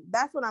 So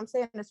that's what I'm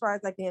saying as far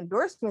as like the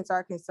endorsements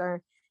are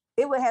concerned.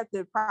 It would have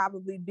to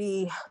probably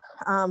be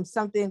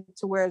something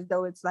to where as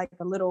though it's like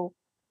a little,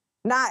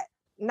 not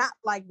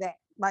like that,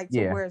 like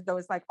to where as though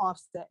it's like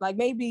offset. Like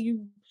maybe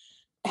you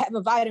have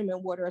a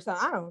vitamin water or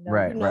something. I don't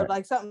know.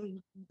 Like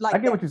something like I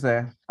get what you're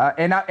saying.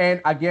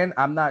 And again,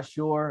 I'm not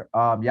sure.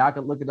 Y'all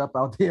can look it up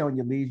out there on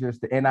your leisure. It's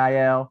the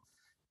NIL.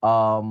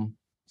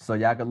 So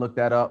y'all can look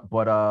that up.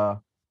 But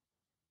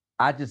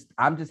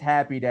I'm just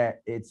happy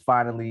that it's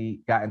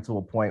finally gotten to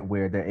a point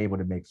where they're able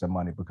to make some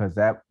money, because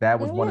that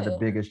was one of the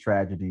biggest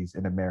tragedies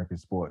in American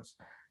sports.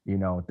 You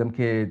know, them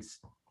kids,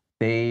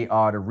 they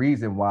are the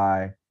reason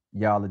why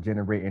y'all are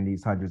generating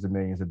these hundreds of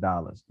millions of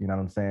dollars. You know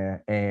what I'm saying?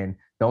 And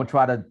don't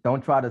try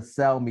to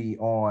sell me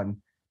on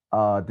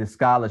the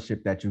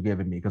scholarship that you're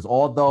giving me, because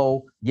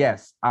although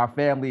yes, our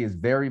family is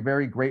very,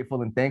 very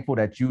grateful and thankful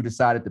that you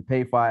decided to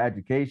pay for our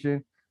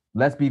education,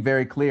 let's be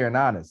very clear and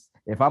honest.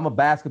 If I'm a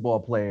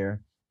basketball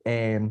player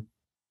and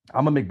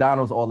I'm a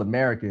McDonald's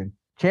All-American,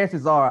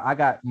 chances are I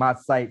got my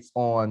sights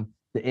on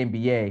the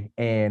NBA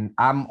and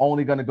I'm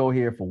only going to go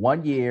here for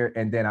 1 year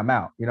and then I'm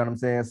out. You know what I'm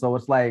saying? So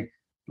it's like,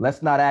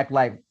 let's not act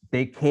like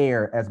they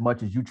care as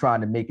much as you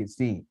trying to make it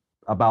seem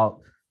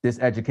about this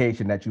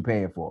education that you're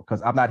paying for,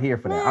 because I'm not here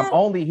for that. I'm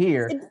only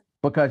here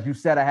because you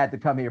said I had to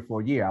come here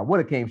for a year. I would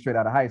have came straight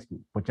out of high school,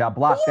 but y'all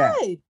blocked that.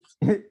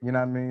 You know what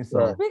I mean? So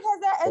because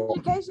that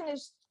education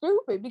is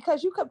stupid,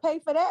 because you could pay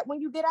for that when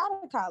you get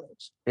out of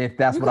college. If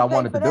that's what I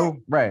wanted to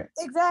do, right?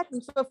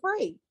 Exactly, for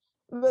free.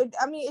 But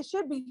I mean, it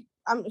should be.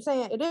 I'm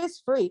saying it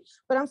is free,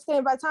 but I'm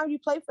saying by the time you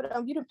play for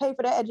them, you didn't pay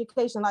for that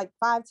education like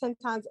 5-10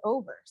 times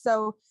over.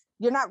 So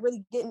you're not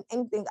really getting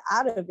anything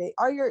out of it.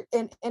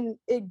 And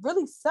it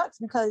really sucks,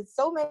 because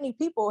so many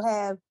people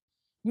have,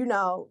 you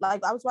know,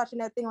 like I was watching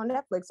that thing on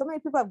Netflix. So many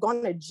people have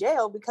gone to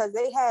jail because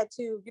they had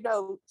to, you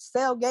know,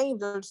 sell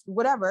games or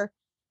whatever,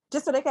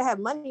 just so they could have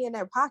money in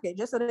their pocket,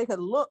 just so they could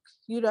look,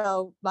 you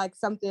know, like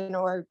something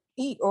or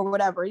eat or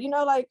whatever, you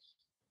know, like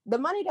the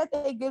money that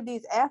they give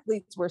these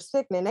athletes were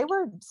sickening. They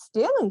were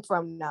stealing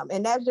from them.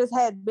 And that just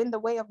had been the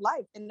way of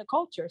life in the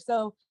culture.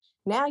 So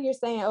now you're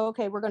saying,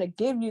 okay, we're going to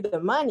give you the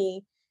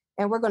money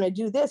and we're going to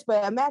do this.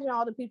 But imagine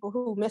all the people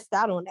who missed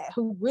out on that,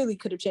 who really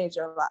could have changed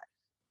their life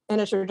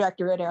and the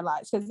trajectory of their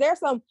lives. Because there's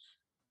some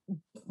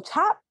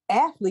top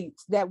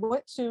athletes that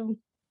went to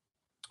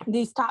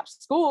these top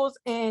schools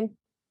and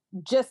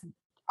just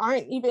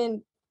aren't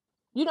even,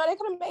 you know, they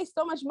could have made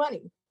so much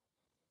money.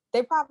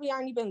 They probably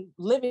aren't even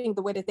living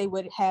the way that they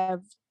would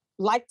have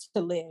liked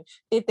to live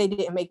if they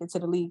didn't make it to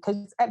the league,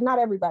 because not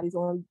everybody's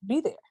going to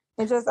be there.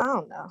 It's just, I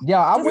don't know.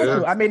 Yeah, I'm with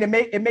you. I mean,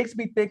 it makes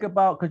me think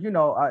about, because, you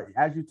know,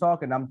 as you're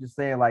talking, I'm just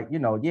saying, like, you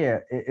know, yeah,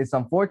 it's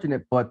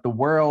unfortunate, but the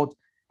world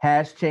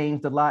has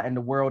changed a lot and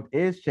the world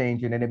is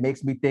changing. And it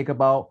makes me think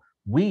about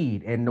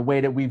weed and the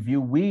way that we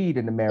view weed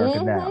in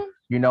America now.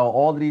 You know,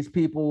 all of these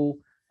people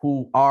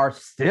who are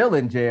still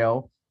in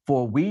jail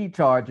for weed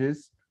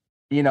charges,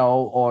 you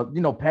know, or,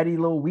 you know, petty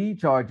little weed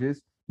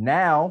charges.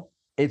 Now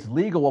it's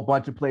legal a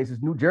bunch of places.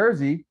 New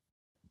Jersey,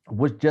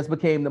 which just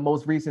became the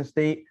most recent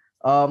state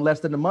less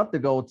than a month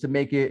ago, to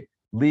make it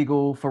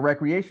legal for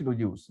recreational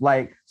use.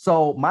 Like,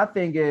 so my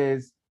thing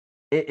is,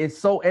 it's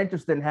so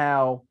interesting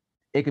how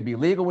it could be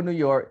legal in New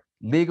York,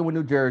 legal in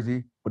New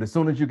Jersey, but as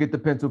soon as you get to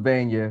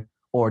Pennsylvania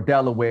or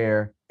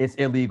Delaware, it's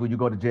illegal. You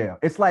go to jail.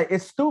 It's like,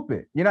 it's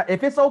stupid. You know,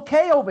 if it's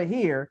okay over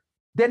here,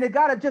 then it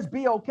gotta just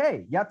be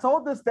okay. Y'all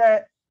told us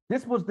that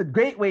this was the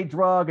gateway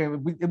drug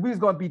and we was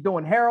gonna be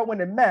doing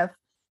heroin and meth.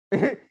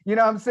 You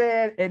know what I'm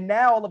saying? And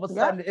now all of a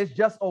sudden it's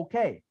just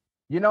okay.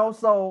 You know,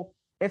 so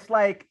it's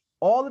like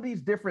all of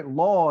these different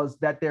laws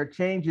that they're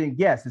changing.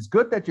 Yes, it's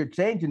good that you're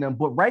changing them,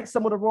 but right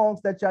some of the wrongs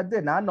that y'all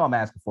did. Now, I know I'm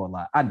asking for a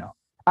lot. I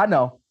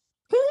know.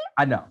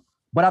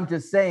 But I'm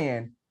just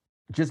saying,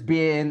 just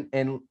being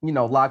in, you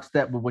know,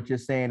 lockstep with what you're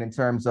saying in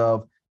terms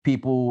of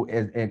people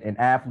and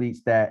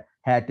athletes that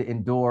had to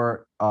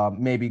endure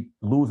maybe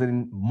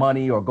losing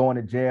money or going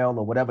to jail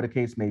or whatever the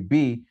case may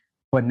be.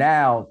 But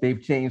now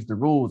they've changed the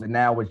rules and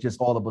now it's just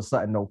all of a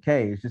sudden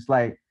okay. It's just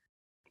like,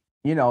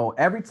 you know,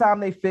 every time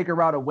they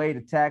figure out a way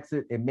to tax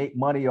it and make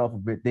money off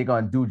of it, they're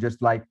going to do just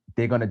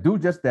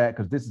that,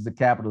 because this is a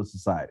capitalist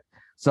society.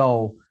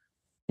 So,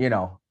 you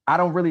know, I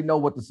don't really know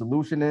what the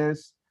solution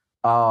is.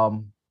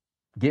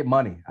 Get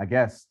money, I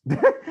guess.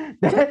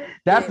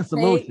 That's the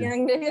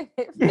solution.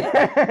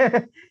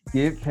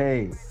 Get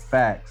paid.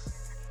 Facts.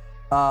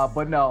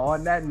 But no,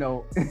 on that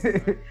note,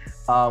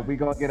 we're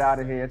going to get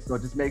out of here. So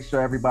just make sure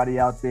everybody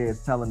out there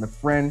is telling a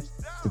friend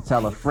to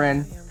tell a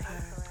friend.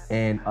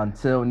 And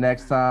until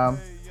next time,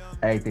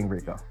 everything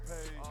Rico.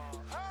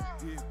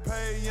 Get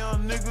paid,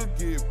 young nigga,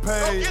 get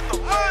paid.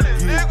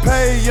 Get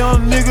paid,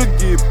 young nigga,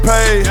 get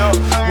paid.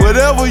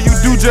 Whatever you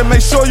do, just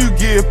make sure you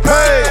get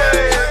paid.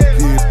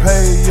 Get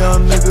paid,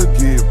 young nigga,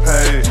 get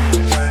paid.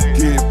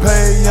 Get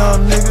paid,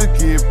 young nigga,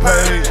 get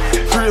paid.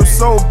 Crib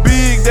so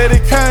big that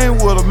it came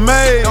with a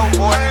maid.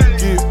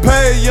 Get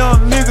paid,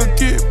 young nigga,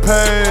 get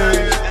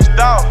paid.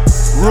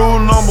 Rule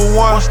number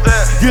 1,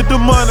 get the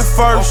money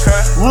first.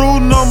 Rule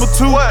number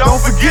 2,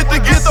 don't forget to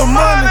get the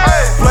money.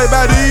 Play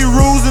by these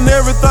rules and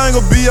everything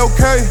will be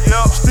okay.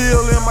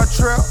 Still in my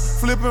trap,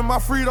 flipping my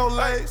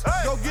Frito-Lays.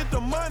 Go get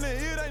the money,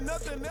 it ain't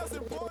nothing else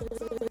important.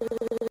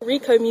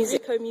 Rico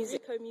music.